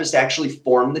first step is to actually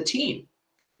form the team.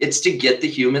 It's to get the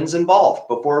humans involved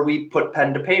before we put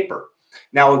pen to paper.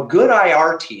 Now, a good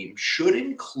IR team should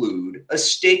include a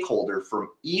stakeholder from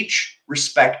each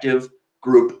respective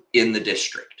group in the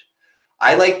district.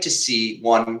 I like to see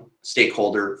one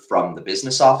stakeholder from the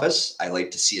business office. I like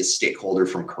to see a stakeholder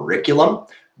from curriculum,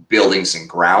 buildings and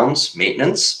grounds,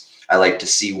 maintenance. I like to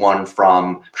see one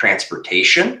from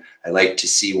transportation. I like to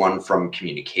see one from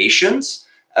communications.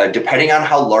 Depending on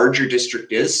how large your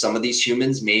district is, some of these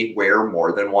humans may wear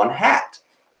more than one hat.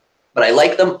 But I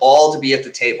like them all to be at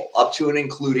the table, up to and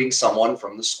including someone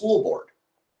from the school board.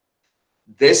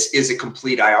 This is a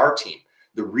complete IR team.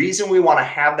 The reason we want to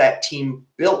have that team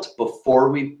built before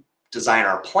we design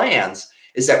our plans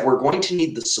is that we're going to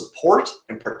need the support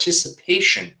and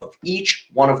participation of each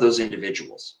one of those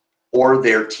individuals or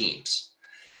their teams.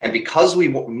 And because we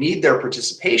need their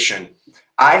participation,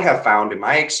 I have found in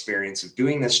my experience of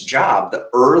doing this job, the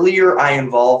earlier I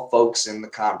involve folks in the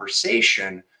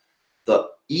conversation, the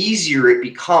easier it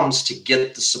becomes to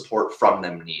get the support from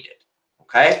them needed.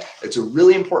 Okay, it's a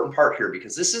really important part here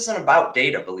because this isn't about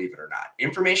data, believe it or not.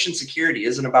 Information security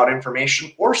isn't about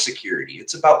information or security.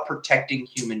 It's about protecting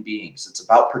human beings. It's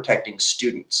about protecting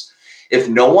students. If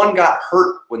no one got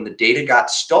hurt when the data got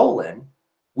stolen,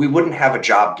 we wouldn't have a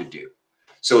job to do.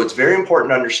 So it's very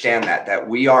important to understand that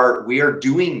we are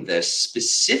doing this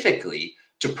specifically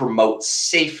to promote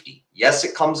safety. Yes,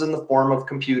 it comes in the form of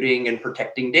computing and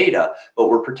protecting data, but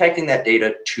we're protecting that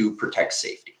data to protect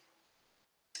safety.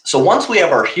 So once we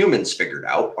have our humans figured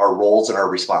out, our roles and our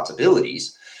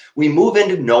responsibilities, we move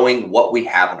into knowing what we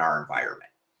have in our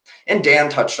environment. And Dan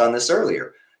touched on this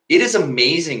earlier. It is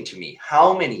amazing to me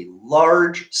how many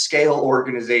large-scale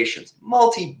organizations,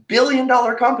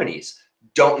 multi-billion-dollar companies,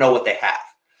 don't know what they have.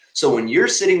 So when you're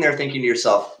sitting there thinking to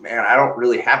yourself, man, I don't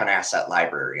really have an asset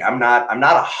library. I'm not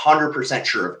 100%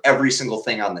 sure of every single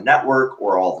thing on the network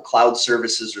or all the cloud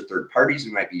services or third parties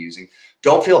we might be using.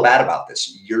 Don't feel bad about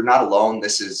this. You're not alone.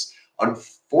 This is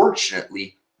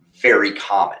unfortunately very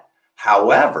common.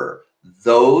 However,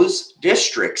 those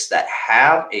districts that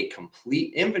have a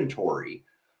complete inventory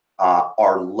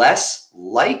are less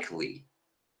likely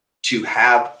to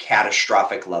have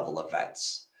catastrophic level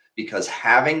events, because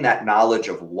having that knowledge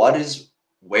of what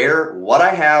I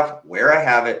have, where I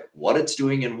have it, what it's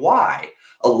doing and why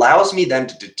allows me then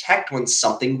to detect when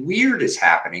something weird is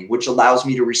happening, which allows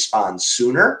me to respond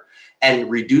sooner and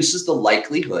reduces the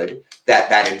likelihood that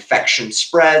that infection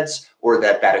spreads or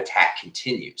that that attack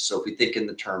continues. So if we think in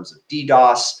the terms of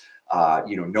DDoS,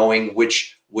 knowing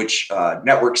which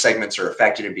network segments are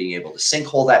affected and being able to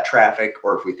sinkhole that traffic,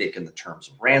 or if we think in the terms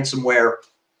of ransomware,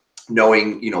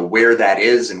 knowing where that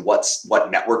is and what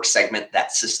network segment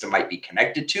that system might be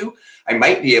connected to, I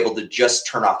might be able to just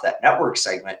turn off that network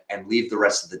segment and leave the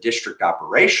rest of the district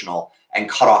operational and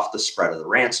cut off the spread of the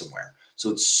ransomware. So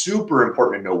it's super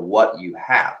important to know what you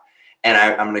have. And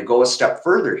I'm going to go a step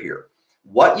further here.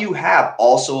 What you have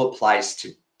also applies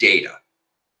to data.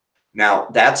 Now,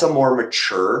 that's a more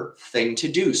mature thing to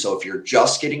do. So if you're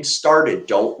just getting started,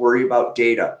 don't worry about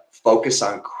data. Focus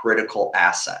on critical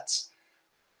assets.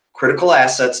 Critical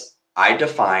assets I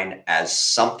define as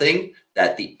something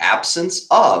that the absence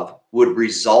of would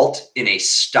result in a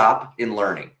stop in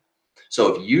learning.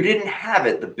 So if you didn't have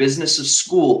it, the business of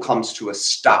school comes to a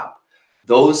stop.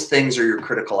 Those things are your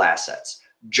critical assets.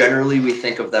 Generally, we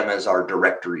think of them as our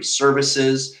directory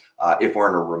services. If we're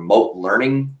in a remote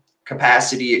learning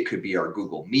capacity, it could be our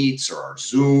Google Meets or our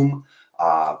Zoom.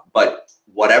 But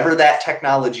whatever that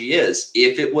technology is,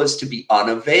 if it was to be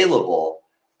unavailable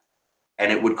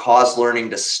and it would cause learning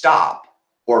to stop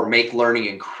or make learning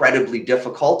incredibly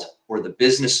difficult or the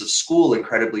business of school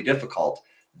incredibly difficult,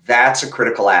 that's a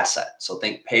critical asset. So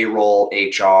think payroll,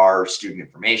 HR, student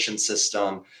information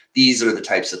system. These are the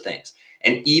types of things.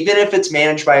 And even if it's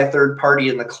managed by a third party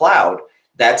in the cloud,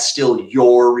 that's still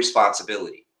your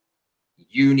responsibility.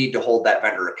 You need to hold that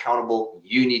vendor accountable.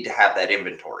 You need to have that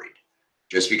inventoried.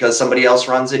 Just because somebody else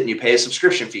runs it and you pay a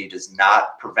subscription fee does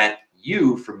not prevent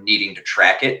you from needing to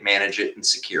track it, manage it, and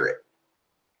secure it.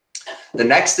 The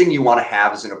next thing you want to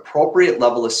have is an appropriate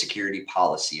level of security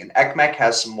policy. And ECMEC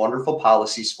has some wonderful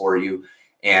policies for you.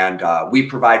 And we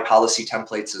provide policy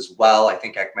templates as well. I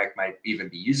think ECMEC might even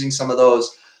be using some of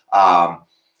those.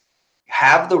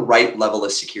 Have the right level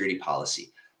of security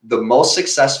policy. The most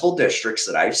successful districts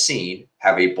that I've seen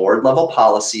have a board level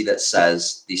policy that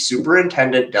says the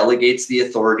superintendent delegates the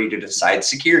authority to decide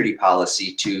security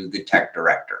policy to the tech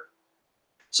director.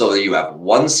 So you have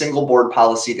one single board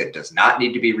policy that does not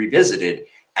need to be revisited,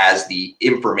 as the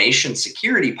information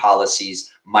security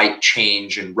policies might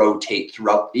change and rotate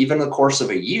throughout even the course of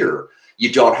a year.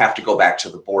 You don't have to go back to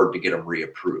the board to get them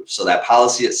reapproved. So that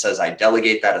policy that says I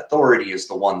delegate that authority is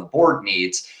the one the board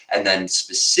needs. And then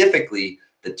specifically,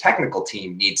 the technical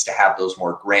team needs to have those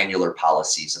more granular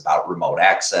policies about remote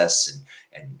access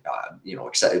and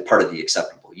part of the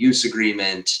acceptable use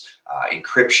agreement,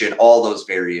 encryption, all those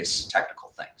various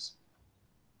technical things.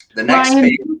 The next Ryan,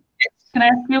 page. can I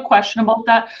ask you a question about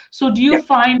that? So do you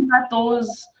find that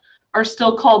those are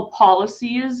still called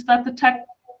policies that the tech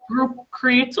group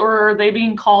creates, or are they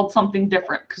being called something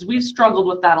different? Because we've struggled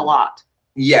with that a lot.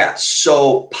 Yeah,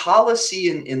 so policy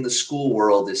in the school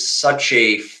world is such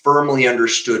a firmly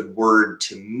understood word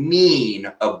to mean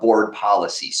a board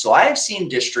policy. So I have seen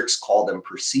districts call them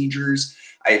procedures.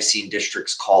 I have seen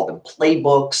districts call them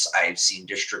playbooks. I have seen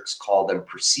districts call them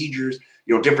procedures,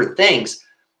 different things.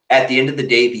 At the end of the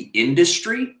day, the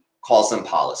industry calls them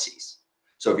policies.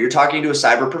 So if you're talking to a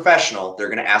cyber professional, they're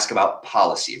going to ask about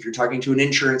policy. If you're talking to an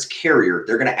insurance carrier,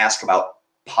 they're going to ask about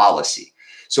policy.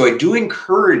 So I do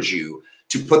encourage you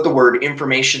to put the word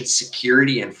information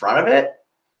security in front of it.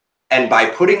 And by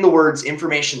putting the words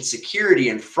information security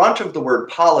in front of the word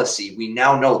policy, we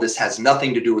now know this has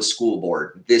nothing to do with school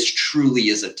board. This truly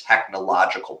is a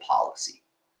technological policy.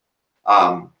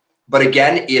 But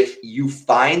again, if you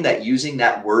find that using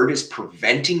that word is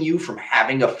preventing you from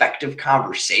having effective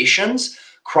conversations,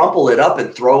 crumple it up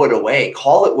and throw it away.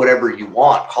 Call it whatever you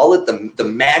want. Call it the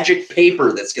magic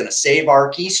paper that's going to save our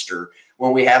keister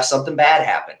when we have something bad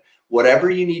happen. Whatever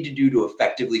you need to do to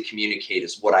effectively communicate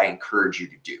is what I encourage you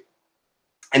to do.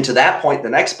 And to that point, the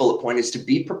next bullet point is to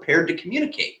be prepared to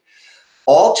communicate.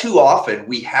 All too often,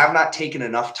 we have not taken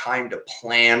enough time to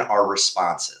plan our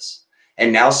responses.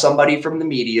 And now somebody from the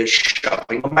media is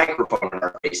shoving a microphone in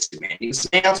our face, demanding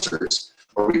some answers.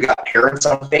 Or we've got parents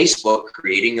on Facebook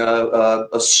creating a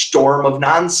storm of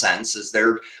nonsense as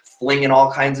they're flinging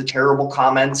all kinds of terrible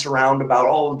comments around about,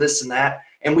 oh, this and that.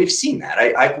 And we've seen that.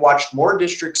 I've watched more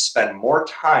districts spend more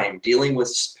time dealing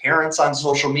with parents on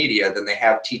social media than they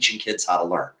have teaching kids how to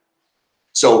learn.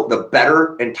 So the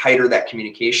better and tighter that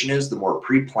communication is, the more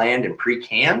pre-planned and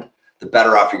pre-canned, the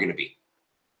better off you're going to be.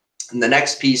 And the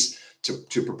next piece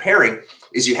to preparing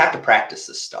is you have to practice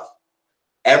this stuff.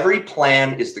 Every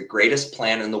plan is the greatest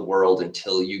plan in the world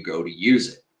until you go to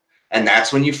use it. And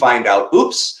that's when you find out,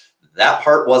 oops, that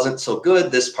part wasn't so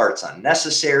good. This part's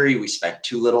unnecessary. We spent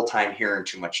too little time here and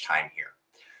too much time here.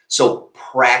 So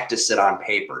practice it on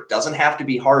paper. It doesn't have to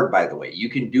be hard, by the way. You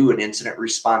can do an incident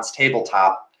response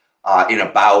tabletop in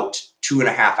about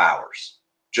 2.5 hours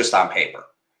just on paper.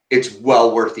 It's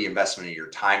well worth the investment of your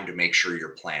time to make sure your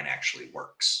plan actually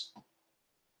works.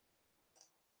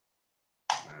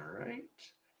 All right.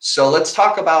 So let's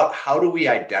talk about how do we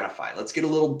identify. Let's get a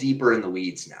little deeper in the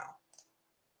weeds now.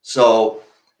 So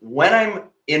when I'm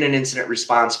in an incident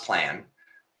response plan,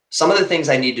 some of the things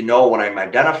I need to know when I'm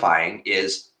identifying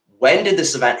is, when did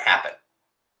this event happen?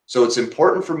 So it's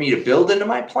important for me to build into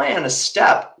my plan a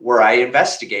step where I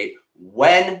investigate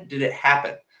when did it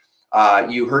happen.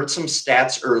 You heard some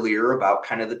stats earlier about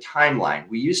kind of the timeline.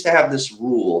 We used to have this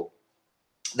rule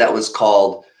that was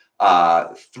called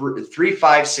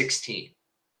 3-5-16.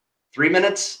 3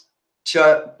 minutes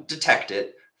to detect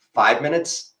it, 5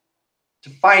 minutes to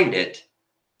find it,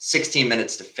 16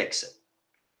 minutes to fix it.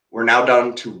 We're now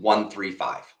down to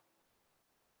 1-3-5.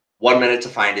 1 minute to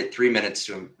find it, 3 minutes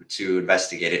to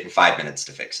investigate it, and 5 minutes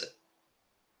to fix it.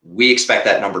 We expect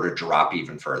that number to drop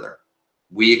even further.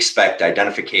 We expect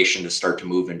identification to start to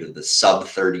move into the sub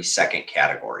 30-second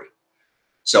category.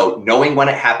 So knowing when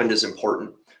it happened is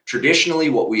important.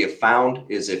 Traditionally, what we have found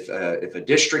is if a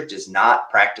district is not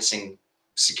practicing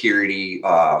security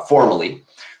formally,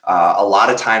 a lot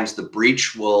of times the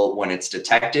breach will, when it's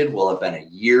detected, will have been a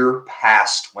year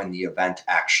past when the event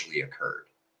actually occurred.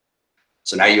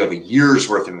 So now you have a year's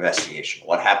worth of investigation.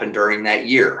 What happened during that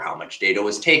year? How much data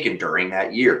was taken during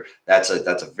that year? That's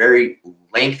a very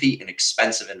lengthy and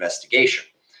expensive investigation.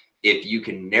 If you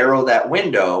can narrow that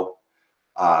window,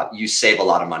 you save a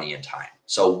lot of money and time.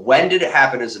 So when did it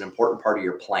happen is an important part of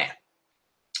your plan.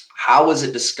 How was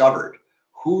it discovered?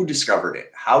 Who discovered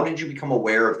it? How did you become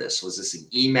aware of this? Was this an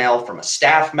email from a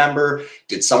staff member?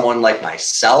 Did someone like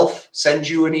myself send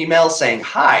you an email saying,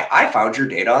 hi, I found your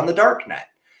data on the darknet?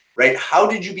 Right? How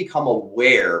did you become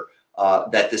aware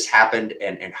that this happened,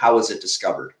 and how was it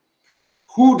discovered?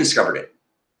 Who discovered it?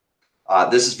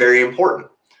 This is very important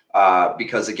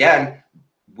because, again,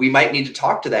 we might need to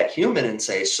talk to that human and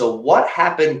say, so what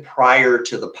happened prior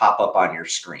to the pop-up on your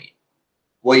screen?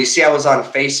 Well, you see, I was on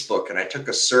Facebook and I took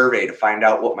a survey to find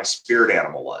out what my spirit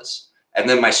animal was, and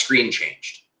then my screen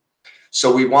changed.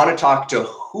 So we want to talk to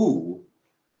who,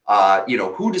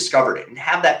 who discovered it, and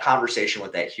have that conversation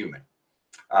with that human.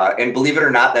 And believe it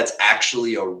or not, that's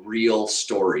actually a real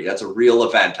story. That's a real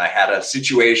event. I had a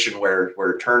situation where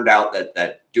it turned out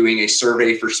that doing a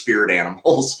survey for spirit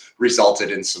animals resulted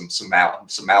in some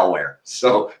malware.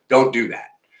 So don't do that.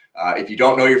 If you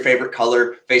don't know your favorite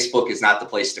color, Facebook is not the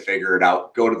place to figure it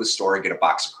out. Go to the store and get a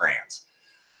box of crayons.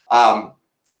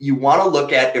 You want to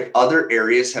look at if other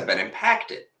areas have been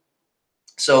impacted.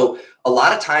 So a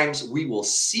lot of times we will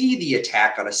see the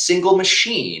attack on a single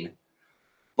machine,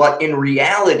 but in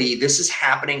reality, this is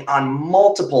happening on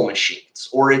multiple machines,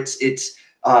 or it's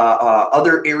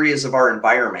other areas of our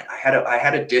environment. I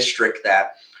had a district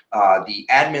that the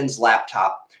admin's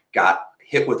laptop got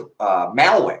hit with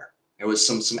malware. It was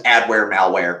some adware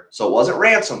malware, so it wasn't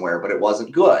ransomware, but it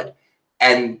wasn't good.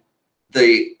 And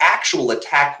the actual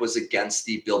attack was against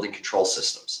the building control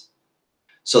systems.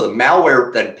 So the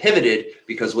malware then pivoted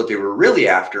because what they were really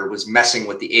after was messing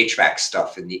with the HVAC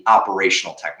stuff and the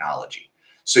operational technology.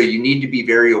 So you need to be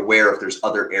very aware if there's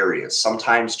other areas.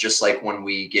 Sometimes, just like when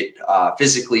we get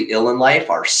physically ill in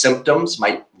life, our symptoms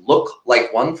might look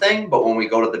like one thing, but when we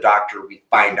go to the doctor, we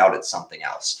find out it's something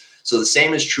else. So the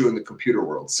same is true in the computer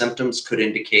world. Symptoms could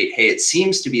indicate, hey, it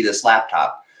seems to be this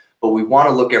laptop, but we want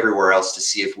to look everywhere else to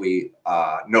see if we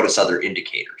notice other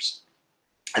indicators.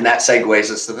 And that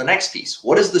segues us to the next piece.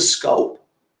 What is the scope?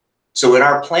 So in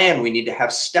our plan, we need to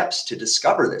have steps to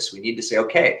discover this. We need to say,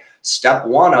 okay, step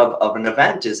one of an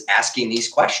event is asking these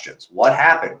questions. What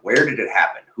happened? Where did it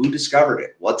happen? Who discovered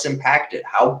it? What's impacted?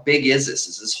 How big is this?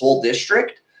 Is this whole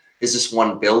district? Is this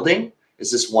one building?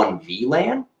 Is this one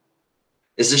VLAN?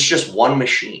 Is this just one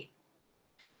machine?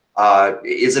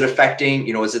 Is it affecting,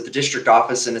 is it the district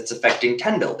office and it's affecting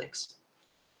 10 buildings?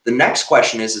 The next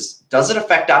question is does it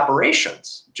affect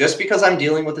operations? Just because I'm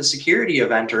dealing with a security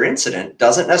event or incident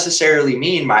doesn't necessarily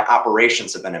mean my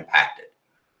operations have been impacted.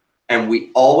 And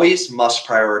we always must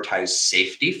prioritize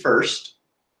safety first,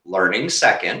 learning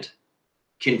second,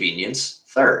 convenience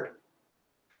third.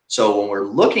 So when we're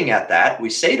looking at that, we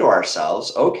say to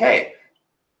ourselves, okay,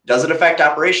 does it affect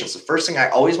operations? The first thing I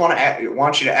always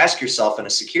want you to ask yourself in a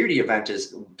security event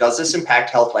is, does this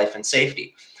impact health, life, and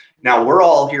safety? Now, we're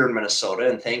all here in Minnesota,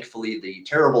 and thankfully the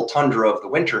terrible tundra of the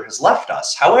winter has left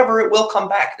us. However, it will come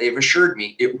back. They've assured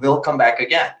me it will come back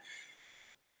again.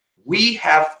 We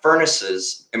have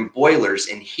furnaces and boilers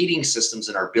and heating systems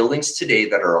in our buildings today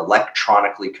that are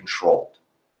electronically controlled.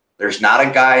 There's not a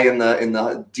guy in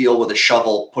the deal with a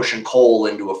shovel pushing coal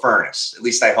into a furnace. At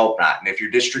least I hope not. And if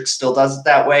your district still does it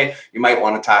that way, you might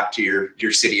want to talk to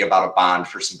your city about a bond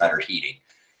for some better heating.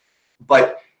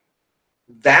 But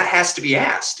that has to be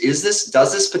asked. Does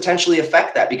this potentially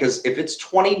affect that? Because if it's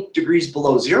 20 degrees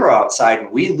below zero outside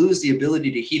and we lose the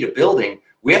ability to heat a building,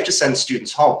 we have to send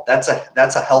students home. That's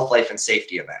a health, life, and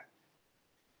safety event.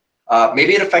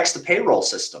 Maybe it affects the payroll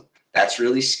system. That's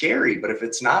really scary. But if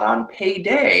it's not on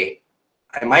payday,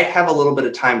 I might have a little bit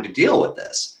of time to deal with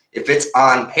this. If it's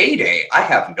on payday, I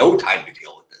have no time to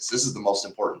deal with this. This is the most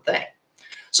important thing.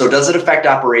 So does it affect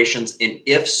operations? And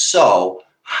if so,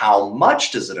 how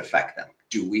much does it affect them?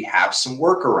 Do we have some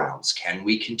workarounds? Can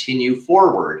we continue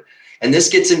forward? And this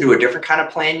gets into a different kind of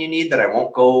plan you need that I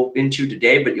won't go into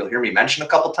today, but you'll hear me mention a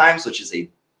couple times, which is a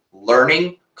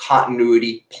learning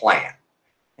continuity plan.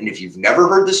 And if you've never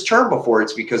heard this term before,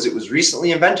 it's because it was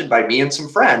recently invented by me and some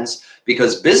friends,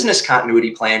 because business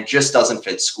continuity plan just doesn't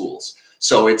fit schools.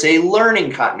 So it's a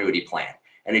learning continuity plan.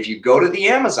 And if you go to the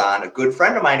Amazon, a good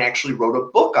friend of mine actually wrote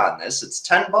a book on this. It's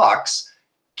 $10.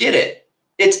 Get it.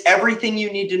 It's everything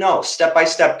you need to know,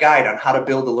 step-by-step guide on how to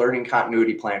build a learning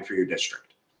continuity plan for your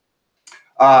district.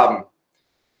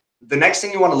 The next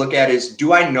thing you want to look at is,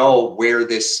 do I know where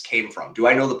this came from? Do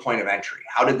I know the point of entry?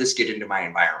 How did this get into my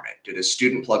environment? Did a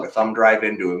student plug a thumb drive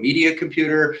into a media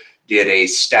computer? Did a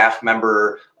staff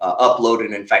member upload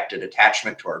an infected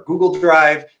attachment to our Google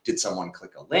Drive? Did someone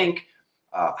click a link?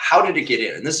 How did it get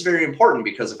in? And this is very important,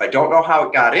 because if I don't know how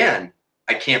it got in,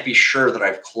 I can't be sure that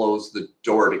I've closed the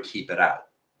door to keep it out.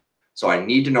 So I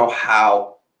need to know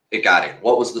how it got in.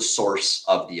 What was the source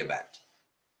of the event?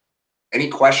 Any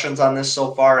questions on this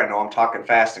so far? I know I'm talking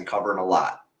fast and covering a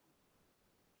lot.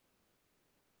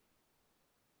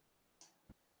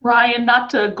 Ryan, not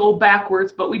to go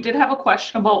backwards, but we did have a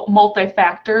question about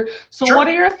multi-factor. So Sure. What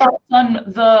are your thoughts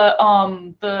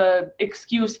on the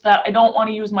excuse that I don't want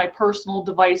to use my personal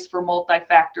device for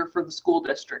multi-factor for the school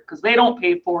district because they don't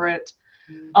pay for it?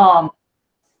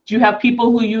 Do you have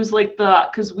people who use like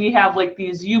because we have like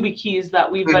these YubiKeys that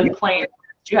we've been playing.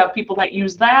 Do you have people that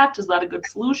use that? Is that a good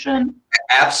solution?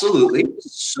 Absolutely.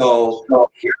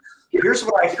 So here's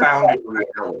what I found in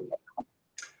reality.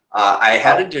 I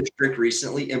had a district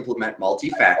recently implement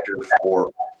multi-factor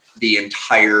for the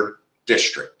entire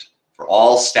district, for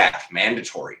all staff,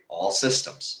 mandatory, all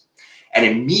systems. And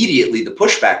immediately the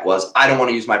pushback was, I don't want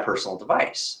to use my personal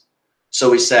device.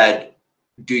 So we said,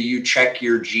 do you check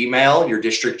your Gmail, your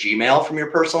district Gmail from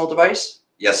your personal device?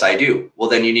 Yes, I do. Well,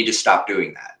 then you need to stop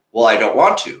doing that. Well, I don't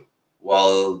want to.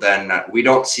 Well, then we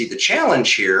don't see the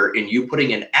challenge here in you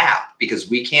putting an app, because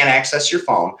we can't access your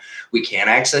phone. We can't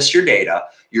access your data.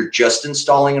 You're just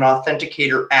installing an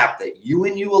authenticator app that you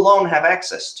and you alone have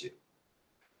access to.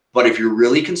 But if you're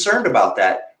really concerned about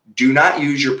that, do not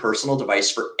use your personal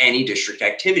device for any district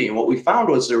activity. And what we found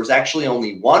was there was actually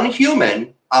only one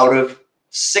human out of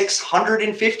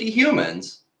 650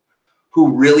 humans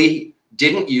who really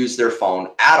didn't use their phone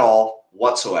at all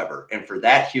whatsoever. And for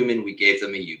that human, we gave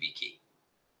them a YubiKey.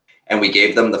 And we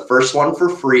gave them the first one for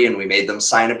free, and we made them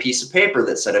sign a piece of paper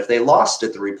that said if they lost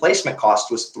it, the replacement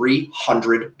cost was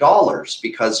 $300,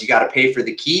 because you got to pay for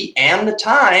the key and the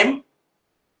time.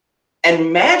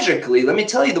 And magically, let me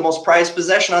tell you, the most prized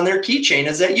possession on their keychain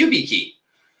is that YubiKey.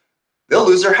 They'll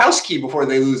lose their house key before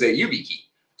they lose that YubiKey.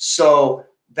 So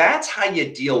that's how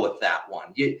you deal with that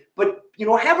one. But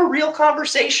have a real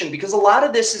conversation, because a lot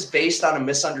of this is based on a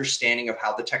misunderstanding of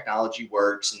how the technology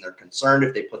works, and they're concerned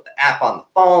if they put the app on the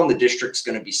phone, the district's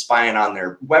going to be spying on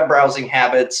their web browsing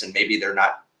habits, and maybe they're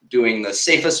not doing the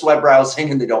safest web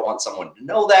browsing and they don't want someone to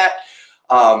know that.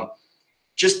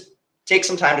 Just take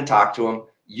some time to talk to them.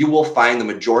 You will find the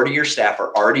majority of your staff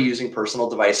are already using personal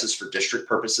devices for district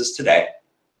purposes today.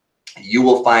 You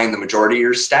will find the majority of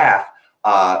your staff,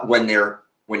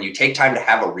 when you take time to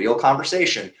have a real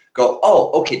conversation, go,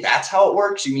 oh, okay, that's how it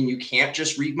works? You mean you can't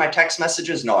just read my text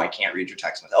messages? No, I can't read your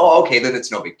text message. Oh, okay, then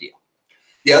it's no big deal.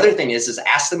 The other thing is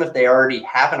ask them if they already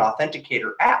have an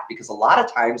authenticator app, because a lot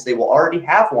of times they will already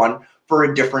have one for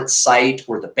a different site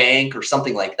or the bank or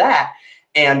something like that.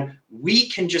 And we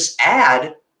can just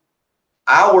add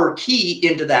our key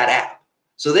into that app.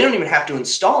 So they don't even have to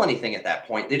install anything at that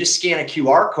point. They just scan a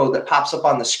QR code that pops up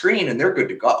on the screen and they're good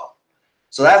to go.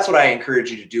 So that's what I encourage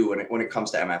you to do when it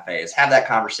comes to MFA, is have that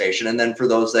conversation. And then for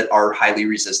those that are highly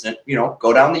resistant,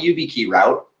 go down the YubiKey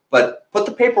route, but put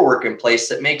the paperwork in place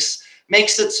that makes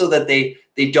it so that they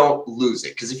don't lose it.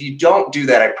 Because if you don't do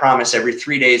that, I promise every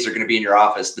 3 days they're going to be in your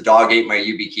office. The dog ate my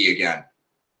YubiKey again.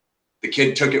 The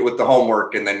kid took it with the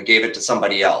homework and then gave it to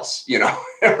somebody else,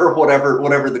 or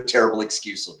whatever the terrible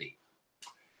excuse will be.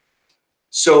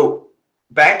 So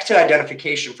back to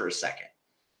identification for a second.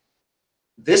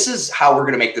 This is how we're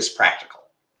going to make this practical.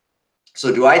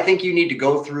 So do I think you need to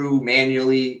go through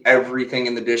manually everything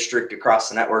in the district across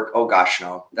the network? Oh gosh,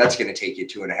 no, that's going to take you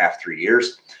 2.5, 3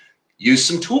 years. Use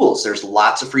some tools. There's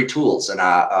lots of free tools. And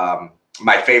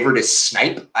my favorite is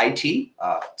Snipe IT.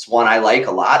 It's one I like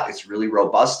a lot. It's really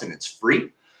robust and it's free.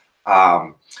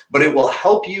 But it will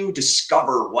help you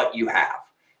discover what you have.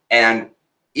 And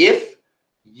if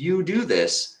you do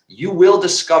this, you will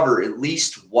discover at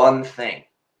least one thing.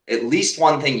 at least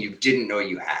one thing you didn't know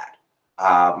you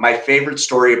had. My favorite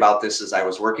story about this is I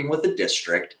was working with a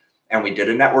district and we did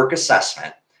a network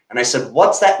assessment. And I said,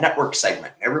 what's that network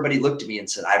segment? Everybody looked at me and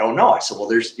said, I don't know. I said, well,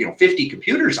 there's 50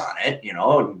 computers on it, and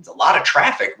a lot of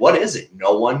traffic. What is it?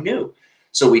 No one knew.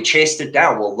 So we chased it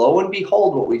down. Well, lo and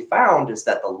behold, what we found is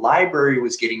that the library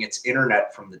was getting its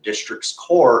internet from the district's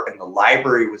core, and the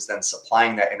library was then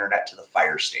supplying that internet to the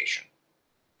fire station.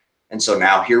 And so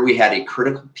now here we had a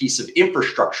critical piece of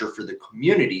infrastructure for the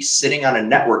community sitting on a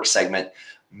network segment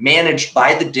managed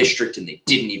by the district, and they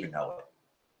didn't even know it.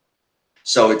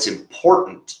 So it's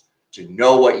important to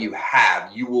know what you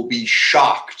have. You will be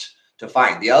shocked to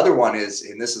find. The other one is,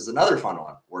 and this is another fun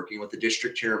one, working with the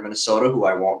district here in Minnesota, who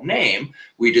I won't name,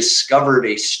 we discovered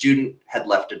a student had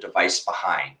left a device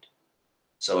behind.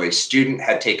 So a student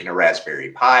had taken a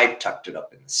Raspberry Pi, tucked it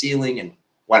up in the ceiling, and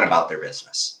went about their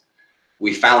business.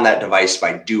 We found that device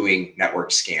by doing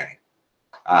network scanning.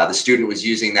 The student was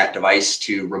using that device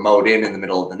to remote in the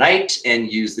middle of the night and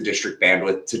use the district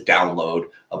bandwidth to download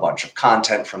a bunch of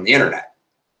content from the internet.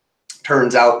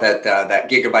 Turns out that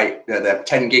that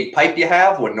 10 gig pipe you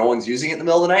have when no one's using it in the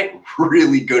middle of the night,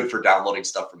 really good for downloading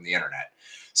stuff from the internet.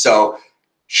 So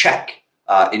check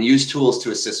and use tools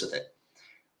to assist with it.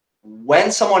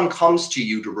 When someone comes to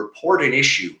you to report an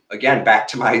issue, again, back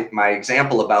to my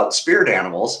example about spirit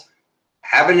animals,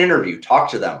 have an interview, talk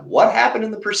to them. What happened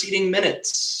in the preceding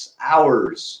minutes,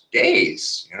 hours,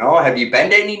 days? Have you been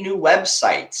to any new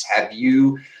websites? Have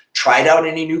you tried out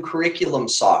any new curriculum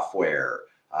software?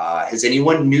 Has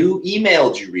anyone new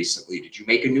emailed you recently? Did you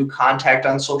make a new contact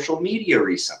on social media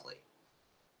recently?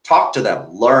 Talk to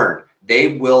them, learn.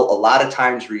 They will a lot of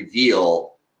times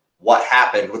reveal what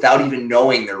happened without even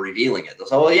knowing they're revealing it. They'll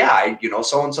say, well, yeah,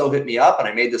 so-and-so hit me up and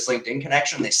I made this LinkedIn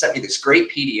connection. And they sent me this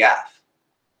great PDF.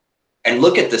 And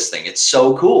look at this thing. It's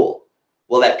so cool.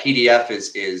 Well, that PDF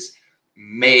is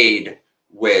made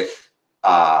with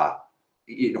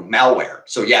malware.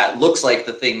 So yeah, it looks like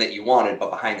the thing that you wanted,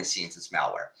 but behind the scenes it's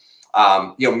malware.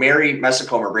 Mary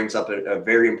Messicomer brings up a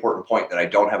very important point that I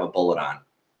don't have a bullet on,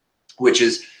 which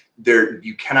is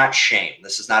you cannot shame.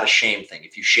 This is not a shame thing.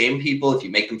 If you shame people, if you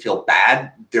make them feel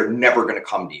bad, they're never going to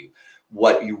come to you.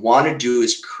 What you want to do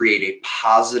is create a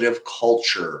positive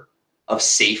culture of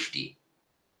safety.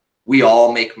 We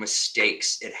all make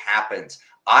mistakes. It happens.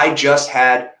 I just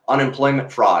had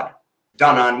unemployment fraud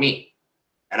done on me.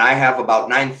 And I have about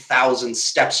 9,000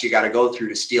 steps you got to go through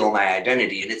to steal my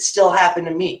identity. And it still happened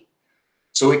to me.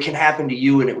 So it can happen to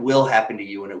you, and it will happen to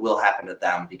you, and it will happen to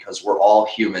them, because we're all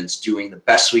humans doing the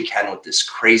best we can with this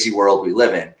crazy world we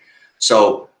live in.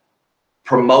 So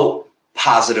promote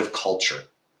positive culture.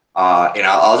 And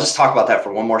I'll just talk about that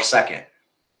for one more second.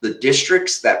 The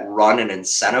districts that run an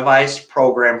incentivized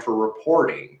program for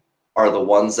reporting are the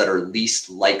ones that are least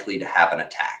likely to have an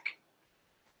attack.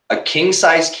 A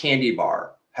king-size candy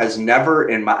bar has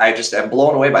never, I'm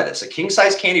blown away by this. A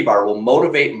king-size candy bar will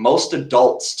motivate most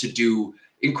adults to do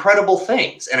incredible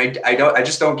things. And I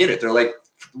just don't get it. They're like,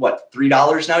 what,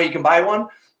 $3 now you can buy one?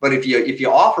 But if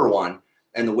you offer one,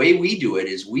 and the way we do it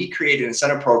is we create an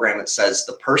incentive program that says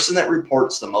the person that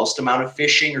reports the most amount of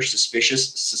phishing or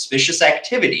suspicious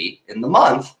activity in the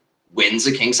month wins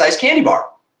a king-size candy bar.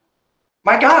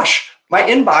 My gosh, my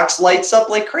inbox lights up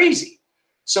like crazy.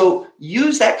 So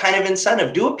use that kind of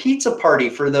incentive. Do a pizza party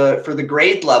for the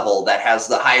grade level that has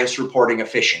the highest reporting of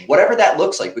phishing, whatever that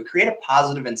looks like. But create a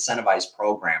positive incentivized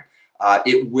program.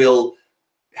 It will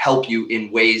help you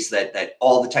in ways that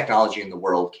all the technology in the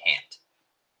world can't.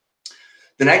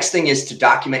 The next thing is to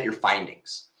document your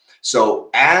findings. So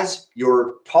as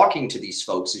you're talking to these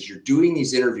folks, as you're doing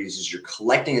these interviews, as you're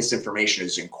collecting this information,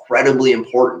 it's incredibly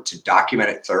important to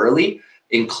document it thoroughly,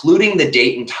 including the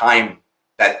date and time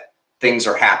that things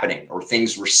are happening or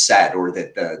things were said, or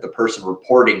that the person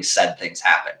reporting said things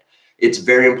happened. It's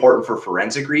very important for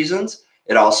forensic reasons.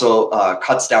 It also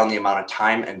cuts down the amount of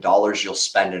time and dollars you'll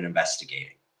spend in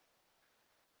investigating.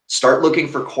 Start looking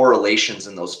for correlations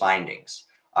in those findings.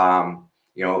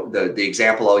 The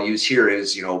example I'll use here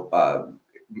is,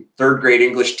 third grade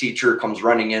English teacher comes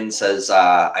running in, says,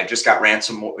 I just got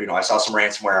ransomware, I saw some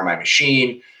ransomware on my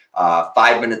machine.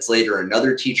 5 minutes later,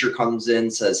 another teacher comes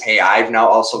in, says, hey, I've now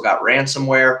also got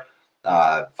ransomware.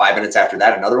 5 minutes after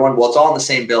that, another one. Well, it's all in the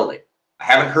same building. I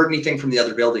haven't heard anything from the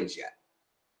other buildings yet.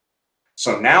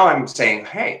 So now I'm saying,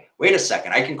 hey, wait a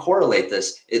second, I can correlate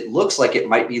this. It looks like it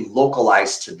might be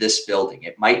localized to this building.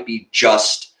 It might be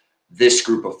just this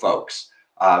group of folks.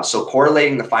 So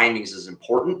correlating the findings is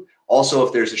important. Also,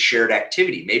 if there's a shared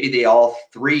activity, maybe they all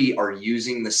three are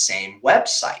using the same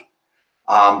website.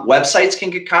 Websites can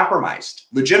get compromised,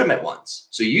 legitimate ones.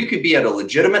 So you could be at a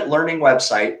legitimate learning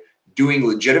website doing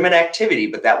legitimate activity,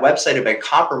 but that website had been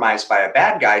compromised by a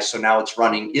bad guy, so now it's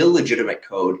running illegitimate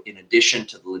code in addition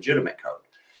to the legitimate code.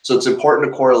 So it's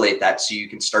important to correlate that so you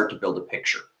can start to build a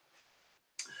picture.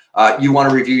 You want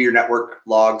to review your network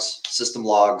logs, system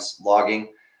logs, logging.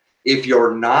 If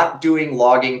you're not doing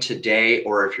logging today,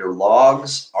 or if your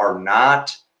logs are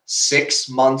not 6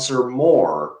 months or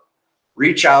more,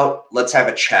 reach out. Let's have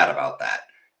a chat about that.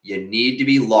 You need to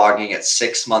be logging at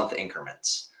 6-month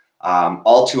increments.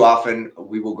 All too often,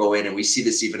 we will go in, and we see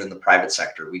this even in the private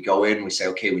sector. We go in, we say,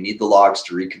 okay, we need the logs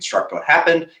to reconstruct what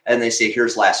happened. And they say,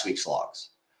 here's last week's logs.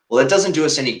 Well, that doesn't do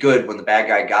us any good when the bad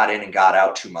guy got in and got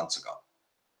out 2 months ago.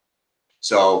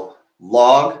 So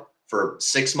log for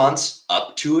 6 months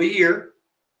up to a year.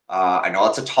 I know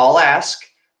it's a tall ask.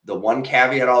 The one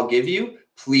caveat I'll give you,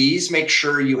 please make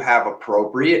sure you have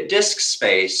appropriate disk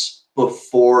space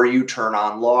before you turn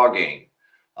on logging.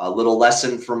 A little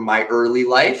lesson from my early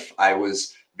life. I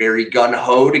was very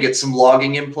gung-ho to get some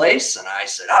logging in place. And I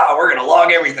said, we're going to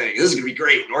log everything. This is going to be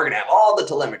great. And we're going to have all the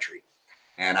telemetry.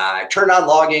 And I turned on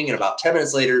logging, and about 10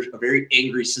 minutes later, a very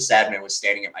angry sysadmin was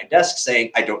standing at my desk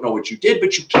saying, I don't know what you did,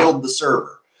 but you killed the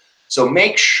server. So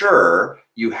make sure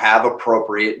you have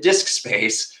appropriate disk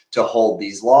space to hold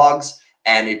these logs.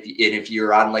 And if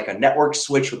you're on like a network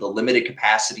switch with a limited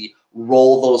capacity,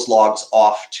 roll those logs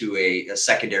off to a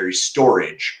secondary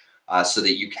storage so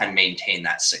that you can maintain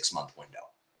that 6-month window.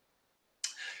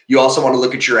 You also want to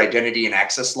look at your identity and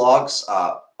access logs,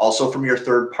 also from your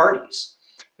third parties.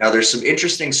 Now, there's some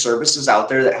interesting services out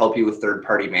there that help you with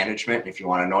third-party management. If you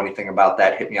want to know anything about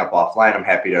that, hit me up offline. I'm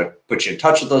happy to put you in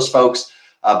touch with those folks.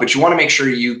 But you want to make sure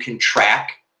you can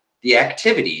track the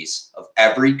activities of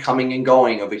every coming and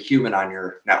going of a human on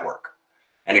your network.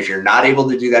 And if you're not able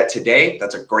to do that today,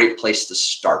 that's a great place to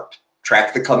start.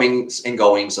 Track the comings and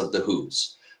goings of the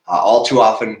who's. All too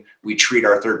often, we treat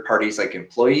our third parties like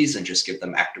employees and just give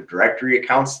them Active Directory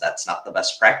accounts. That's not the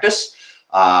best practice.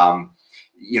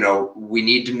 We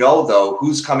need to know, though,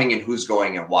 who's coming and who's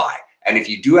going and why. And if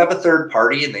you do have a third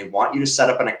party and they want you to set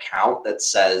up an account that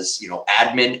says,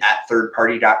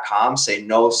 admin@thirdparty.com, say,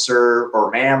 no, sir or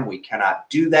ma'am, we cannot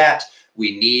do that.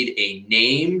 We need a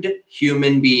named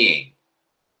human being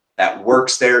that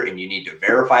works there, and you need to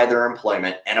verify their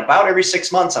employment. And about every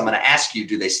 6 months, I'm going to ask you,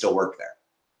 do they still work there?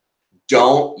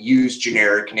 Don't use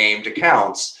generic named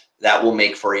accounts. That will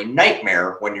make for a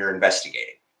nightmare when you're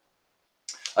investigating.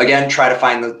 Again, try to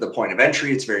find the point of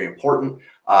entry. It's very important.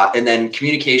 And then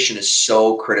communication is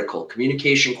so critical.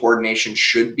 Communication coordination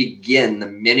should begin the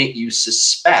minute you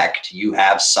suspect you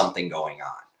have something going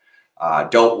on.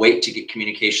 Don't wait to get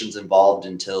communications involved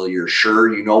until you're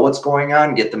sure you know what's going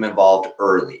on. Get them involved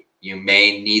early. You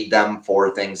may need them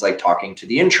for things like talking to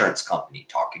the insurance company,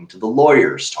 talking to the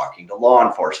lawyers, talking to law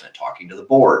enforcement, talking to the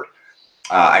board.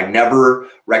 I never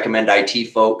recommend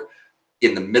IT folk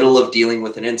in the middle of dealing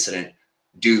with an incident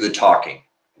do the talking.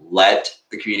 Let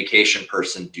the communication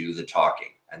person do the talking,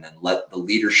 and then let the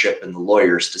leadership and the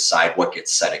lawyers decide what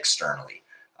gets said externally.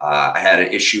 I had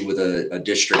an issue with a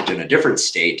district in a different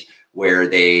state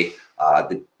where a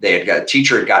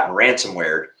teacher had gotten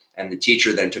ransomware, and the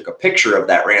teacher then took a picture of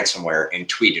that ransomware and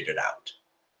tweeted it out.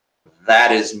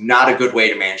 That is not a good way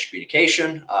to manage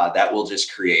communication. That will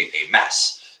just create a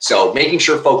mess. So making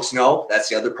sure folks know, that's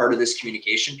the other part of this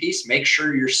communication piece. Make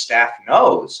sure your staff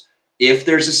knows if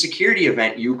there's a security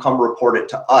event, you come report it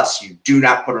to us. You do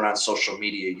not put it on social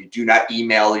media. You do not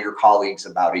email your colleagues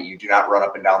about it. You do not run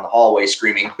up and down the hallway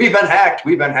screaming, we've been hacked,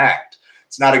 we've been hacked.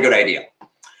 It's not a good idea.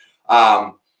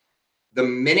 The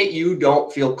minute you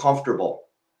don't feel comfortable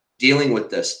dealing with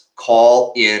this,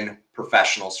 call in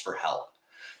professionals for help.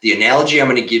 The analogy I'm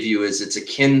going to give you is it's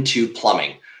akin to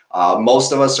plumbing.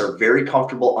 Most of us are very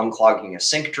comfortable unclogging a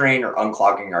sink drain or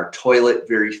unclogging our toilet.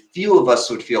 Very few of us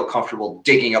would feel comfortable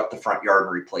digging up the front yard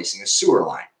and replacing a sewer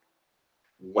line.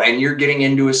 When you're getting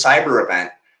into a cyber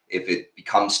event, if it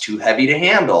becomes too heavy to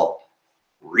handle,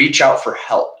 reach out for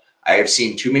help. I have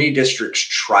seen too many districts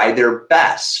try their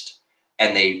best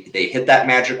and they hit that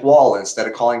magic wall. Instead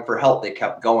of calling for help, they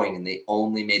kept going and they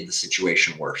only made the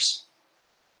situation worse.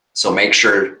 So make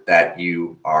sure that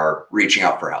you are reaching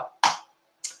out for help.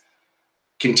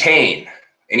 Contain.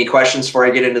 Any questions before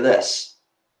I get into this?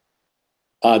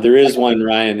 There is one,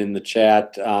 Ryan, in the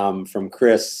chat from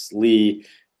Chris Lee.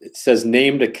 It says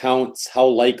named accounts. How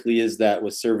likely is that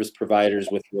with service providers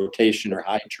with rotation or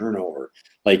high turnover,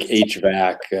 like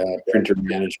HVAC, printer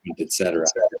management, etc.?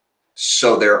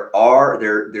 So there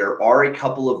are a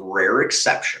couple of rare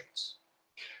exceptions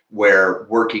where,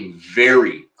 working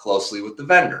very closely with the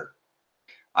vendor,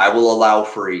 I will allow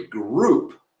for a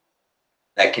group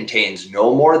that contains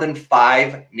no more than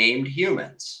 5 named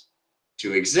humans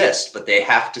to exist, but they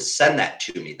have to send that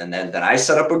to me. Then I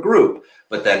set up a group,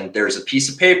 but then there's a piece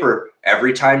of paper.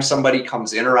 Every time somebody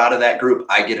comes in or out of that group,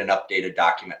 I get an updated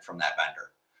document from that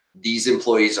vendor. These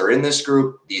employees are in this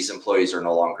group. These employees are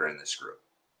no longer in this group.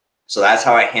 So that's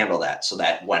how I handle that. So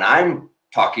that when I'm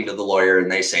talking to the lawyer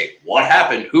and they say, what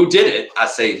happened? Who did it? I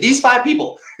say, these 5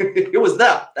 people. It was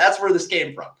them. That's where this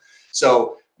came from.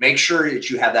 So make sure that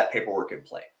you have that paperwork in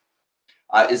play.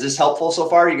 Is this helpful so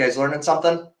far? You guys learning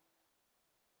something?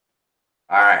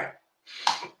 All right.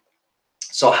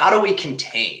 So how do we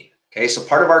contain? Okay, so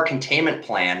part of our containment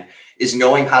plan is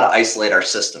knowing how to isolate our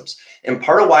systems. And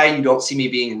part of why you don't see me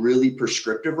being really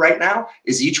prescriptive right now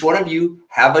is each one of you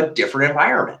have a different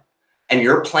environment. And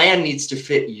your plan needs to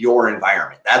fit your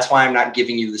environment. That's why I'm not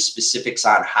giving you the specifics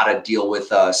on how to deal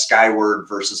with a Skyward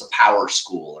versus a Power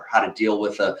School, or how to deal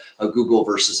with a Google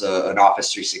versus an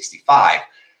Office 365.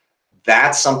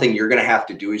 That's something you're going to have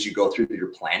to do as you go through your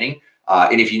planning.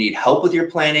 And if you need help with your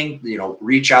planning,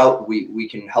 reach out. We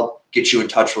can help get you in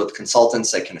touch with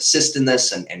consultants that can assist in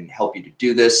this and help you to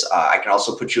do this. I can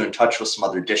also put you in touch with some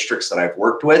other districts that I've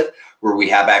worked with where we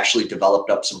have actually developed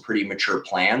up some pretty mature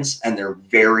plans, and they're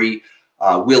very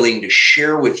willing to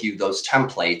share with you those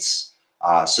templates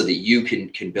so that you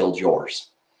can build yours.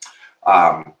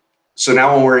 So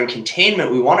now when we're in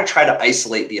containment, we want to try to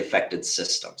isolate the affected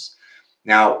systems.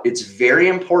 Now, it's very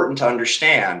important to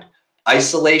understand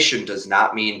isolation does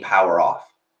not mean power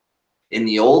off. In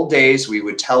the old days, we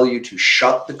would tell you to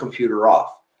shut the computer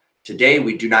off. Today,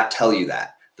 we do not tell you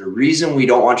that. The reason we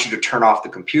don't want you to turn off the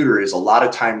computer is a lot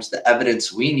of times the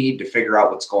evidence we need to figure out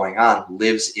what's going on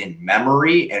lives in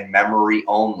memory and memory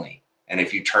only. And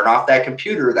if you turn off that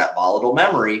computer, that volatile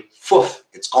memory, poof,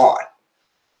 it's gone.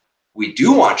 We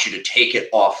do want you to take it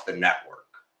off the network.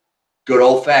 Good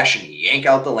old-fashioned yank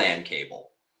out the LAN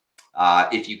cable.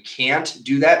 If you can't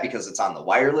do that because it's on the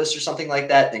wireless or something like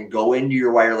that, then go into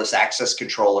your wireless access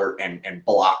controller and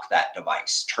block that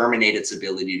device. Terminate its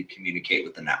ability to communicate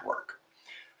with the network.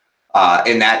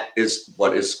 And that is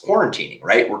what is quarantining,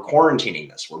 right? We're quarantining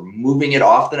this. We're moving it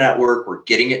off the network. We're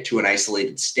getting it to an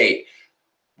isolated state.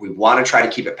 We want to try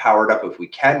to keep it powered up if we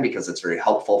can because it's very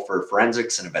helpful for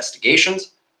forensics and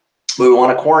investigations. But we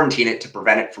want to quarantine it to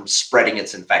prevent it from spreading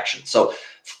its infection. So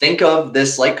think of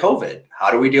this like COVID. How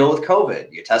do we deal with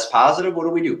COVID? You test positive, what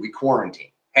do? We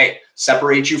quarantine. Hey,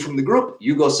 separate you from the group.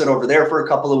 You go sit over there for a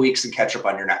couple of weeks and catch up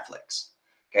on your Netflix.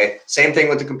 Okay, same thing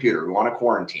with the computer. We want to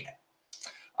quarantine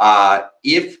it.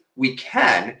 If we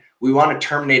can, we want to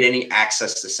terminate any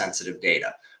access to sensitive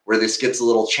data. Where this gets a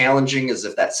little challenging is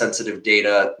if that sensitive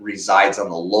data resides on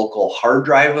the local hard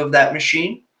drive of that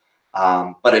machine.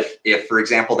 But if, for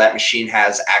example, that machine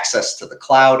has access to the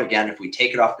cloud, again, if we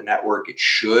take it off the network, it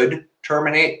should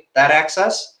terminate that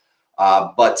access.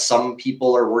 But some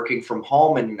people are working from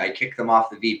home and I kick them off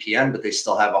the VPN, but they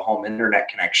still have a home internet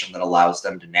connection that allows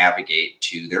them to navigate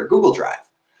to their Google Drive.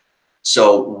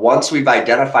 So once we've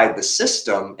identified the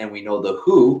system and we know the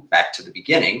who, back to the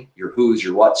beginning, your who's,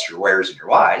 your what's, your where's, and your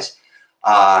why's,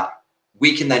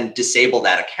 we can then disable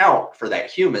that account for that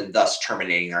human, thus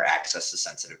terminating their access to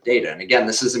sensitive data. And again,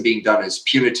 this isn't being done as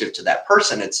punitive to that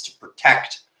person. It's to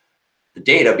protect the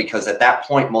data because at that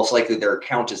point, most likely their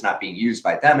account is not being used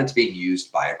by them. It's being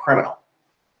used by a criminal.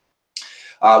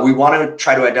 We want to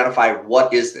try to identify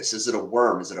what is this? Is it a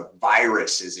worm? Is it a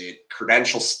virus? Is it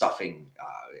credential stuffing?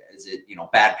 Is it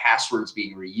bad passwords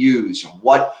being reused?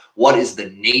 What is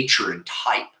the nature and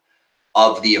type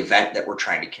of the event that we're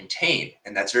trying to contain?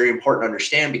 And that's very important to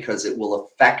understand because it will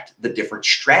affect the different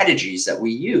strategies that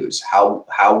we use.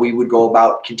 How we would go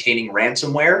about containing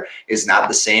ransomware is not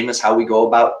the same as how we go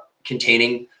about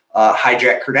containing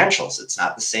hijacked credentials. It's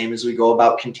not the same as we go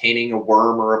about containing a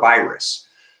worm or a virus.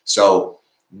 So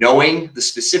knowing the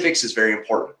specifics is very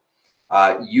important.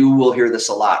 You will hear this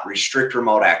a lot, restrict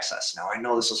remote access. Now I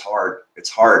know this is hard. It's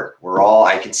hard.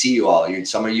 I can see you all.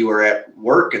 Some of you are at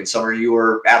work and some of you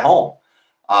are at home.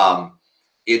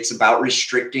 It's about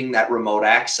restricting that remote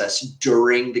access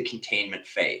during the containment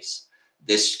phase.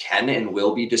 This can and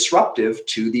will be disruptive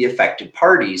to the affected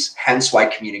parties, hence why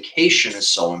communication is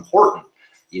so important.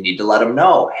 You need to let them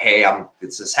know, hey,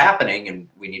 this is happening and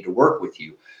we need to work with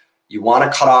you. You want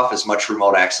to cut off as much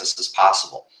remote access as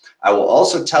possible. I will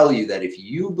also tell you that if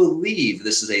you believe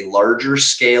this is a larger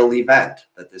scale event,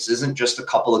 that this isn't just a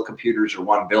couple of computers or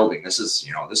one building,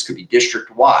 this could be district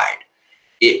wide.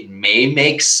 It may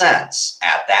make sense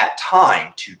at that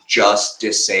time to just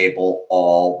disable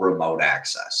all remote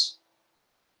access.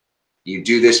 You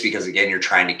do this because, again, you're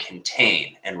trying to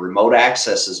contain, and remote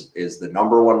access is the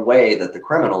 #1 way that the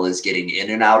criminal is getting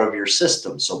in and out of your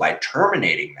system. So by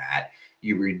terminating that,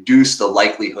 you reduce the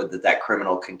likelihood that that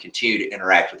criminal can continue to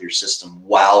interact with your system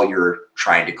while you're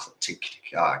trying to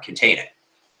contain it.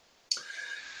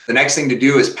 The next thing to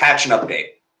do is patch and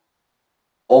update.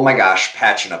 Oh my gosh,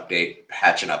 patch and update,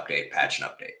 patch and update, patch and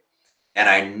update. And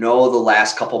I know the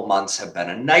last couple months have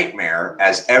been a nightmare,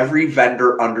 as every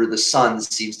vendor under the sun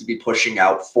seems to be pushing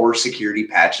out 4 security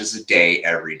patches a day,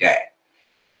 every day.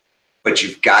 But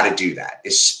you've got to do that,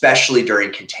 especially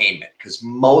during containment, because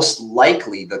most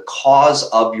likely the cause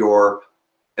of your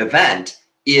event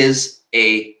is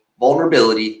a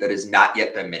vulnerability that has not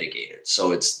yet been mitigated.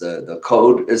 So it's the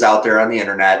code is out there on the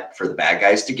internet for the bad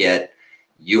guys to get.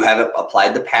 You haven't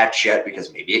applied the patch yet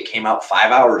because maybe it came out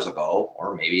 5 hours ago,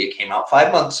 or maybe it came out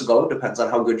 5 months ago. Depends on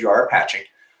how good you are at patching.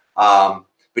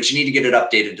 But you need to get it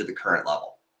updated to the current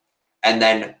level. And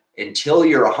then until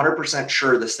you're 100%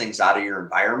 sure this thing's out of your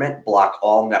environment, block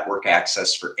all network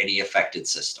access for any affected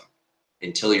system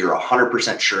until you're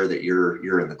 100% sure that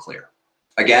you're in the clear.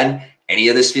 Again, any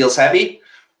of this feels heavy,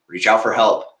 reach out for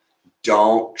help.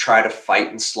 Don't try to fight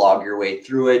and slog your way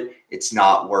through it. It's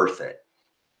not worth it.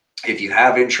 If you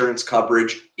have insurance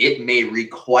coverage, it may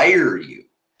require you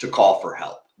to call for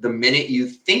help the minute you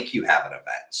think you have an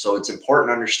event. So it's important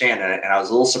to understand, and I was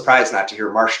a little surprised not to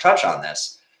hear Marsh touch on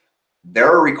this.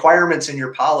 There are requirements in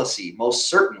your policy, most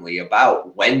certainly,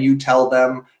 about when you tell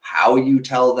them, how you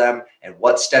tell them, and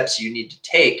what steps you need to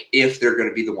take if they're going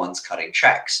to be the ones cutting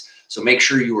checks. So make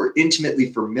sure you are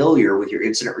intimately familiar with your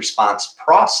incident response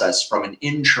process from an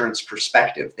insurance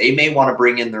perspective. They may want to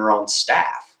bring in their own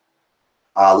staff.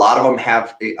 A lot of them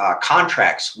have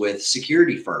contracts with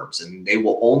security firms, and they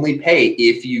will only pay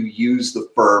if you use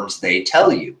the firms they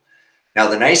tell you. Now,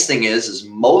 the nice thing is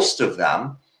most of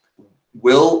them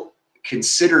will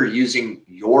consider using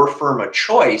your firm of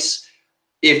choice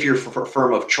if your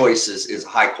firm of choice is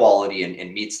high quality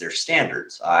and meets their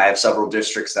standards. I have several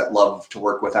districts that love to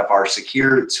work with FR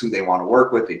Secure. It's who they want to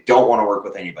work with. They don't want to work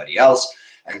with anybody else.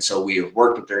 And so we have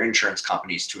worked with their insurance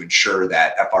companies to ensure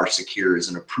that FR Secure is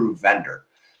an approved vendor.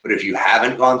 But if you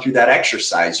haven't gone through that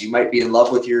exercise, you might be in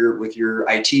love with your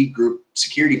IT group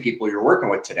security people you're working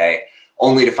with today,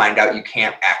 only to find out you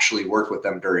can't actually work with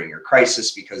them during your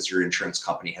crisis because your insurance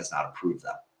company has not approved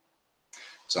them.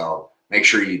 So make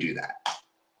sure you do that.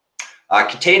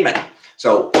 Containment.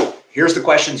 So here's the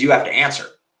questions you have to answer.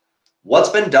 What's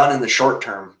been done in the short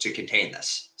term to contain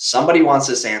this? Somebody wants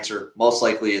this answer. Most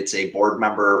likely it's a board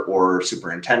member or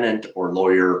superintendent or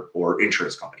lawyer or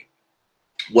insurance company.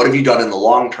 What have you done in the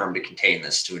long term to contain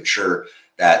this, to ensure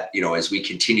that, you know, as we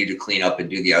continue to clean up and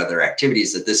do the other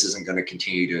activities, that this isn't going to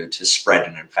continue to spread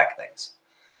and infect things?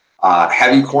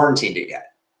 Have you quarantined it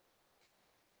yet?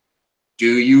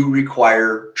 Do you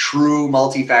require true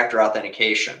multi-factor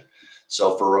authentication?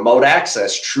 So for remote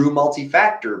access, true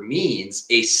multi-factor means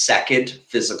a second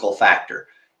physical factor.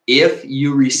 If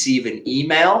you receive an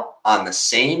email on the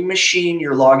same machine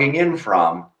you're logging in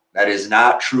from, that is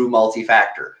not true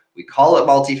multi-factor. We call it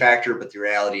multi-factor, but the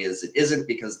reality is it isn't,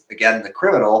 because again, the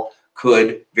criminal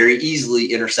could very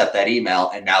easily intercept that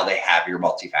email and now they have your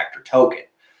multi-factor token.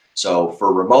 So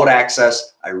for remote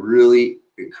access, I really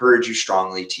encourage you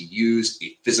strongly to use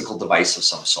a physical device of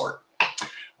some sort.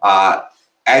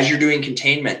 As you're doing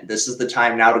containment, this is the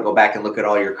time now to go back and look at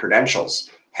all your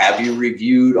credentials. Have you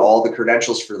reviewed all the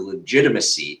credentials for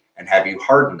legitimacy, and have you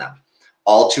hardened them?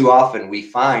 All too often, we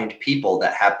find people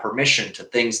that have permission to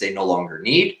things they no longer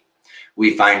need.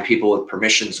 We find people with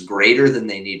permissions greater than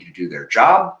they need to do their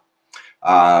job.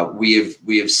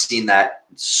 We have seen that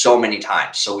so many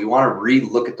times. So we want to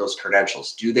re-look at those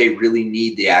credentials. Do they really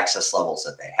need the access levels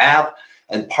that they have?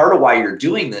 And part of why you're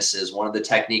doing this is one of the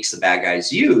techniques the bad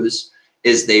guys use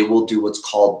is they will do what's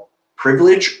called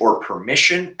privilege or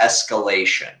permission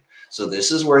escalation. So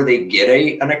this is where they get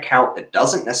an account that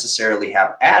doesn't necessarily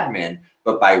have admin,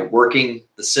 but by working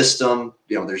the system,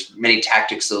 you know, there's many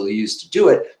tactics they'll use to do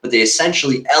it, but they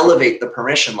essentially elevate the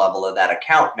permission level of that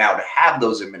account now to have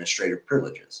those administrative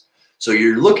privileges. So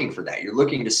you're looking for that. You're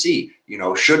looking to see, you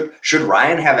know, should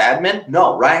Ryan have admin?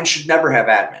 No, Ryan should never have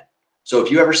admin. So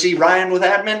if you ever see Ryan with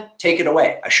admin, take it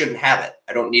away. I shouldn't have it.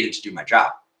 I don't need it to do my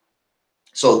job.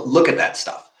 So look at that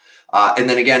stuff. And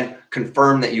then again,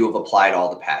 confirm that you have applied all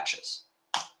the patches.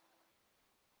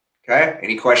 Okay,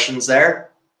 any questions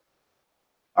there?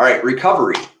 All right,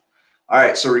 recovery. All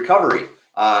right, so recovery.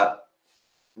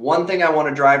 One thing I want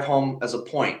to drive home as a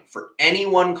point for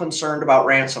anyone concerned about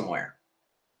ransomware,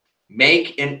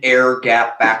 make an air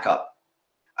gap backup.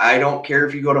 I don't care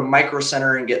if you go to Micro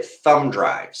Center and get thumb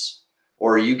drives,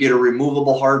 or you get a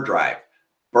removable hard drive,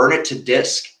 burn it to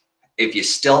disk. If you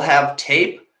still have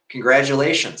tape,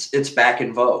 congratulations, it's back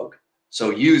in vogue.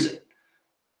 So use it.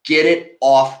 Get it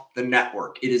off the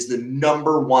network. It is the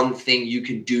 #1 thing you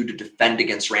can do to defend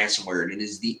against ransomware. And it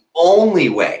is the only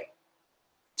way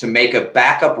to make a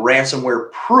backup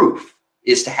ransomware proof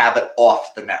is to have it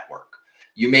off the network.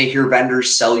 You may hear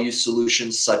vendors sell you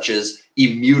solutions such as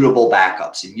immutable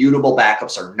backups. Immutable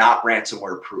backups are not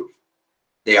ransomware proof.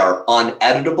 They are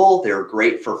uneditable. They're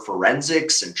great for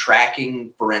forensics and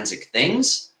tracking forensic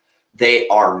things. They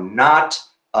are not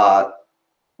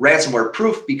ransomware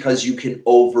proof because you can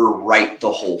overwrite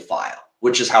the whole file,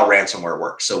 which is how ransomware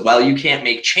works. So while you can't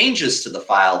make changes to the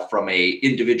file from a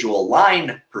individual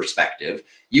line perspective,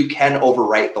 you can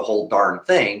overwrite the whole darn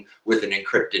thing with an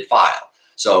encrypted file.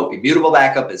 So immutable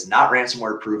backup is not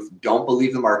ransomware proof. Don't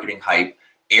believe the marketing hype.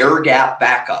 Air gap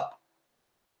backup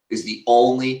is the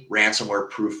only ransomware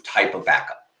proof type of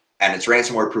backup. And it's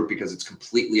ransomware proof because it's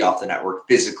completely off the network,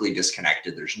 physically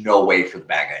disconnected. There's no way for the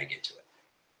bad guy to get to it.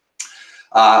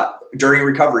 During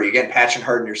recovery, again, patch and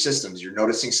harden your systems. You're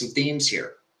noticing some themes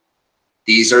here.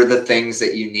 These are the things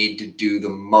that you need to do the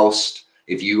most.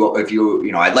 If you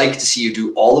know, I'd like to see you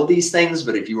do all of these things,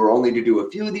 but if you were only to do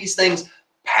a few of these things,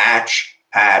 patch,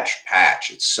 patch,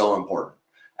 patch. It's so important.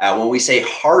 When we say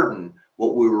harden,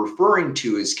 what we're referring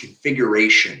to is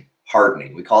configuration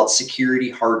hardening. We call it security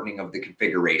hardening of the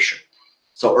configuration.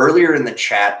 So earlier in the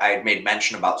chat, I had made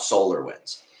mention about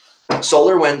SolarWinds.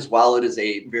 SolarWinds, while it is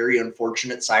a very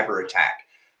unfortunate cyber attack,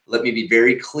 let me be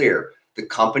very clear. The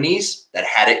companies that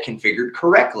had it configured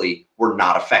correctly were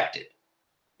not affected.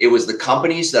 It was the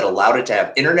companies that allowed it to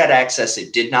have internet access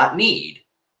it did not need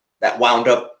that wound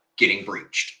up getting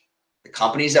breached. The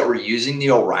companies that were using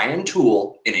the Orion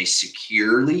tool in a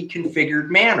securely configured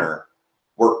manner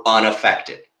were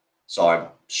unaffected. So I'm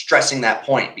stressing that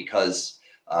point because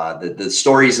the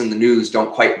stories in the news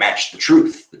don't quite match the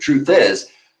truth. The truth is,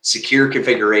 secure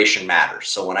configuration matters.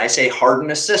 So when I say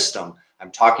harden a system, I'm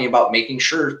talking about making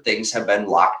sure things have been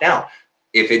locked down.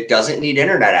 If it doesn't need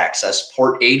internet access,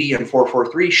 port 80 and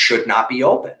 443 should not be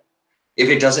open. If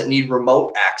it doesn't need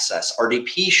remote access,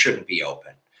 RDP shouldn't be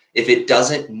open. If it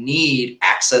doesn't need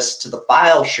access to the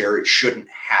file share, it shouldn't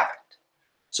have it.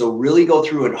 So really go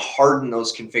through and harden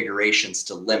those configurations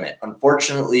to limit.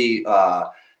 Unfortunately,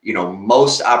 you know,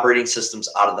 most operating systems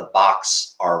out of the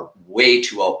box are way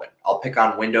too open. I'll pick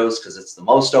on Windows because it's the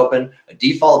most open. A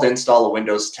default install of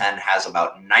Windows 10 has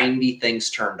about 90 things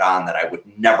turned on that I would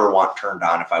never want turned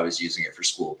on if I was using it for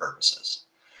school purposes.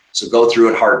 So go through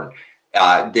and harden.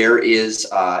 There is,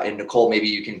 and Nicole, maybe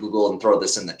you can Google and throw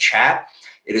this in the chat.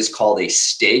 It is called a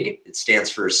STIG. It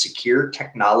stands for Secure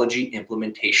Technology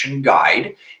Implementation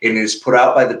Guide, and it is put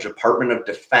out by the Department of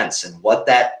Defense. And what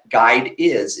that guide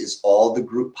is all the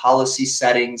group policy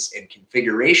settings and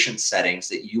configuration settings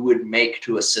that you would make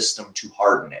to a system to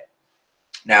harden it.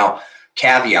 Now,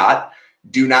 caveat,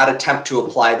 do not attempt to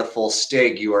apply the full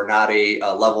STIG. You are not a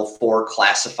level 4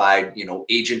 classified, you know,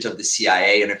 agent of the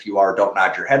CIA. And if you are, don't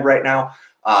nod your head right now.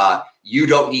 You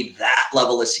don't need that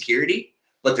level of security.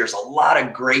 But there's a lot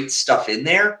of great stuff in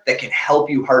there that can help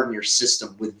you harden your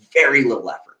system with very little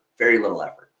effort, very little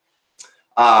effort.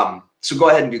 So go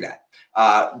ahead and do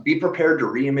that. Be prepared to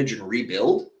reimage and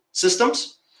rebuild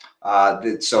systems.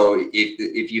 So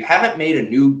if you haven't made a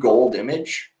new gold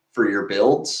image for your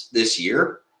builds this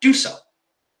year, do so.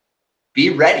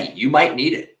 Be ready. You might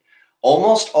need it.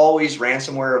 Almost always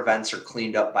ransomware events are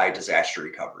cleaned up by disaster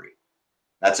recovery.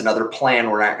 That's another plan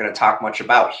we're not going to talk much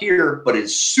about here, but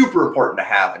is super important to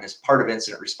have and is part of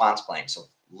incident response planning. So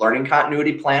learning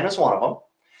continuity plan is one of them,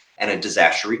 and a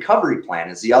disaster recovery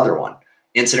plan is the other one.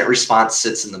 Incident response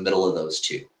sits in the middle of those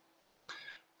two.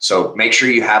 So make sure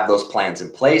you have those plans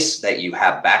in place, that you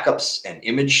have backups and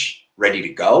image ready to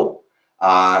go.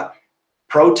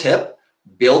 Pro tip,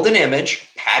 build an image,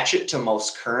 patch it to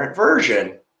most current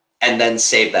version, and then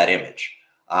save that image.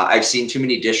 I've seen too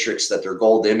many districts that their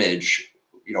gold image,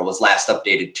 you know, was last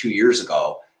updated 2 years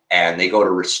ago, and they go to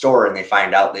restore and they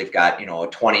find out they've got, you know, a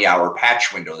 20-hour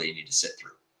patch window they need to sit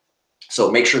through. So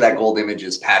make sure that gold image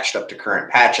is patched up to current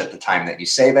patch at the time that you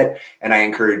save it. And I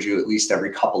encourage you at least every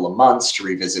couple of months to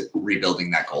revisit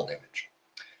rebuilding that gold image,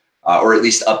 or at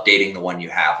least updating the one you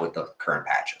have with the current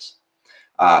patches.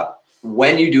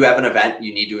 When you do have an event,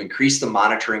 you need to increase the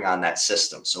monitoring on that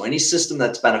system. So any system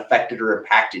that's been affected or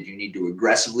impacted, you need to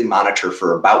aggressively monitor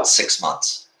for about 6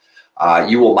 months.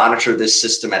 You will monitor this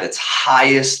system at its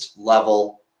highest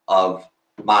level of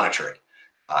monitoring.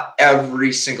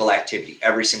 Every single activity,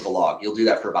 every single log, you'll do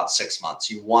that for about 6 months.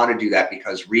 You want to do that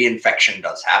because reinfection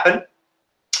does happen.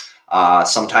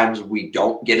 Sometimes we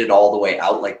don't get it all the way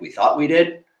out like we thought we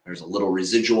did. There's a little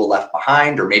residual left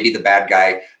behind, or maybe the bad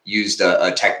guy used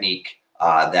a technique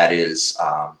that is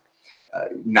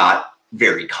not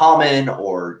very common,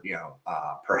 or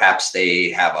perhaps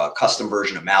they have a custom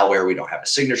version of malware we don't have a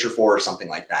signature for, or something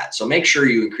like that. So make sure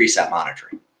you increase that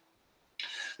monitoring.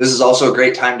 This is also a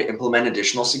great time to implement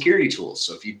additional security tools.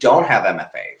 So if you don't have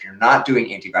MFA, if you're not doing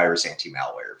antivirus,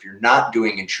 anti-malware, if you're not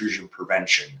doing intrusion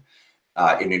prevention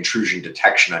and intrusion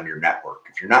detection on your network,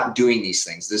 if you're not doing these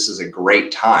things, this is a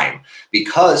great time,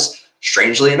 because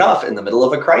strangely enough, in the middle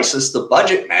of a crisis, the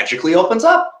budget magically opens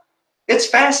up. It's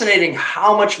fascinating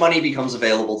how much money becomes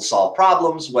available to solve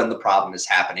problems when the problem is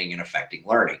happening and affecting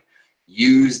learning.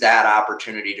 Use that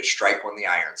opportunity to strike when the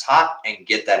iron's hot and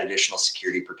get that additional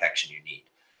security protection you need,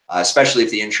 especially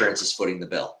if the insurance is footing the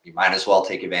bill. You might as well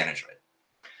take advantage of it.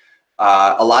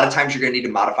 A lot of times you're going to need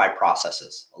to modify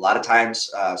processes. A lot of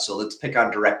times, so let's pick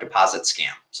on direct deposit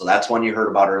scam. So that's one you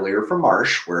heard about earlier from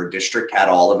Marsh, where a district had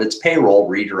all of its payroll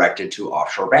redirected to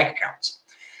offshore bank accounts.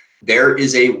 There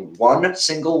is one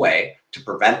single way to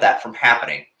prevent that from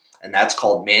happening, and that's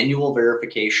called manual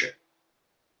verification.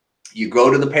 You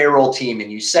go to the payroll team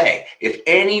and you say, if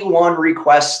anyone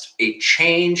requests a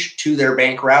change to their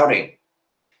bank routing,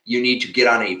 you need to get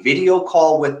on a video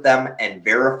call with them and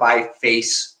verify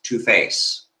face to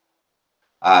face.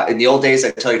 In the old days,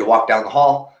 I'd tell you to walk down the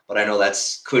hall, but I know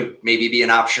that's could maybe be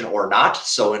an option or not.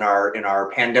 So in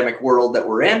our pandemic world that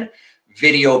we're in,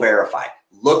 video verify.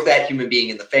 Look that human being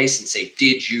in the face and say,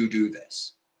 did you do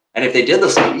this? And if they did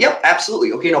this, say, yep,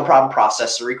 absolutely. Okay, no problem.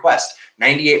 Process the request.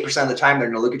 98% of the time, they're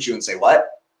going to look at you and say, what?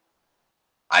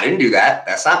 I didn't do that.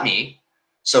 That's not me.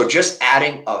 So just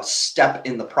adding a step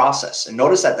in the process. And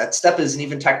notice that that step isn't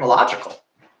even technological.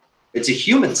 It's a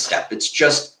human step. It's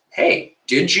just, hey,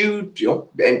 did you,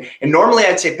 and normally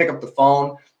I'd say pick up the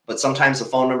phone, but sometimes the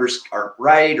phone numbers aren't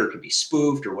right or could be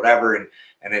spoofed or whatever.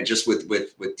 And it just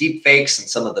with deep fakes and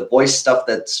some of the voice stuff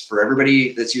that's for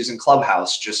everybody that's using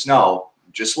Clubhouse,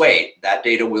 just wait, that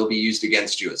data will be used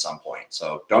against you at some point.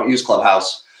 So don't use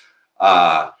Clubhouse.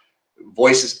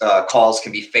 Voice calls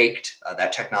can be faked.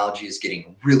 That technology is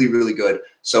getting really, really good.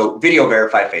 So video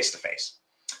verify face-to-face.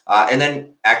 And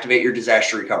then activate your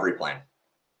disaster recovery plan.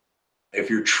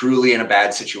 If you're truly in a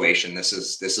bad situation, this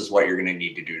is what you're going to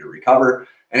need to do to recover.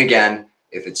 And again,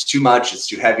 if it's too much, it's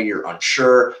too heavy, you're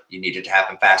unsure, you need it to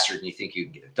happen faster than you think you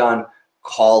can get it done,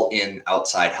 call in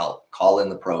outside help. Call in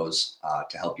the pros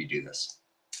to help you do this.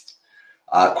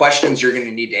 Questions you're going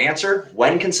to need to answer.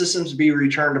 When can systems be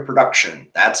returned to production?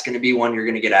 That's going to be one you're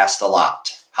going to get asked a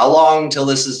lot. How long till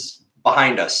this is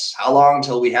behind us? How long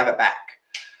till we have it back?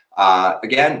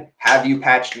 Again, have you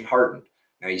patched and hardened?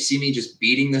 Now you see me just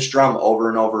beating this drum over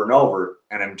and over and over,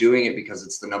 and I'm doing it because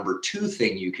it's the number 2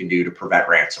 thing you can do to prevent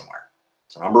ransomware.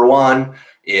 So number 1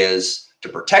 is to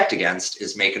protect against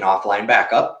is make an offline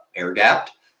backup, air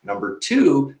gapped. Number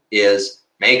 2 is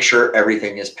make sure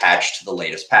everything is patched to the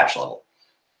latest patch level.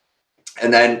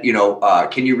 And then,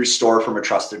 can you restore from a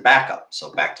trusted backup?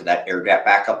 So back to that air gap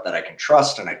backup that I can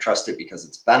trust, and I trust it because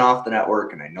it's been off the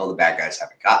network and I know the bad guys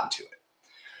haven't gotten to it.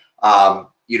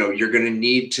 You're going to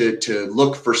need to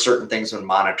look for certain things when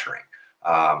monitoring.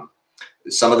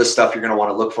 Some of the stuff you're going to want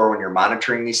to look for when you're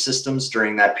monitoring these systems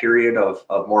during that period of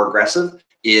more aggressive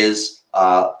is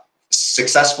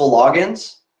successful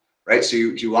logins, right? So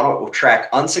you want to track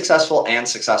unsuccessful and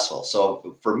successful.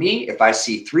 So for me, if I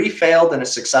see 3 failed and a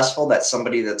successful, that's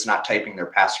somebody that's not typing their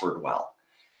password well.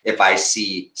 If I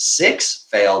see 6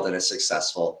 failed and a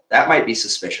successful, that might be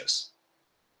suspicious.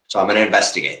 So I'm going to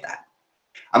investigate that.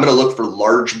 I'm going to look for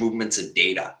large movements of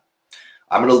data.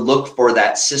 I'm going to look for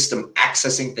that system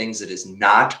accessing things that is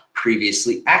not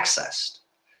previously accessed.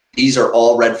 These are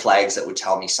all red flags that would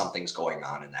tell me something's going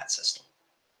on in that system.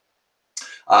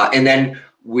 And then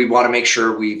we want to make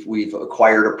sure we've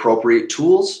acquired appropriate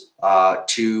tools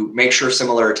to make sure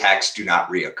similar attacks do not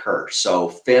reoccur. So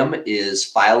FIM is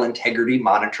file integrity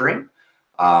monitoring.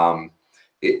 I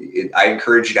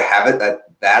encourage you to have it.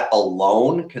 That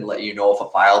alone can let you know if a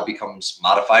file becomes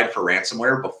modified for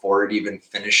ransomware before it even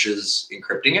finishes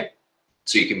encrypting it.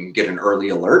 So you can get an early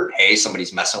alert, hey,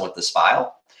 somebody's messing with this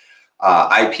file.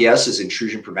 IPS is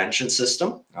intrusion prevention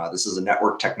system. This is a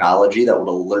network technology that will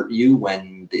alert you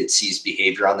when it sees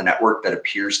behavior on the network that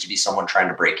appears to be someone trying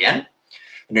to break in.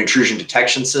 An intrusion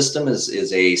detection system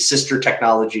is a sister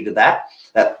technology to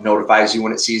that notifies you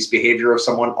when it sees behavior of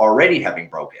someone already having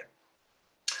broken in.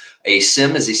 A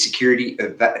SIM is a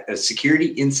security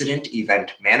incident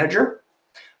event manager.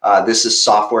 This is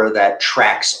software that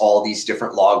tracks all these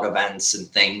different log events and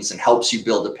things and helps you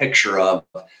build a picture of,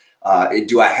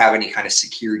 do I have any kind of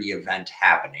security event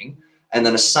happening? And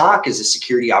then a SOC is a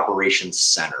security operations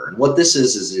center. And what this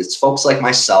is it's folks like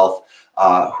myself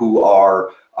who are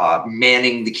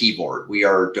manning the keyboard. We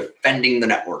are defending the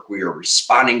network. We are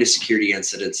responding to security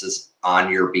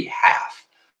on your behalf.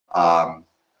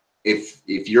 If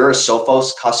you're a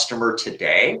Sophos customer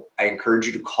today, I encourage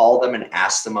you to call them and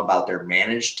ask them about their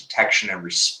managed detection and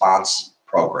response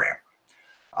program.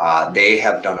 They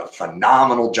have done a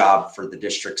phenomenal job for the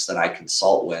districts that I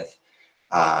consult with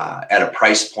at a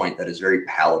price point that is very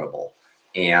palatable.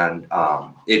 And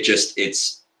I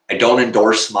don't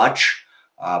endorse much,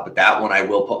 but that one I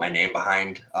will put my name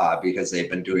behind because they've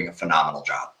been doing a phenomenal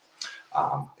job.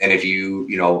 And if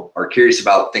you are curious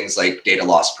about things like data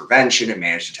loss prevention and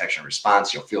managed detection and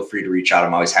response, feel free to reach out.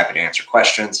 I'm always happy to answer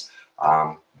questions.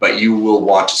 But you will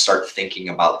want to start thinking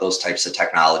about those types of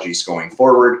technologies going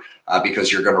forward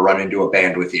because you're going to run into a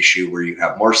bandwidth issue where you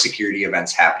have more security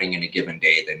events happening in a given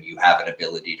day than you have an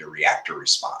ability to react or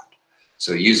respond.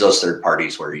 So use those third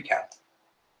parties where you can.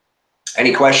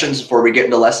 Any questions before we get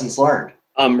into lessons learned?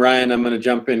 Ryan, I'm going to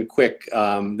jump in quick.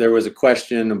 There was a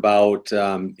question about,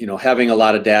 having a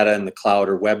lot of data in the cloud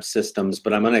or web systems,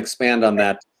 but I'm going to expand on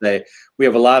that to say we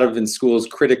have a lot of in schools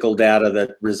critical data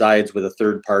that resides with a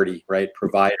third party, right,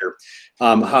 provider.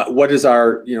 What is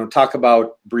our, talk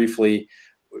about briefly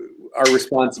our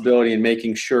responsibility in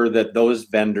making sure that those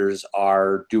vendors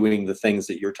are doing the things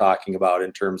that you're talking about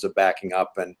in terms of backing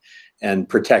up and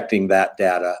protecting that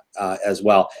data as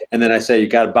well. And then I say you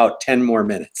got about 10 more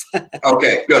minutes.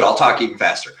 Okay, good. I'll talk even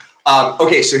faster.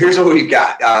 Okay, so here's what we've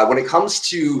got. When it comes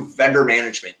to vendor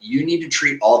management, you need to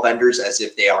treat all vendors as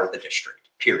if they are the district,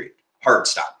 period. Hard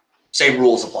stop. Same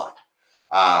rules apply.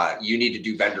 You need to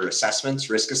do vendor assessments,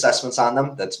 risk assessments on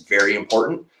them. That's very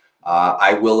important.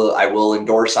 I will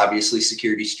endorse, obviously,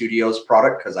 Security Studio's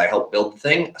product because I helped build the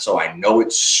thing. So I know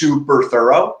it's super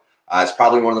thorough. It's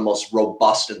probably one of the most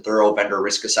robust and thorough vendor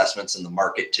risk assessments in the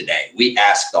market today. We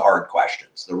ask the hard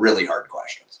questions, the really hard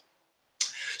questions.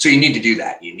 So you need to do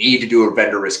that. You need to do a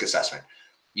vendor risk assessment.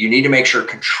 You need to make sure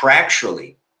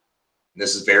contractually,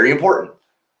 this is very important,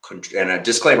 and a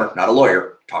disclaimer, not a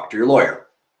lawyer, talk to your lawyer.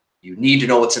 You need to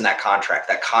know what's in that contract.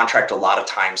 That contract a lot of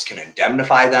times can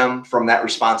indemnify them from that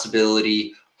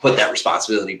responsibility, put that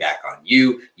responsibility back on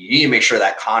you. You need to make sure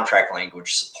that contract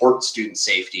language supports student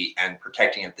safety and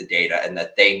protecting of the data and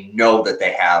that they know that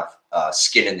they have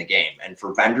skin in the game. And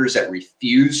for vendors that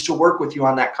refuse to work with you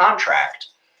on that contract,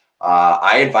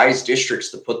 I advise districts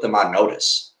to put them on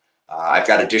notice. I've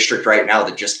got a district right now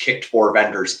that just kicked 4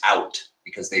 vendors out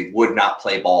because they would not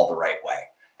play ball the right way.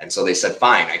 And so they said,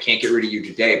 fine, I can't get rid of you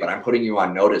today, but I'm putting you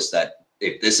on notice that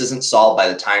if this isn't solved by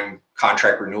the time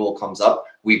contract renewal comes up,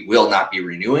 we will not be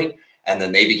renewing. And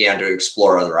then they began to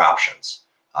explore other options.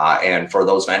 And for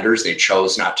those vendors, they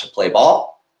chose not to play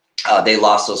ball. They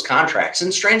lost those contracts.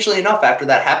 And strangely enough, after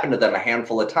that happened to them a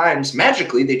handful of times,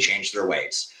 magically, they changed their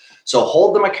ways. So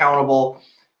hold them accountable,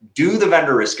 do the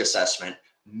vendor risk assessment,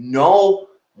 know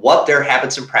what their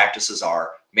habits and practices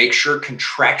are, make sure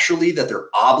contractually that they're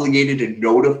obligated to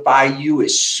notify you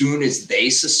as soon as they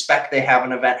suspect they have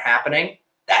an event happening.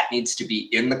 That needs to be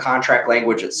in the contract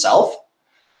language itself.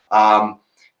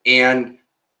 And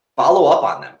follow up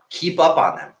on them, keep up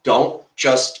on them. Don't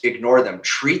just ignore them.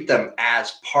 Treat them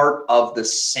as part of the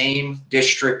same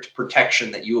district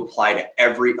protection that you apply to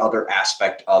every other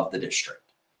aspect of the district.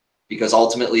 Because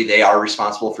ultimately they are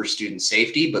responsible for student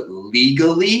safety, but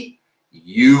legally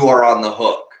you are on the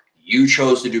hook. You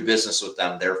chose to do business with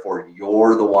them, therefore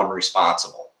you're the one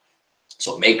responsible.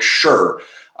 So make sure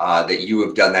that you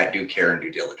have done that due care and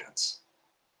due diligence.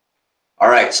 All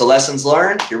right, so lessons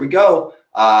learned, here we go.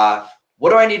 What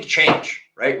do I need to change,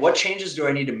 right? What changes do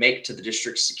I need to make to the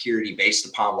district's security based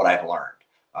upon what I've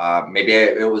learned? Maybe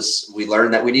we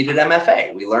learned that we needed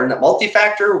MFA. We learned that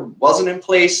multi-factor wasn't in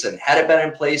place, and had it been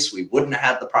in place, we wouldn't have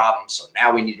had the problem. So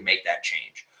now we need to make that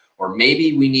change. Or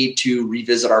maybe we need to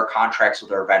revisit our contracts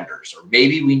with our vendors, or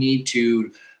maybe we need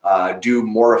to do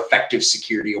more effective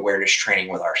security awareness training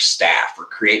with our staff, or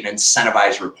create an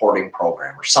incentivized reporting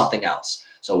program or something else.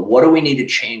 So what do we need to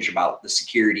change about the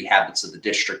security habits of the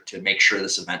district to make sure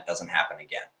this event doesn't happen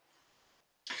again?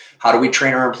 How do we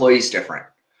train our employees different?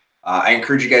 I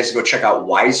encourage you guys to go check out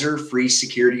Wiser Free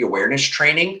Security Awareness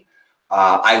Training.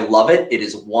 I love it. It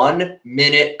is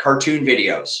 1-minute cartoon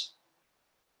videos.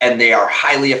 And they are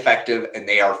highly effective, and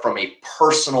they are from a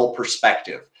personal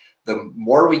perspective. The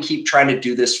more we keep trying to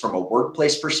do this from a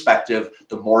workplace perspective,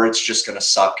 the more it's just going to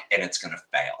suck and it's going to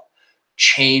fail.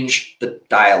 Change the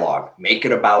dialogue. Make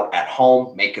it about at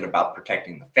home. Make it about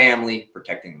protecting the family,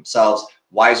 protecting themselves.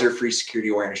 Wiser Free Security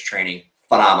Awareness Training,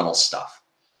 phenomenal stuff.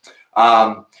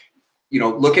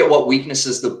 look at what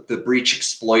weaknesses the breach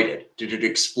exploited. Did it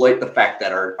exploit the fact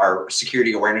that our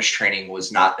security awareness training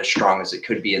was not as strong as it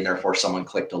could be, and therefore someone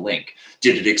clicked a link?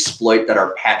 Did it exploit that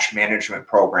our patch management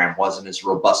program wasn't as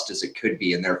robust as it could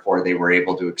be, and therefore they were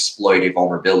able to exploit a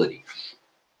vulnerability?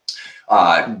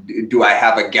 Do I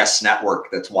have a guest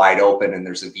network that's wide open and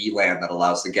there's a VLAN that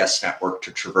allows the guest network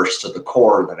to traverse to the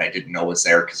core that I didn't know was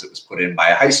there because it was put in by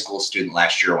a high school student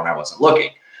last year when I wasn't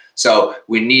looking? So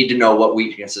we need to know what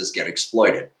weaknesses get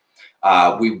exploited.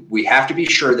 We have to be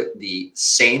sure that the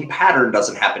same pattern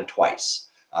doesn't happen twice.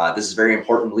 This is very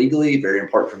important legally, very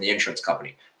important from the insurance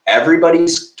company.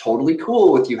 Everybody's totally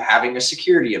cool with you having a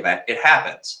security event. It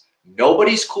happens.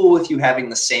 Nobody's cool with you having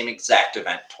the same exact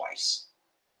event twice.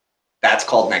 That's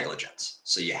called negligence.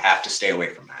 So you have to stay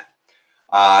away from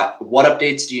that. What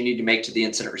updates do you need to make to the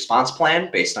incident response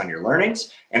plan based on your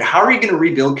learnings? And how are you going to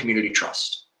rebuild community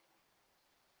trust?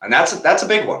 And that's a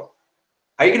big one.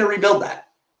 How are you going to rebuild that?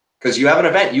 Because you have an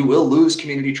event, you will lose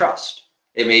community trust.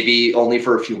 It may be only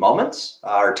for a few moments.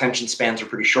 Our attention spans are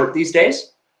pretty short these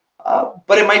days,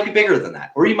 but it might be bigger than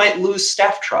that. Or you might lose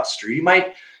staff trust, or you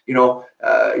might,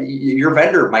 your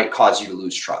vendor might cause you to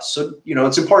lose trust. So,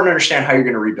 it's important to understand how you're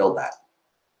going to rebuild that.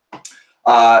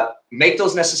 Make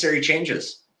those necessary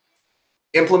changes.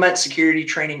 Implement security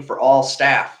training for all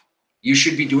staff. You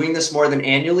should be doing this more than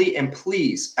annually, and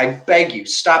please, I beg you,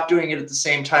 stop doing it at the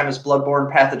same time as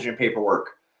bloodborne pathogen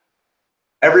paperwork.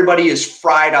 Everybody is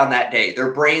fried on that day.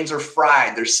 Their brains are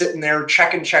fried. They're sitting there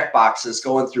checking check boxes,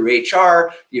 going through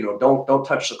HR, don't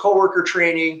touch the coworker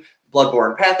training,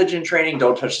 bloodborne pathogen training,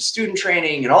 don't touch the student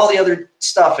training, and all the other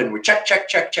stuff, and we check.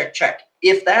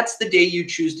 If that's the day you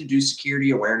choose to do security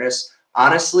awareness,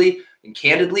 honestly and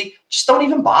candidly, just don't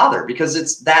even bother, because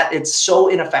it's so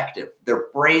ineffective. Their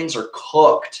brains are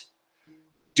cooked.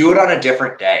 Do it on a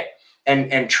different day,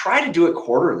 and try to do it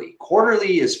quarterly.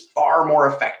 Quarterly is far more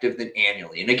effective than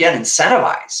annually. And again,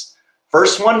 incentivize.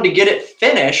 First one to get it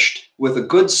finished with a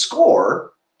good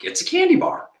score gets a candy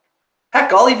bar.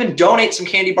 Heck, I'll even donate some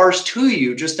candy bars to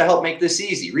you just to help make this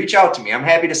easy. Reach out to me. I'm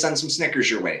happy to send some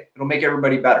Snickers your way. It'll make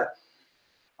everybody better.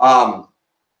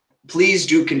 Please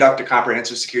do conduct a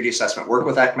comprehensive security assessment. Work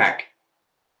with ECEMCC.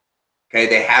 Okay,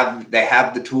 they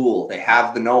have the tool, they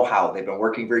have the know-how. They've been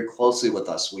working very closely with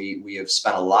us. We have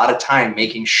spent a lot of time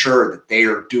making sure that they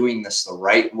are doing this the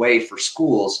right way for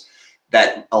schools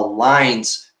that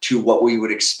aligns to what we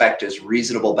would expect as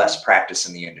reasonable best practice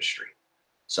in the industry.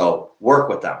 So work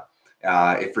with them.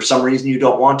 If for some reason you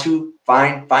don't want to,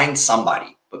 find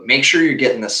somebody, but make sure you're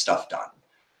getting this stuff done.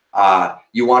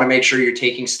 You want to make sure you're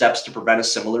taking steps to prevent a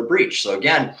similar breach. So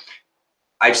again,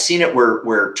 I've seen it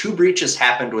where two breaches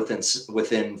happened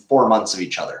within 4 months of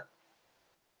each other.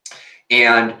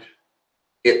 And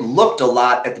it looked a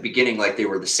lot at the beginning like they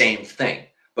were the same thing.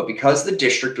 But because the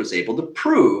district was able to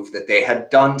prove that they had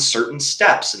done certain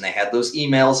steps and they had those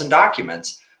emails and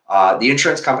documents, the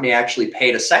insurance company actually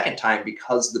paid a second time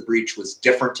because the breach was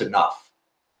different enough.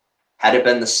 Had it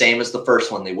been the same as the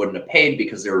first one, they wouldn't have paid,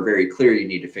 because they were very clear you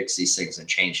need to fix these things and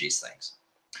change these things.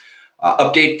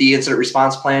 Update the incident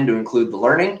response plan to include the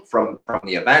learning from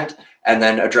the event, and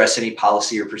then address any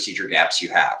policy or procedure gaps you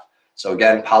have. So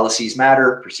again, policies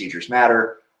matter, procedures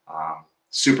matter,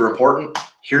 super important.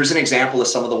 Here's an example of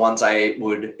some of the ones I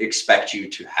would expect you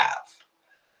to have.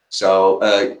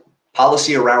 So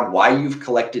policy around why you've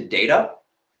collected data,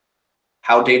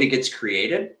 how data gets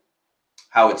created,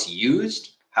 how it's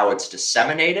used, how it's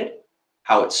disseminated,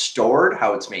 how it's stored,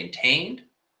 how it's maintained,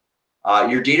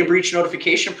 your data breach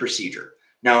notification procedure.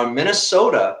 Now in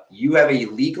Minnesota, you have a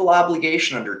legal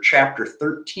obligation under Chapter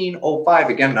 1305,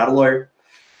 again, not a lawyer,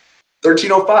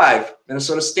 1305,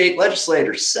 Minnesota State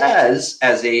Legislature says,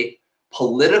 as a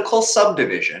political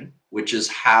subdivision, which is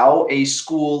how a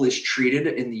school is treated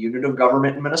in the unit of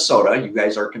government in Minnesota, you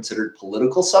guys are considered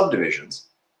political subdivisions,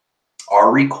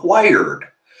 are required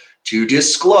to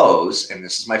disclose, and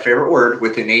this is my favorite word,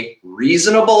 within a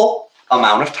reasonable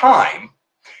amount of time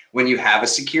when you have a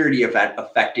security event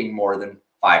affecting more than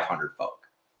 500 folk.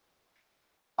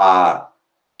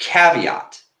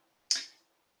 Caveat.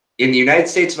 In the United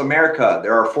States of America,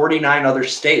 there are 49 other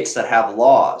states that have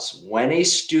laws. When a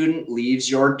student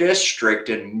leaves your district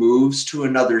and moves to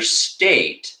another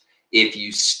state, if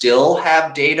you still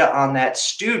have data on that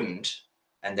student,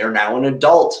 and they're now an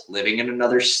adult living in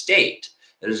another state,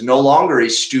 that is no longer a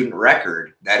student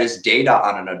record. That is data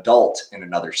on an adult in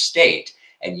another state.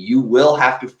 And you will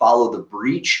have to follow the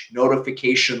breach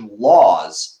notification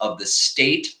laws of the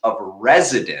state of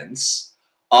residence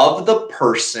of the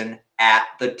person at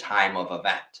the time of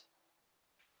event.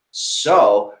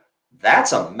 So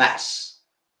that's a mess.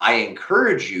 I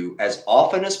encourage you as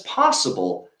often as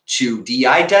possible to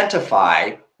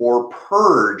de-identify or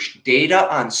purge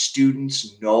data on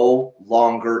students no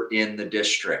longer in the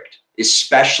district,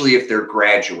 especially if they're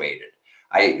graduated.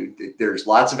 There's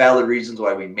lots of valid reasons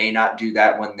why we may not do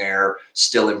that when they're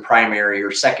still in primary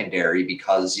or secondary,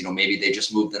 because, you know, maybe they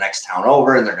just moved the next town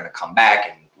over and they're going to come back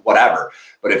and whatever.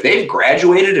 But if they've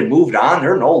graduated and moved on,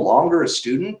 they're no longer a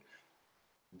student,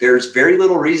 there's very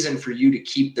little reason for you to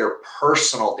keep their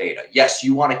personal data. Yes,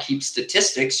 you want to keep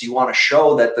statistics. You want to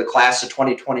show that the class of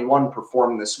 2021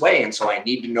 performed this way. And so I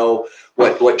need to know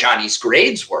what Johnny's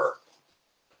grades were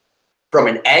from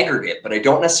an aggregate, but I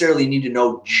don't necessarily need to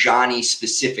know Johnny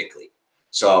specifically.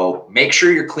 So make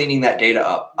sure you're cleaning that data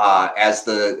up.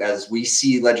 As we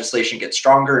see legislation get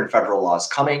stronger and federal laws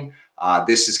coming,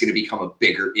 this is going to become a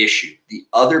bigger issue. The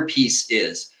other piece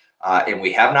is, and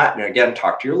we have not, and again,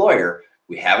 talk to your lawyer,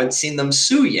 we haven't seen them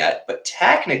sue yet, but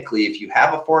technically, if you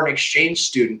have a foreign exchange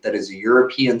student that is a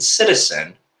European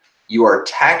citizen, you are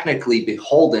technically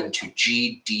beholden to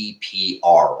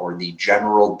GDPR, or the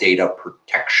General Data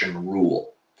Protection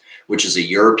Rule, which is a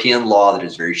European law that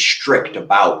is very strict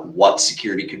about what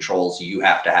security controls you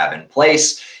have to have in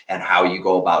place and how you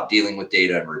go about dealing with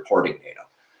data and reporting data.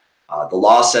 The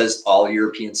law says all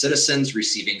European citizens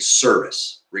receiving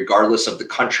service, regardless of the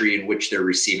country in which they're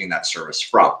receiving that service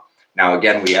from. Now,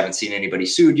 again, we haven't seen anybody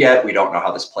sued yet. We don't know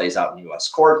how this plays out in US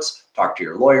courts. Talk to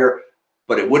your lawyer,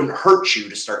 but it wouldn't hurt you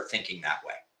to start thinking that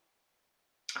way.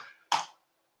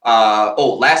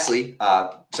 Lastly,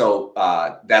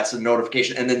 that's a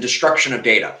notification. And then destruction of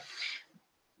data.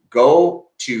 Go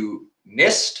to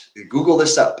NIST, Google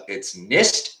this up. It's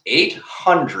NIST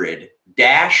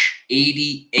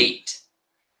 800-88.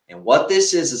 And what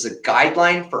this is a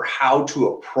guideline for how to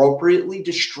appropriately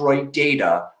destroy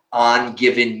data on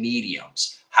given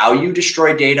mediums. How you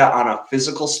destroy data on a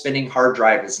physical spinning hard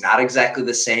drive is not exactly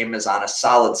the same as on a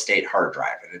solid state hard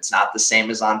drive. And it's not the same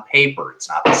as on paper. It's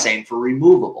not the same for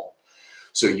removable.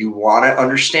 So you want to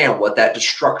understand what that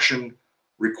destruction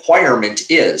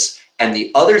requirement is. And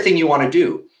the other thing you want to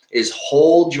do is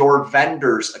hold your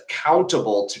vendors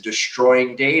accountable to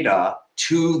destroying data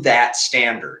to that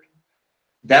standard.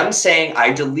 Them saying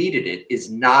I deleted it is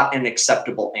not an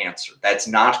acceptable answer. That's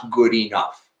not good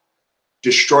enough.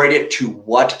 Destroyed it to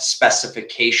what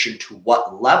specification, to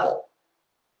what level?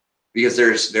 Because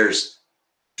there's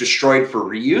destroyed for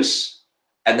reuse,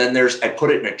 and then I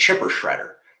put it in a chipper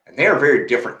shredder, and they are very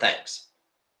different things.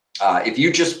 If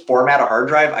you just format a hard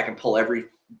drive, I can pull every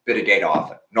bit of data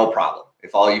off it, no problem.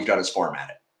 If all you've done is format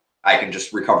it, I can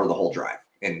just recover the whole drive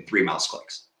in 3 mouse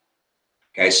clicks.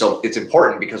 Okay, so it's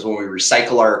important because when we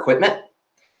recycle our equipment,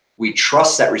 we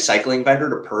trust that recycling vendor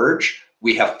to purge.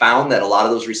 We have found that a lot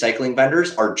of those recycling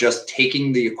vendors are just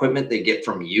taking the equipment they get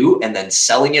from you and then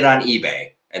selling it on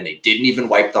eBay, and they didn't even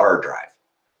wipe the hard drive.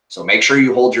 So make sure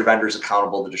you hold your vendors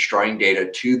accountable to destroying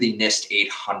data to the NIST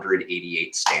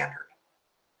 800-88 standard.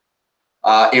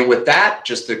 And with that,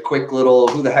 just a quick little,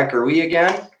 who the heck are we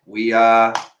again? We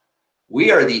are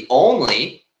the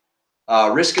only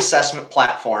risk assessment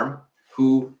platform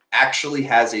who actually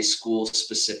has a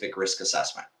school-specific risk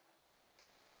assessment.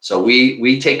 So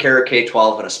we take care of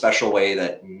K-12 in a special way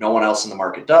that no one else in the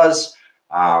market does.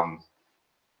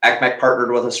 ECMEC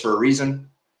partnered with us for a reason.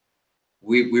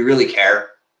 We really care.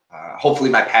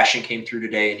 Hopefully my passion came through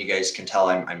today, and you guys can tell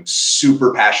I'm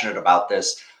super passionate about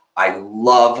this. I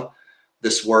love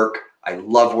this work. I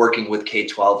love working with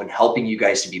K-12 and helping you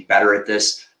guys to be better at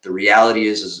this. The reality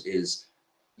is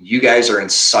you guys are in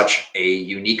such a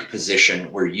unique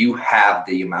position where you have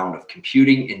the amount of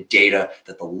computing and data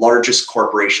that the largest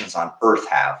corporations on earth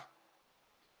have.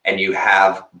 And you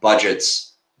have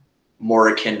budgets more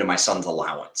akin to my son's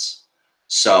allowance.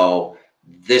 So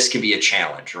this can be a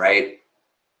challenge, right?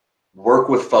 Work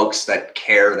with folks that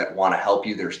care, that want to help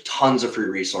you. There's tons of free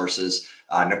resources.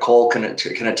 Nicole can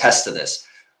attest to this.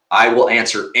 I will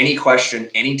answer any question,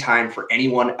 anytime, for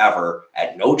anyone ever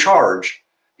at no charge,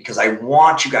 because I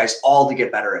want you guys all to get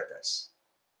better at this.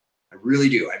 I really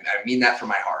do. I mean that from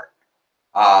my heart.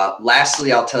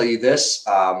 Lastly, I'll tell you this.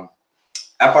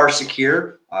 FR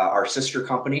Secure, our sister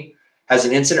company, has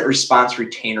an incident response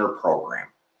retainer program.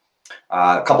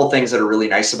 A couple things that are really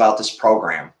nice about this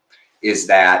program is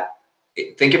that,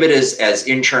 think of it as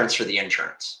insurance for the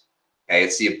insurance. Okay,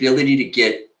 it's the ability to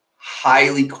get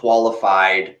highly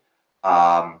qualified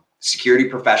security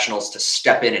professionals to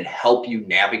step in and help you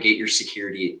navigate your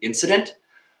security incident.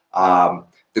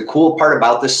 The cool part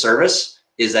about this service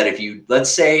is that if you, let's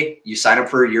say you sign up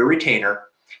for your retainer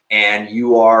and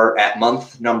you are at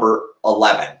month number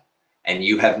 11 and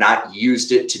you have not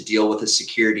used it to deal with a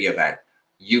security event,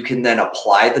 you can then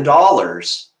apply the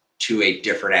dollars to a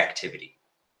different activity.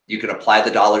 You can apply the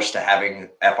dollars to having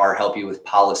FR help you with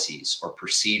policies or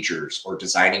procedures or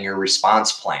designing your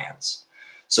response plans.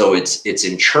 So it's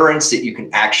insurance that you can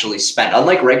actually spend.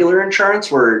 Unlike regular insurance,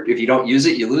 where if you don't use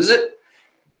it, you lose it.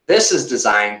 This is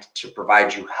designed to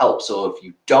provide you help. So if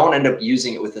you don't end up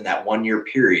using it within that 1 year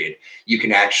period, you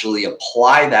can actually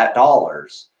apply that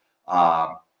dollars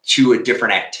to a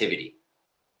different activity.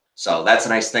 So that's a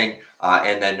nice thing.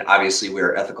 And then obviously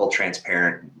we're ethical,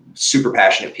 transparent, super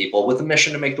passionate people with a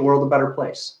mission to make the world a better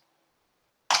place.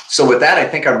 So with that, I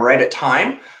think I'm right at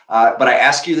time, but I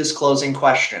ask you this closing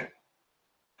question.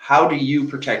 How do you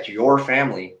protect your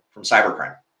family from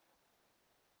cybercrime?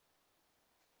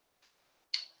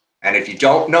 And if you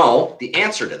don't know the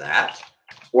answer to that,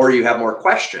 or you have more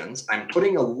questions, I'm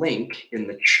putting a link in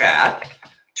the chat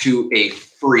to a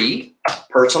free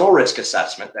personal risk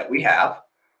assessment that we have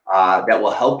that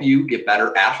will help you get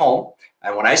better at home.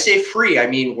 And when I say free, I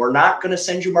mean, we're not going to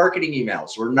send you marketing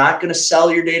emails. We're not going to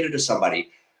sell your data to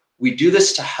somebody. We do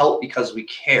this to help because we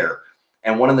care.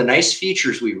 And one of the nice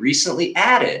features we recently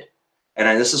added,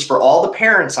 and this is for all the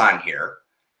parents on here,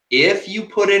 if you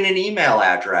put in an email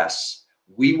address,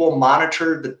 we will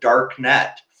monitor the dark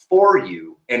net for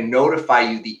you and notify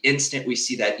you the instant we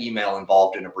see that email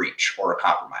involved in a breach or a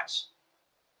compromise.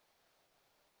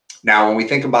 Now, when we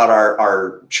think about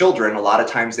our children, a lot of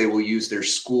times they will use their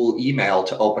school email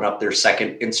to open up their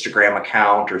second Instagram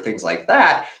account or things like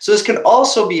that. So this can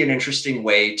also be an interesting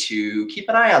way to keep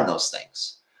an eye on those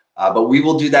things. But we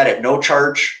will do that at no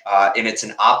charge, and it's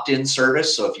an opt-in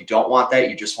service. So if you don't want that,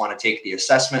 you just want to take the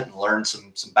assessment and learn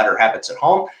some better habits at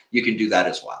home, you can do that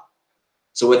as well.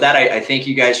 So with that, I thank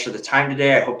you guys for the time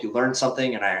today. I hope you learned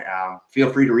something, and I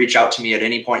feel free to reach out to me at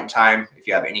any point in time if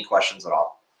you have any questions at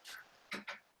all.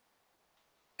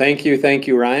 Thank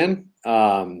you, Ryan.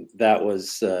 That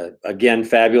was, again,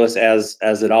 fabulous, as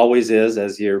it always is,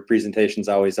 as your presentations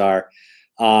always are.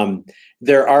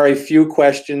 There are a few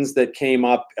questions that came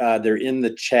up. They're in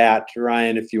the chat,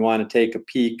 Ryan, if you want to take a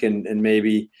peek and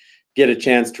maybe get a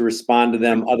chance to respond to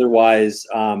them. Otherwise,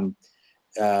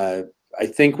 I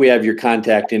think we have your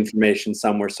contact information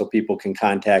somewhere so people can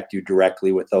contact you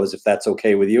directly with those, if that's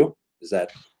okay with you. Is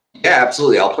that? Yeah,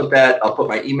 absolutely. I'll put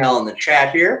my email in the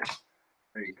chat here.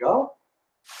 There you go.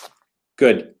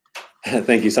 Good.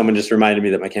 Thank you. Someone just reminded me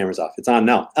that my camera's off. It's on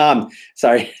now.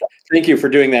 Sorry. Thank you for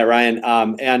doing that, Ryan.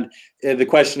 And the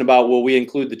question about, will we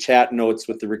include the chat notes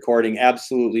with the recording?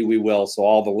 Absolutely, we will. So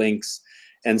all the links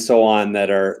and so on that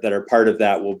are part of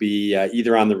that will be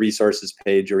either on the resources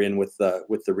page or in with the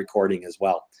recording as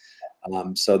well.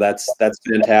 So that's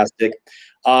fantastic.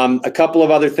 A couple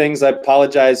of other things. I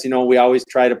apologize. You know, we always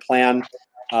try to plan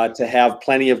to have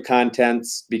plenty of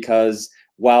contents, because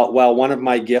while one of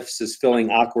my gifts is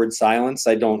filling awkward silence,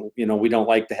 we don't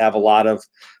like to have a lot of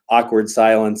awkward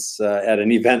silence at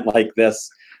an event like this.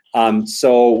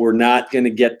 So we're not going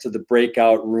to get to the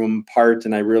breakout room part,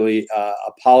 and I really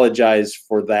apologize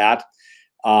for that.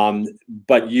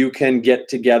 But you can get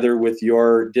together with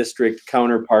your district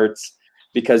counterparts,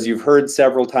 because you've heard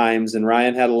several times, and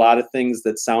Ryan had a lot of things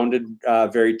that sounded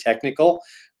very technical.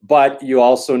 But you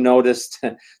also noticed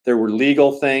there were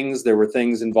legal things, there were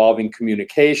things involving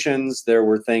communications, there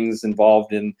were things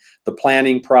involved in the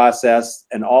planning process,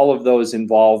 and all of those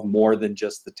involve more than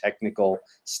just the technical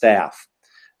staff.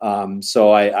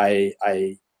 So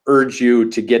I urge you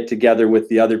to get together with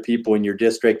the other people in your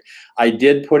district. I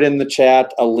did put in the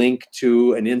chat a link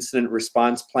to an incident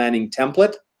response planning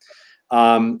template.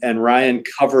 And Ryan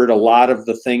covered a lot of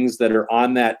the things that are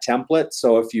on that template.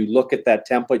 So if you look at that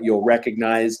template, you'll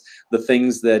recognize the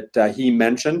things that he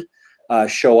mentioned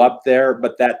show up there.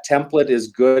 But that template is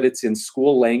good. It's in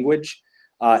school language,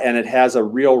 and it has a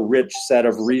real rich set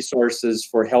of resources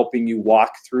for helping you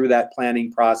walk through that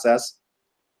planning process.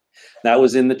 That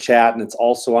was in the chat, and it's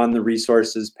also on the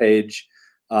resources page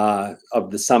of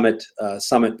the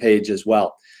summit page as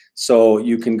well. So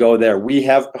you can go there. We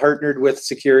have partnered with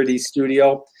Security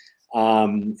Studio,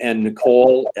 and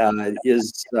Nicole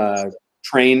is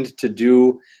trained to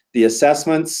do the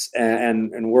assessments,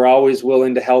 and we're always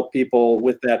willing to help people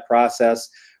with that process.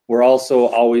 We're also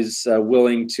always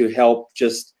willing to help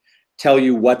just tell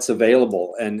you what's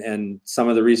available, and some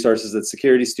of the resources that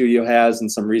Security Studio has,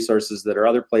 and some resources that are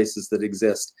other places that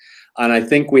exist. And I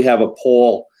think we have a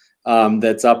poll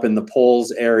that's up in the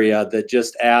polls area that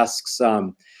just asks,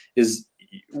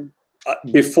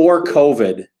 before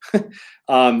COVID,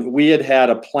 we had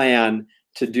a plan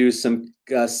to do some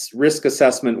risk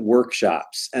assessment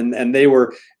workshops, and they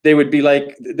were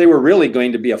really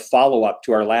going to be a follow-up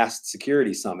to our last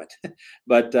security summit,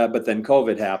 but then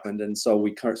COVID happened, and so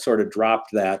we sort of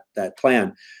dropped that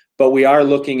plan. but we are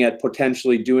looking at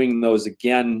potentially doing those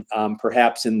again,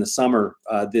 perhaps in the summer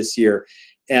this year.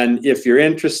 And if you're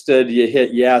interested, you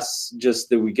hit yes, just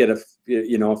that we get a,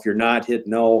 you know, if you're not, hit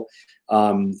no,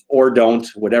 or don't,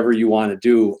 whatever you want to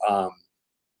do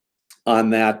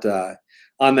on that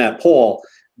poll.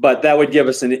 But that would give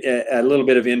us a little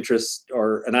bit of interest,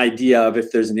 or an idea of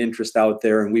if there's an interest out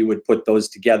there, and we would put those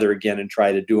together again and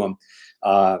try to do them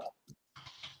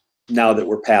now that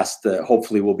we're past the,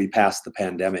 hopefully we'll be past the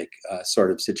pandemic sort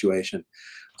of situation.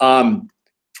 And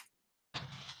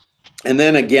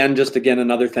then again,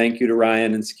 another thank you to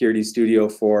Ryan and Security Studio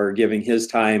for giving his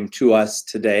time to us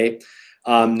today.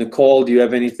 Nicole, do you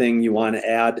have anything you want to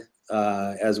add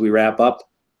as we wrap up?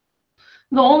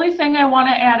 The only thing I want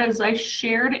to add is I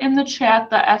shared in the chat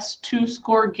the S2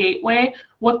 Score Gateway.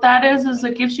 What that is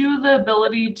it gives you the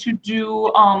ability to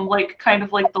do like kind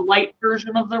of like the light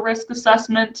version of the risk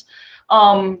assessment.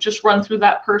 Just run through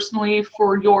that personally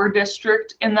for your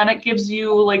district, and then it gives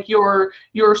you like your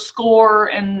score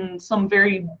and some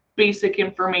very basic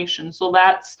information. So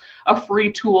that's a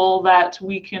free tool that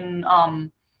we can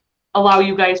allow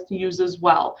you guys to use as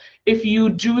well. If you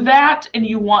do that and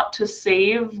you want to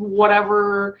save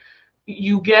whatever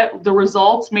you get the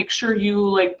results, make sure you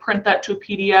like print that to a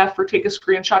PDF or take a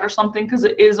screenshot or something, because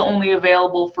it is only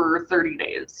available for 30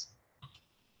 days.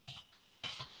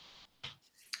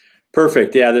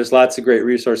 Perfect. Yeah, there's lots of great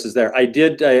resources there. I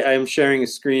am sharing a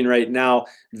screen right now.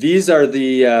 These are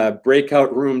the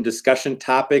breakout room discussion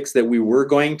topics that we were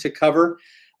going to cover.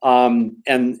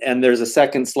 And there's a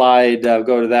second slide.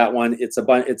 Go to that one.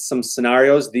 It's some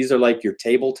scenarios. These are like your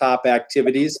tabletop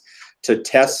activities to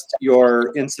test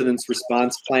your incident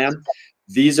response plan.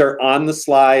 These are on the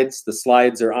slides. The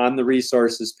slides are on the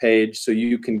resources page, so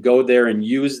you can go there and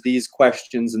use these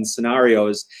questions and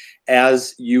scenarios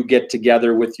as you get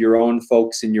together with your own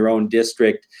folks in your own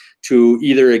district to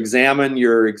either examine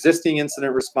your existing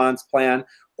incident response plan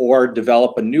or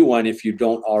develop a new one if you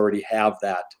don't already have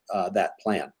that, that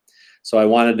plan. So I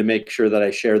wanted to make sure that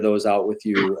I share those out with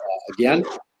you again.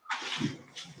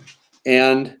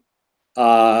 And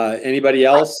anybody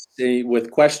else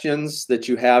with questions that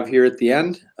you have here at the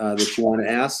end that you want to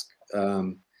ask?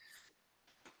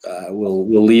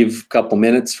 We'll leave a couple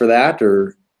minutes for that,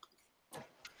 or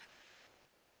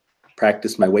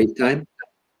practice my wait time.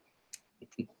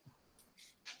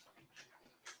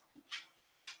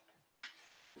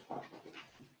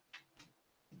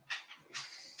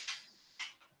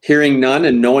 Hearing none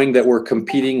and knowing that we're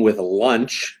competing with a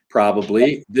lunch,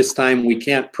 probably. This time we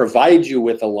can't provide you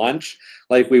with a lunch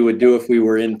like we would do if we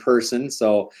were in person.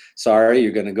 So sorry,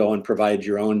 you're going to go and provide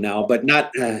your own now. But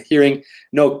not hearing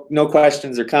no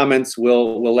questions or comments,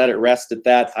 we'll let it rest at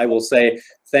that. I will say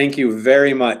thank you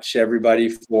very much, everybody,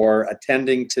 for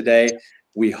attending today.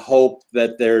 We hope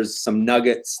that there's some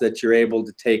nuggets that you're able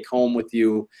to take home with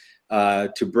you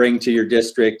to bring to your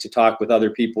district, to talk with other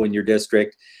people in your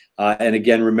district. And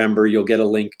again, remember, you'll get a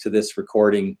link to this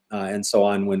recording and so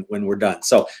on when we're done.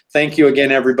 So thank you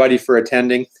again, everybody, for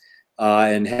attending,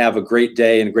 and have a great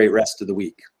day and a great rest of the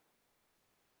week.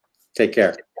 Take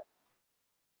care.